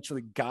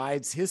providentially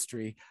guides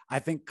history, I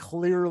think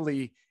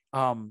clearly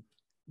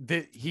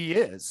that he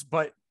is.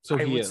 But so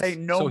I would say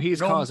no. So he's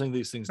causing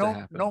these things to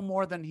happen. No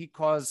more than he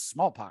caused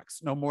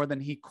smallpox. No more than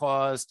he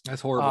caused.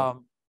 That's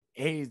horrible.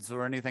 AIDS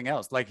or anything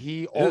else. Like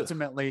he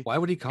ultimately. Why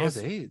would he cause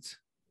AIDS?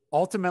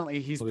 Ultimately,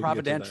 he's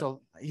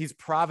providential. He's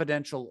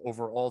providential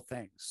over all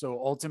things.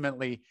 So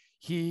ultimately,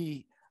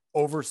 he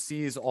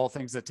oversees all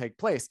things that take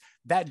place.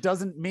 That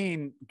doesn't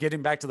mean,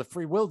 getting back to the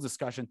free will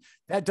discussion,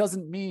 that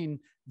doesn't mean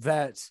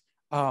that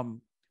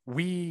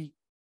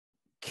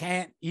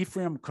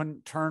Ephraim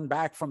couldn't turn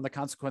back from the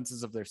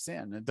consequences of their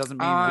sin. It doesn't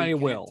mean I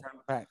will turn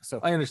back. So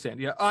I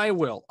understand. Yeah, I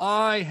will.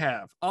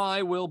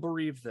 I will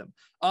bereave them.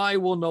 I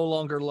will no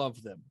longer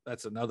love them.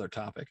 That's another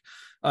topic.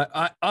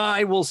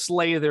 I will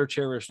slay their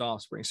cherished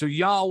offspring. So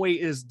Yahweh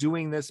is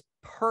doing this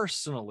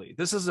personally.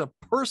 This is a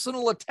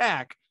personal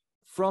attack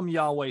from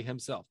Yahweh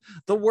himself.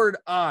 The word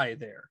I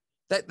there,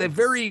 that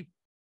very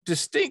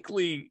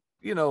distinctly,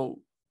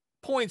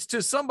 points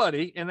to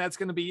somebody, and that's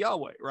going to be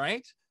Yahweh,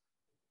 right?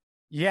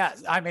 Yeah,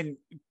 I mean,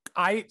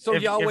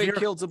 Yahweh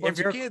kills a bunch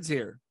of kids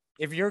here.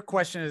 if your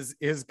question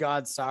is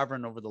God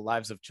sovereign over the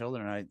lives of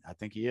children? I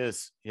think he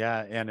is.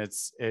 Yeah. And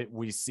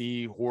we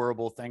see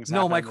horrible things.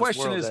 No, happen my in this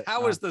question world is, that,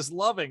 how is this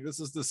loving? This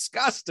is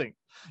disgusting.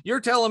 You're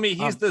telling me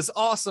he's this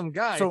awesome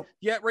guy.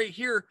 Yet right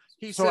here,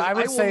 he says, I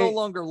will no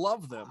longer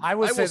love them. I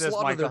will say this,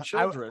 slaughter Michael. their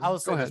children. I will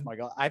say this,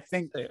 Michael. I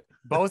think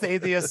both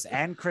atheists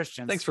and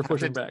Christians. Thanks for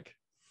pushing back.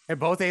 And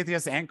both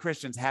atheists and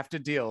Christians have to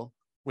deal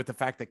with the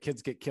fact that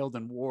kids get killed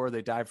in war.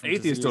 They die from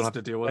atheists disease. don't have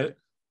to deal with it.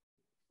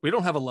 We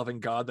don't have a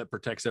loving God that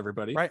protects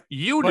everybody. Right.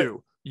 You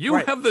do. You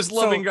have this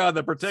loving God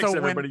that protects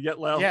everybody, yet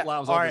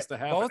allows all this to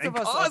happen.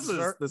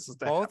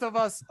 Both of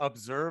us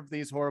observe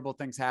these horrible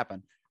things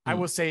happen. I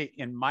will say,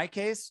 in my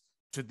case,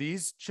 to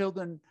these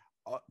children,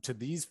 to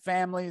these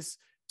families,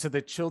 to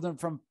the children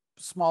from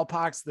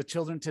smallpox, the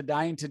children to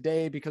dying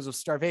today because of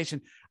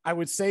starvation, I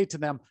would say to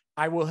them,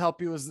 I will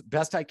help you as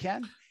best I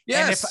can.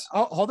 Yes.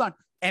 And hold on.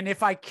 And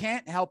if I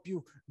can't help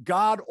you,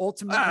 God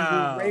ultimately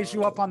will raise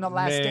you up on the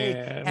last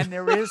day. And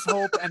there is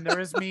hope, and there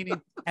is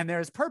meaning, and there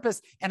is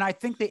purpose. And I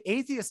think the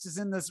atheist is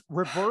in this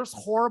reverse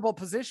horrible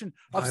position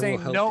of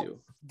saying, no,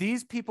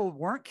 these people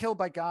weren't killed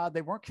by God.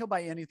 They weren't killed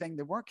by anything.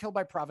 They weren't killed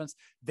by providence.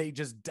 They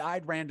just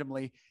died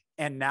randomly.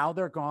 And now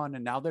they're gone,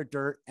 and now they're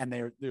dirt, and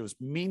it was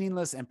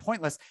meaningless and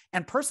pointless.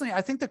 And personally,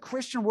 I think the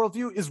Christian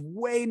worldview is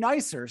way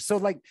nicer. So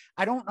like,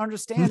 I don't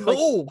understand.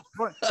 No.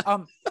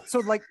 So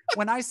like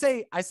when I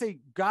say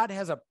God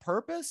has a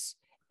purpose,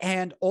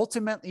 and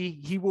ultimately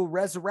he will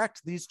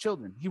resurrect these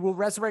children. He will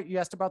resurrect. You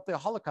asked about the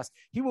Holocaust.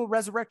 He will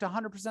resurrect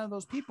 100% of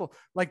those people.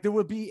 Like there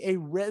will be a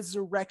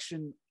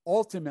resurrection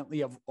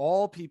ultimately of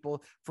all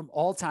people from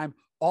all time.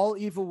 All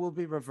evil will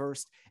be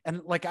reversed.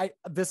 And like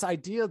this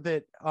idea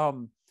that,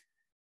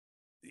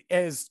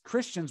 as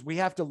Christians, we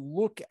have to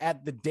look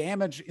at the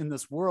damage in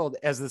this world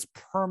as this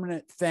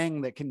permanent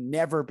thing that can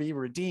never be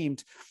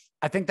redeemed.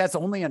 I think that's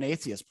only an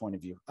atheist point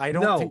of view. I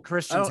don't think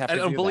Christians have to do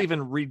that. I don't believe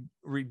in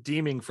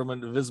redeeming from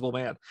an invisible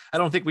man. I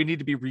don't think we need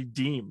to be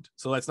redeemed.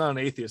 So that's not an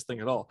atheist thing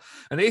at all.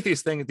 An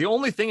atheist thing, the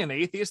only thing an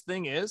atheist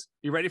thing is,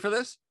 you ready for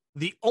this?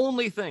 The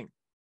only thing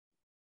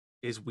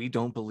is we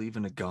don't believe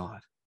in a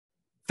God.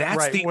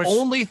 That's the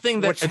only thing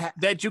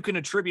that you can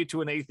attribute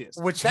to an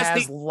atheist. Which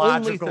has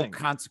logical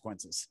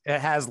consequences. It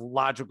has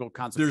logical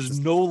consequences. There's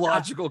no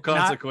logical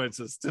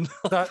consequences.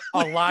 A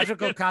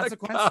logical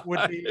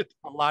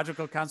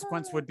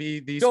consequence would be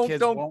these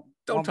kids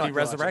won't be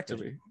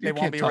resurrected. They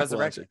won't be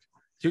resurrected.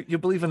 You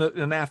believe in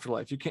an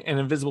afterlife. You can't, and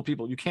invisible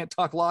people. You can't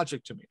talk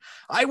logic to me.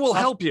 I will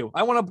help you.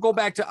 I want to go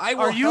back to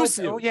help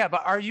you. Yeah,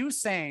 but are you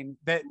saying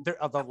that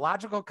the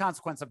logical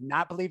consequence of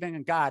not believing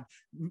in God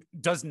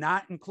does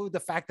not include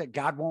the fact that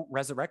God won't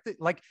resurrect it?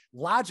 Like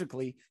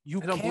logically, you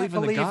can't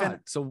believe in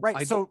God. So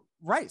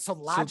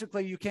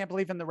logically, you can't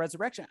believe in the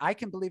resurrection. I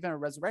can believe in a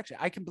resurrection.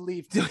 I can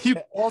believe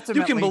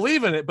ultimately you can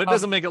believe in it, but it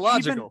doesn't make it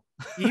logical.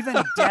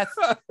 Even death,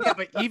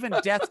 but even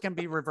death can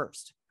be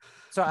reversed.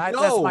 So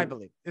that's my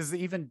belief, is that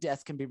even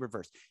death can be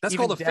reversed. That's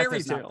called a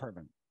fairy tale.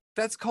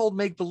 That's called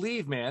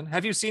make-believe, man.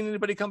 Have you seen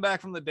anybody come back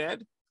from the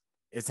dead?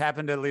 It's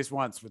happened at least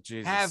once with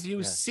Jesus. Have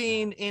you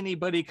seen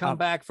anybody come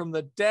back from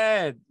the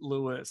dead,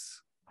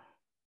 Lewis?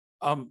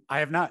 I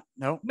have not.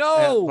 No.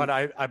 But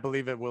I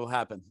believe it will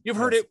happen. You've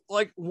heard it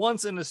like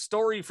once in a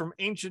story from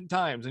ancient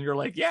times, and you're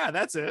like, yeah,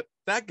 that's it.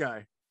 That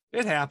guy.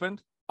 It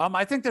happened.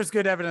 I think there's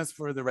good evidence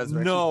for the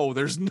resurrection. No,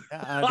 there's not.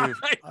 I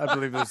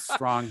believe there's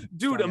strong.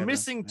 Dude, strong a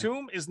missing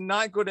tomb is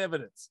not good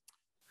evidence.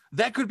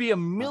 That could be a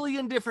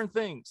million different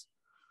things.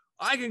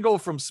 I can go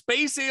from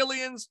space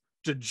aliens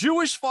to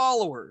Jewish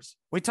followers.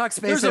 We talked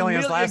space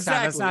aliens last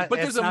time. Exactly.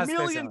 There's a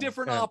million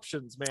different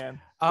options, man.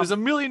 There's a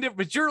million different.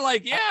 But you're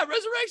like, yeah,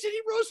 resurrection. He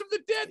rose from the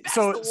dead. That's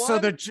the one.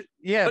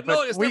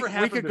 But we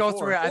could go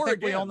through it. I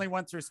think we only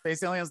went through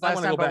space aliens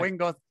last time, but we can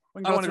go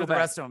through the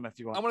rest of them if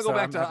you want. I want to go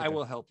back to I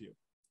will help you.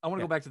 I want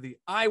to go back to the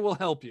I will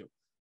help you.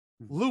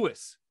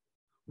 Lewis,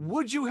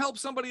 would you help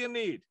somebody in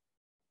need?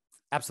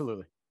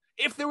 Absolutely.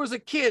 If there was a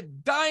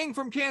kid dying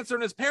from cancer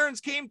and his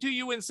parents came to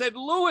you and said,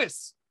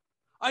 Lewis,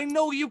 I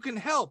know you can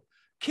help.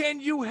 Can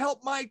you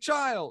help my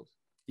child?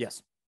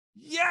 Yes.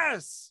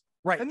 Yes.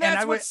 Right. And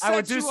I would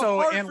do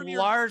so in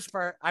large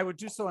part. I would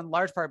do so in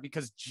large part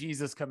because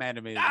Jesus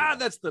commanded me to do that.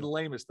 That's the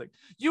lamest thing.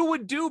 You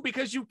would do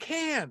because you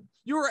can.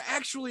 You are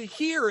actually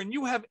here and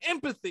you have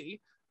empathy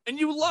and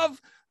you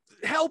love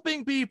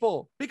helping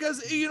people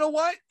because you know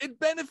what? It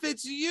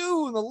benefits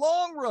you in the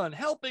long run.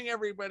 Helping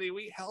everybody.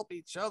 We help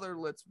each other.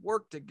 Let's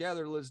work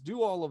together. Let's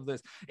do all of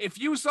this. If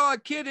you saw a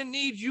kid in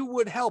need, you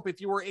would help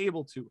if you were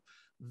able to.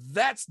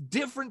 That's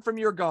different from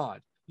your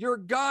God. Your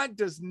God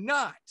does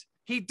not.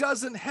 He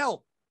doesn't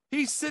help.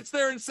 He sits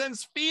there and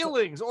sends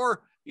feelings,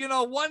 or,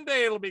 one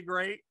day it'll be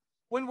great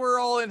when we're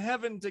all in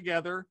heaven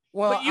together.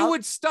 Well, but you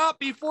would stop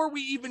before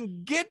we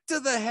even get to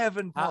the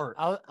heaven part.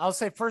 I'll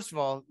say, first of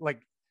all,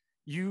 like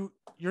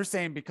you're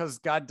saying because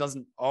God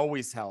doesn't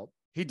always help.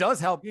 He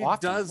does help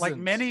often. Doesn't. Like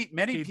many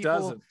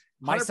people,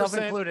 myself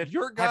included,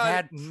 your God have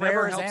had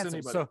never helps answered.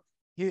 anybody. So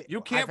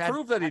you can't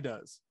prove that he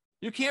does.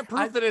 You can't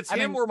prove that it's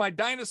him or my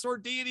dinosaur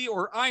deity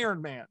or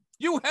Iron Man.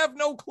 You have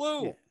no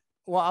clue.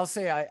 Well, I'll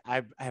say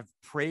I have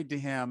prayed to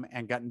him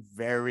and gotten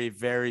very,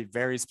 very,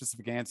 very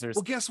specific answers.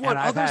 Well, guess what?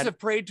 Others have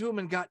prayed to him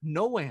and got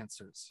no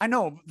answers. I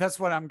know, that's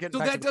what I'm getting.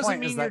 So that doesn't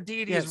mean your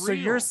deity is real. So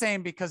you're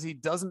saying because he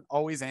doesn't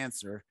always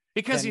answer.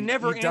 Because he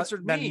never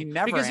answered me. He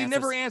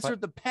never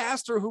answered the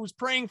pastor who was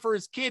praying for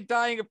his kid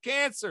dying of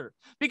cancer.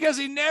 Because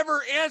he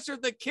never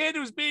answered the kid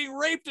who's being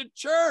raped at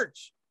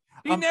church.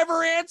 He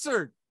never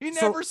answered. He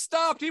never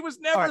stopped. He was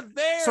never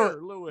there, so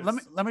Lewis.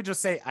 Let me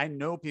just say, I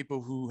know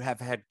people who have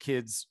had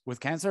kids with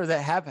cancer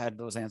that have had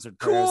those answered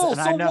prayers. Cool.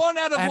 And so 1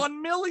 out of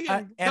 1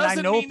 million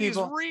doesn't mean he's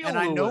real, and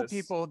I know Lewis.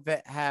 people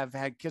that have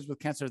had kids with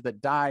cancer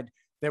that died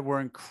that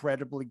were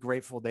incredibly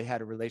grateful they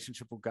had a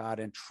relationship with God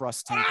and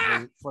trust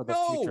him for the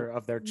future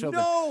of their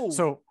children. No.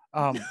 So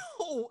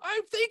no,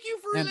 I thank you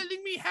for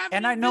letting me have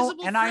an I know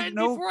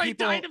before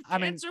people, I died of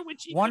cancer,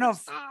 which he one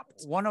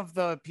of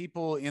the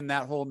people in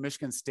that whole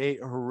Michigan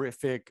State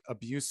horrific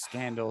abuse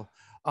scandal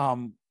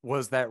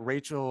was that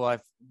Rachel, I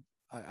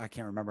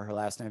can't remember her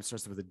last name,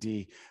 starts with a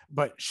D,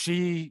 but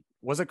she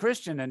was a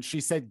Christian and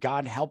she said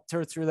God helped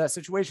her through that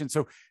situation.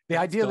 So the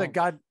idea that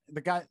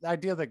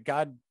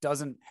God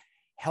doesn't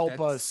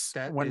help us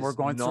when we're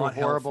going through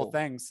horrible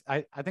things,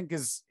 I think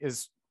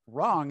is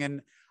wrong.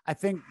 And I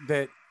think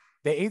that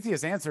the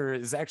atheist answer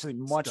is actually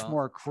much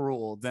more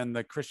cruel than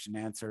the Christian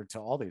answer to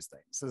all these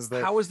things.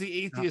 How is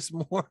the atheist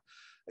more?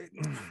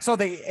 So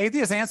the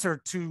atheist answer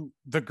to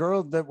the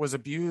girl that was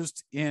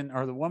abused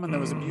or the woman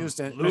that was abused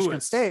at Michigan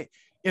State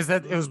is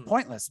that it was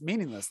pointless,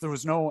 meaningless. There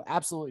was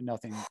absolutely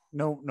nothing,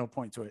 no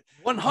point to it.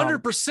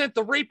 100%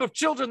 the rape of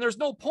children. There's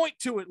no point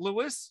to it,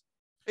 Lewis.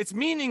 It's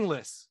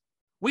meaningless.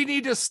 We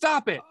need to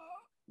stop it.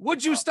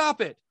 Would you stop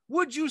it?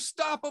 Would you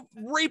stop a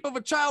rape of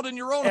a child in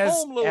your own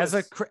home, Lewis?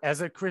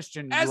 As a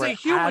Christian, as a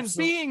human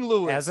being,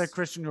 Lewis. As a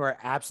Christian, you are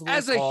absolutely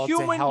as a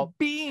human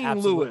being,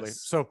 absolutely.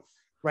 Lewis.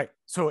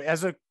 So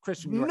as a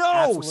Christian, you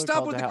no,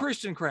 stop with the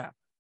Christian crap.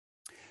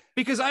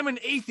 Because I'm an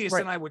atheist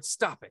and I would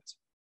stop it.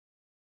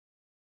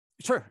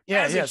 Sure.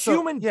 As a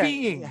human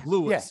being,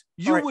 Lewis,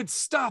 you would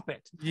stop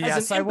it. Yes,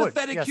 as an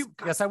empathetic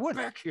yes, I would.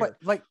 Back here.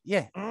 But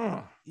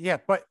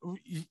but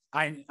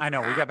I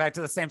know we got back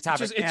to the same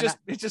topic.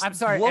 It just I'm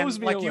sorry. blows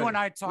me away. You and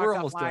I talked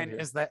offline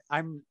is that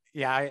I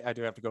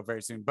do have to go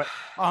very soon. But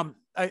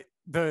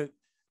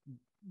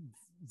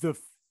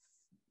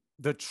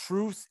the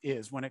truth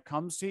is, when it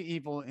comes to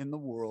evil in the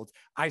world,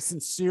 I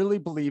sincerely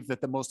believe that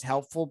the most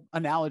helpful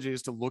analogy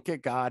is to look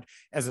at God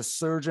as a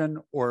surgeon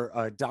or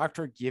a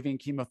doctor giving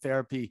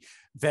chemotherapy,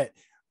 that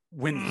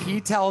when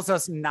he tells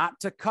us not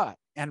to cut,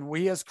 and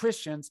we as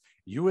Christians,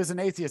 you as an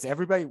atheist,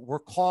 everybody, we're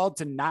called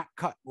to not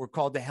cut. We're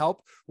called to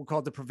help. We're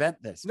called to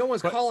prevent this. No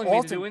one's calling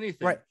me to do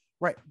anything.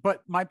 Right.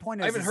 But my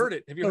point is, I haven't heard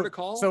it. Have you heard a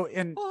call? So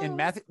in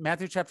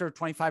Matthew chapter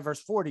 25, verse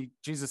 40,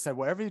 Jesus said,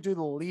 whatever you do to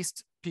the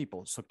least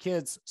people, so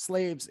kids,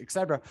 slaves,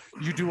 etc.,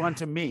 you do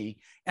unto me.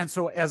 And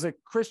so as a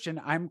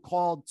Christian, I'm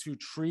called to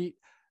treat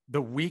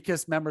the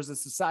weakest members of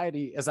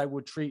society as I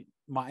would treat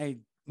my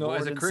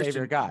Lord as a and Christian,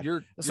 Savior God.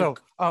 You're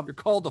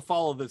called to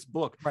follow this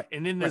book. Right.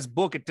 And in this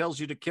book, it tells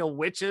you to kill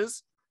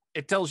witches.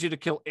 It tells you to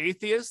kill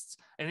atheists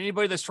and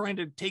anybody that's trying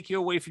to take you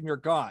away from your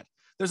God.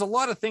 There's a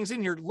lot of things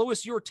in here.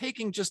 Lewis, you're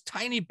taking just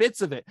tiny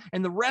bits of it,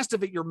 and the rest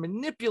of it you're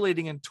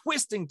manipulating and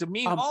twisting to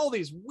mean all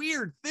these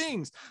weird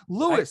things.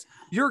 Lewis,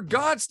 your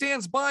God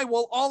stands by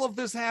while all of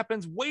this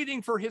happens,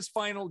 waiting for his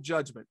final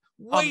judgment.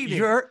 Waiting.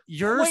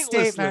 Your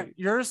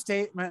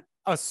statement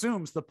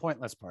assumes the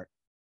pointless part.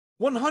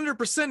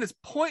 100% is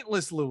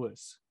pointless,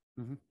 Lewis.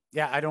 Mm-hmm.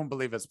 Yeah, I don't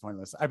believe it's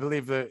pointless. I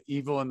believe the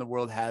evil in the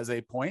world has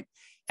a point,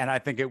 and I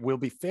think it will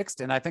be fixed,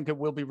 and I think it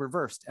will be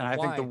reversed. And I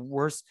think the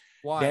worst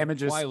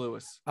damages. Why,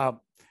 Lewis?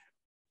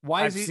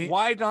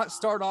 Why not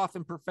start off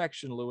in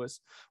perfection,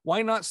 Lewis?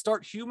 Why not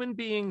start human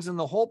beings and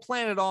the whole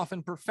planet off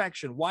in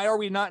perfection? Why are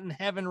we not in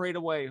heaven right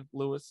away,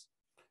 Lewis?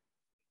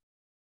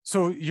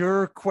 So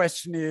your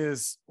question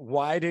is,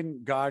 why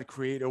didn't God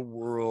create a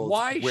world?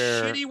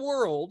 Shitty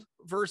world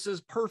versus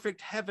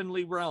perfect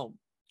heavenly realm?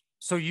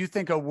 So you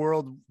think a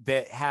world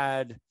that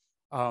had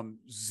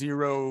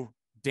zero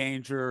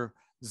danger,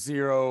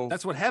 zero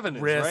that's what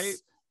heaven risk, is, right?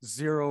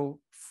 Zero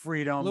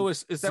freedom.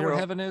 Lewis, is that what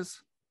heaven is?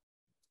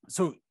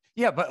 So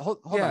yeah, but hold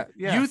on.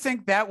 Yeah. You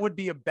think that would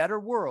be a better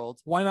world?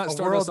 Why not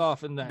start us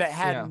off in that? That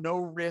had no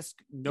risk,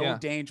 no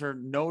danger,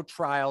 no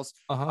trials.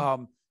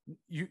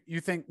 You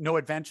think no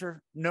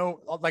adventure? No,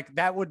 like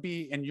that would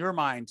be in your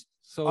mind.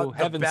 So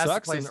heaven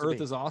sucks and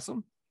earth is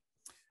awesome?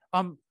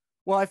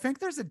 Well, I think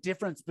there's a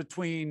difference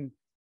between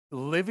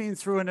living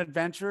through an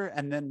adventure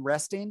and then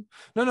resting.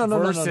 No,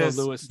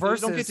 Lewis. You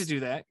don't get to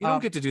do that. You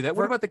don't get to do that.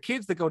 What about the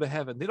kids that go to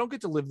heaven? They don't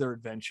get to live their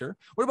adventure.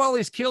 What about all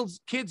these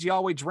kids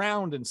Yahweh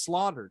drowned and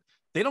slaughtered?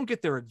 They don't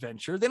get their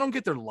adventure. They don't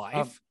get their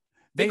life.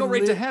 They go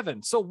right to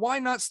heaven. So why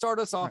not start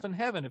us off in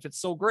heaven if it's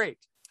so great?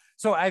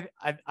 So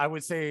I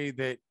would say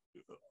that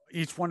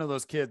each one of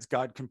those kids,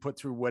 God can put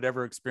through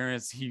whatever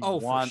experience he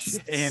wants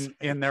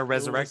in their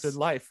resurrected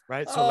life,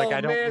 right?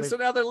 So so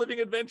now they're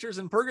living adventures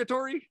in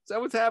purgatory. Is that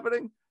what's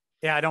happening?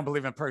 Yeah, I don't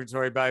believe in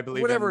purgatory, but I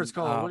believe whatever in, it's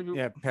called.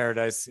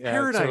 paradise. Yeah,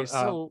 paradise.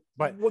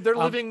 But they're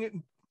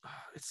living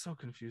It's so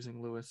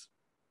confusing, Lewis.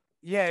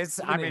 Yeah, it's.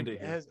 Put I an mean, end to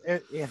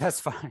here. yeah, that's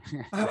fine.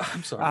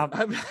 I'm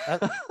sorry.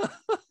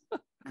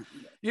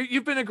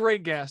 You've been a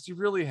great guest. You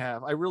really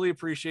have. I really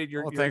appreciate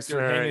your, Well, your, thanks your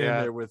for hanging in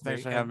there with thanks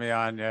me. for having me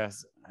on.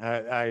 Yes,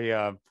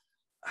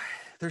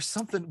 There's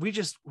something we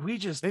just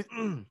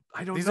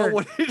I don't these know are-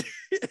 what it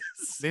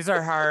is. these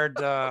are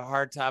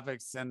hard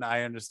topics, and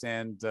I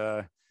understand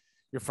your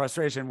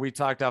frustration. We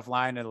talked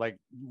offline, and like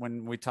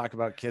when we talk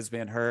about kids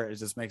being hurt, it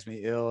just makes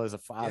me ill as a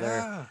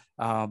father.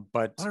 Yeah,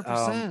 But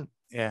 100%.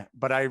 yeah,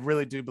 but I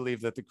really do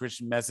believe that the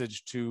Christian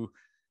message to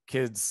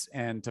kids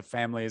and to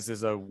families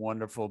is a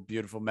wonderful,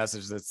 beautiful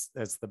message.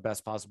 That's the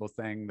best possible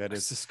thing. That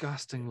It's is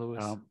disgusting,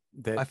 Lewis.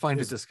 that I find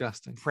it is-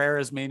 disgusting. prayer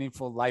is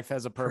meaningful. Life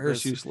has a Prayer is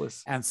purpose,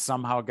 useless. and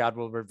somehow God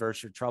will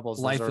reverse your troubles.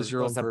 Life is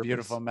your own That's a purpose.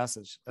 beautiful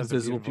message. That's a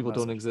Invisible beautiful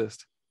people don't message.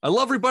 exist. I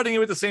love rebutting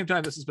you at the same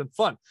time. This has been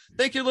fun.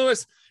 Thank you,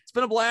 Lewis. It's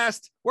been a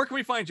blast. Where can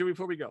we find you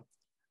before we go?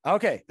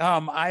 Okay.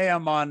 I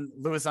am on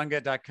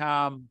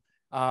lewisungit.com.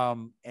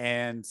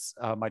 And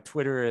my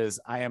Twitter is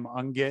I am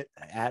Ungit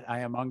at I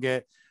am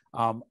Ungit.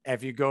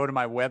 If you go to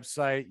my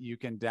website, you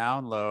can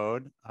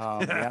download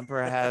The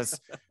Emperor Has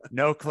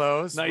No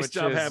Clothes. Nice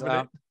job having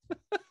it.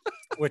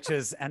 Which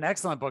is an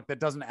excellent book that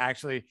doesn't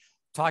actually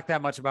talk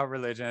that much about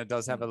religion. It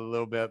does have a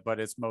little bit, but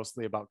it's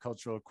mostly about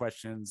cultural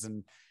questions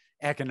and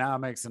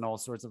economics and all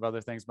sorts of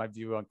other things. My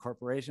view on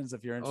corporations,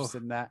 if you're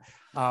interested in that.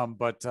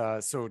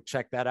 So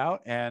check that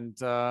out. And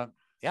yeah,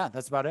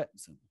 that's about it.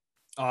 So.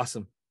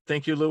 Awesome.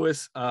 Thank you,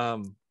 Lewis.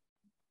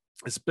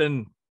 It's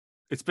been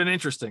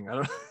interesting.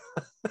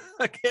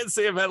 I can't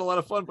say I've had a lot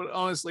of fun, but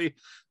honestly,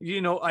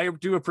 I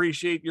do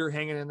appreciate your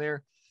hanging in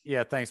there.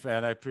 Yeah, thanks,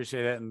 man. I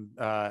appreciate it. And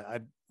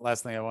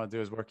last thing I want to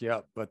do is work you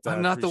up, but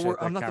I'm not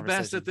the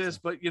best at this,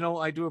 but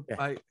I do.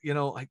 Yeah.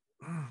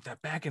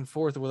 That back and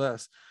forth with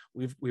us,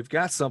 we've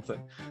got something.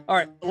 All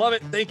right, love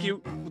it. Thank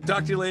you. We'll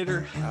talk to you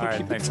later. All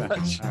right, thanks, man.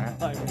 Touch. All right.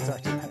 Bye. We'll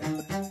talk to you later.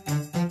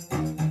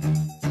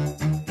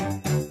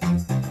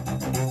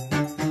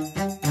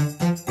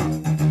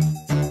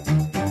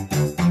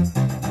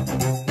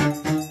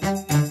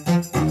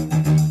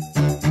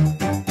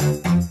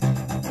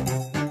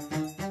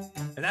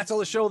 And that's all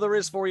the show there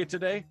is for you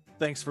today.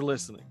 Thanks for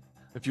listening.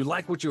 If you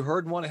like what you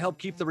heard and want to help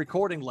keep the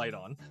recording light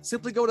on,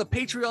 simply go to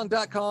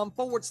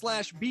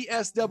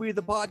patreon.com/BSW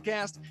the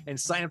podcast and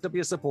sign up to be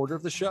a supporter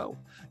of the show.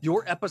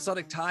 Your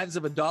episodic tithes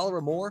of $1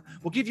 or more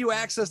will give you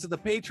access to the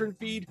patron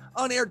feed,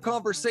 unaired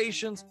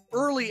conversations,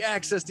 early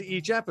access to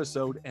each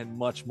episode, and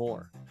much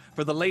more.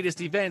 For the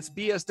latest events,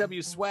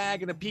 BSW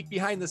swag, and a peek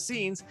behind the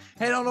scenes,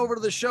 head on over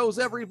to the show's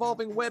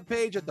ever-evolving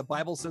webpage at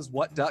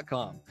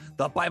thebiblesayswhat.com.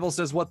 The Bible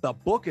Says What the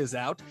book is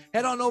out.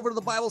 Head on over to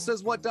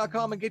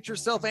thebiblesayswhat.com and get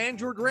yourself and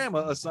your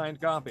grandma a signed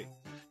copy.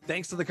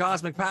 Thanks to the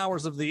cosmic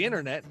powers of the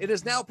internet, it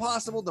is now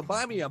possible to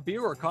buy me a beer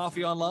or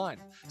coffee online.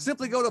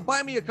 Simply go to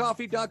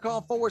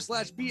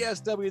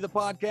buymeacoffee.com/BSW the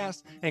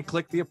podcast and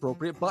click the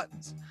appropriate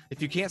buttons.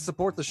 If you can't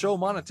support the show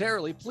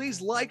monetarily,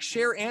 please like,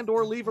 share, and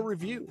or leave a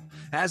review.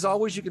 As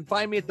always, you can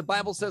find me at the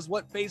Bible Says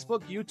What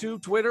Facebook,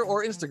 YouTube, Twitter,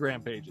 or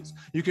Instagram pages.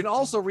 You can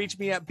also reach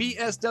me at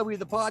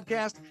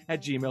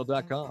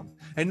bswthepodcast@gmail.com.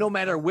 And no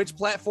matter which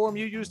platform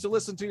you use to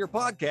listen to your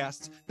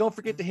podcasts, don't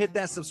forget to hit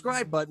that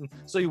subscribe button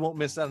so you won't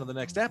miss out on the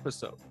next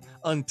episode.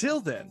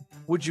 Until then,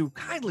 would you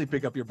kindly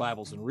pick up your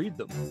Bibles and read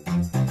them?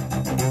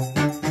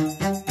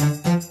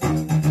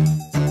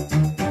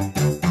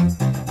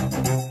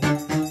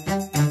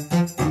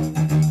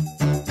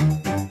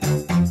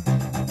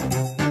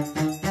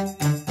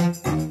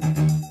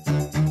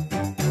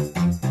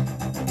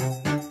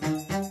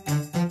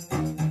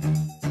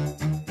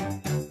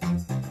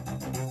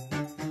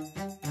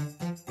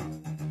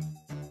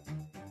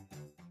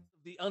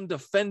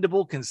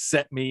 Undefendable can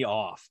set me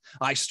off.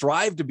 I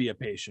strive to be a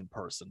patient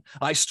person.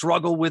 I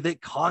struggle with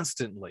it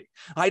constantly.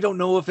 I don't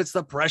know if it's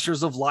the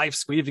pressures of life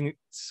squeezing it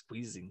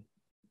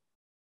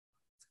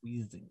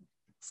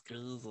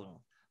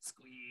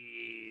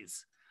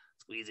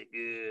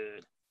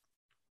good.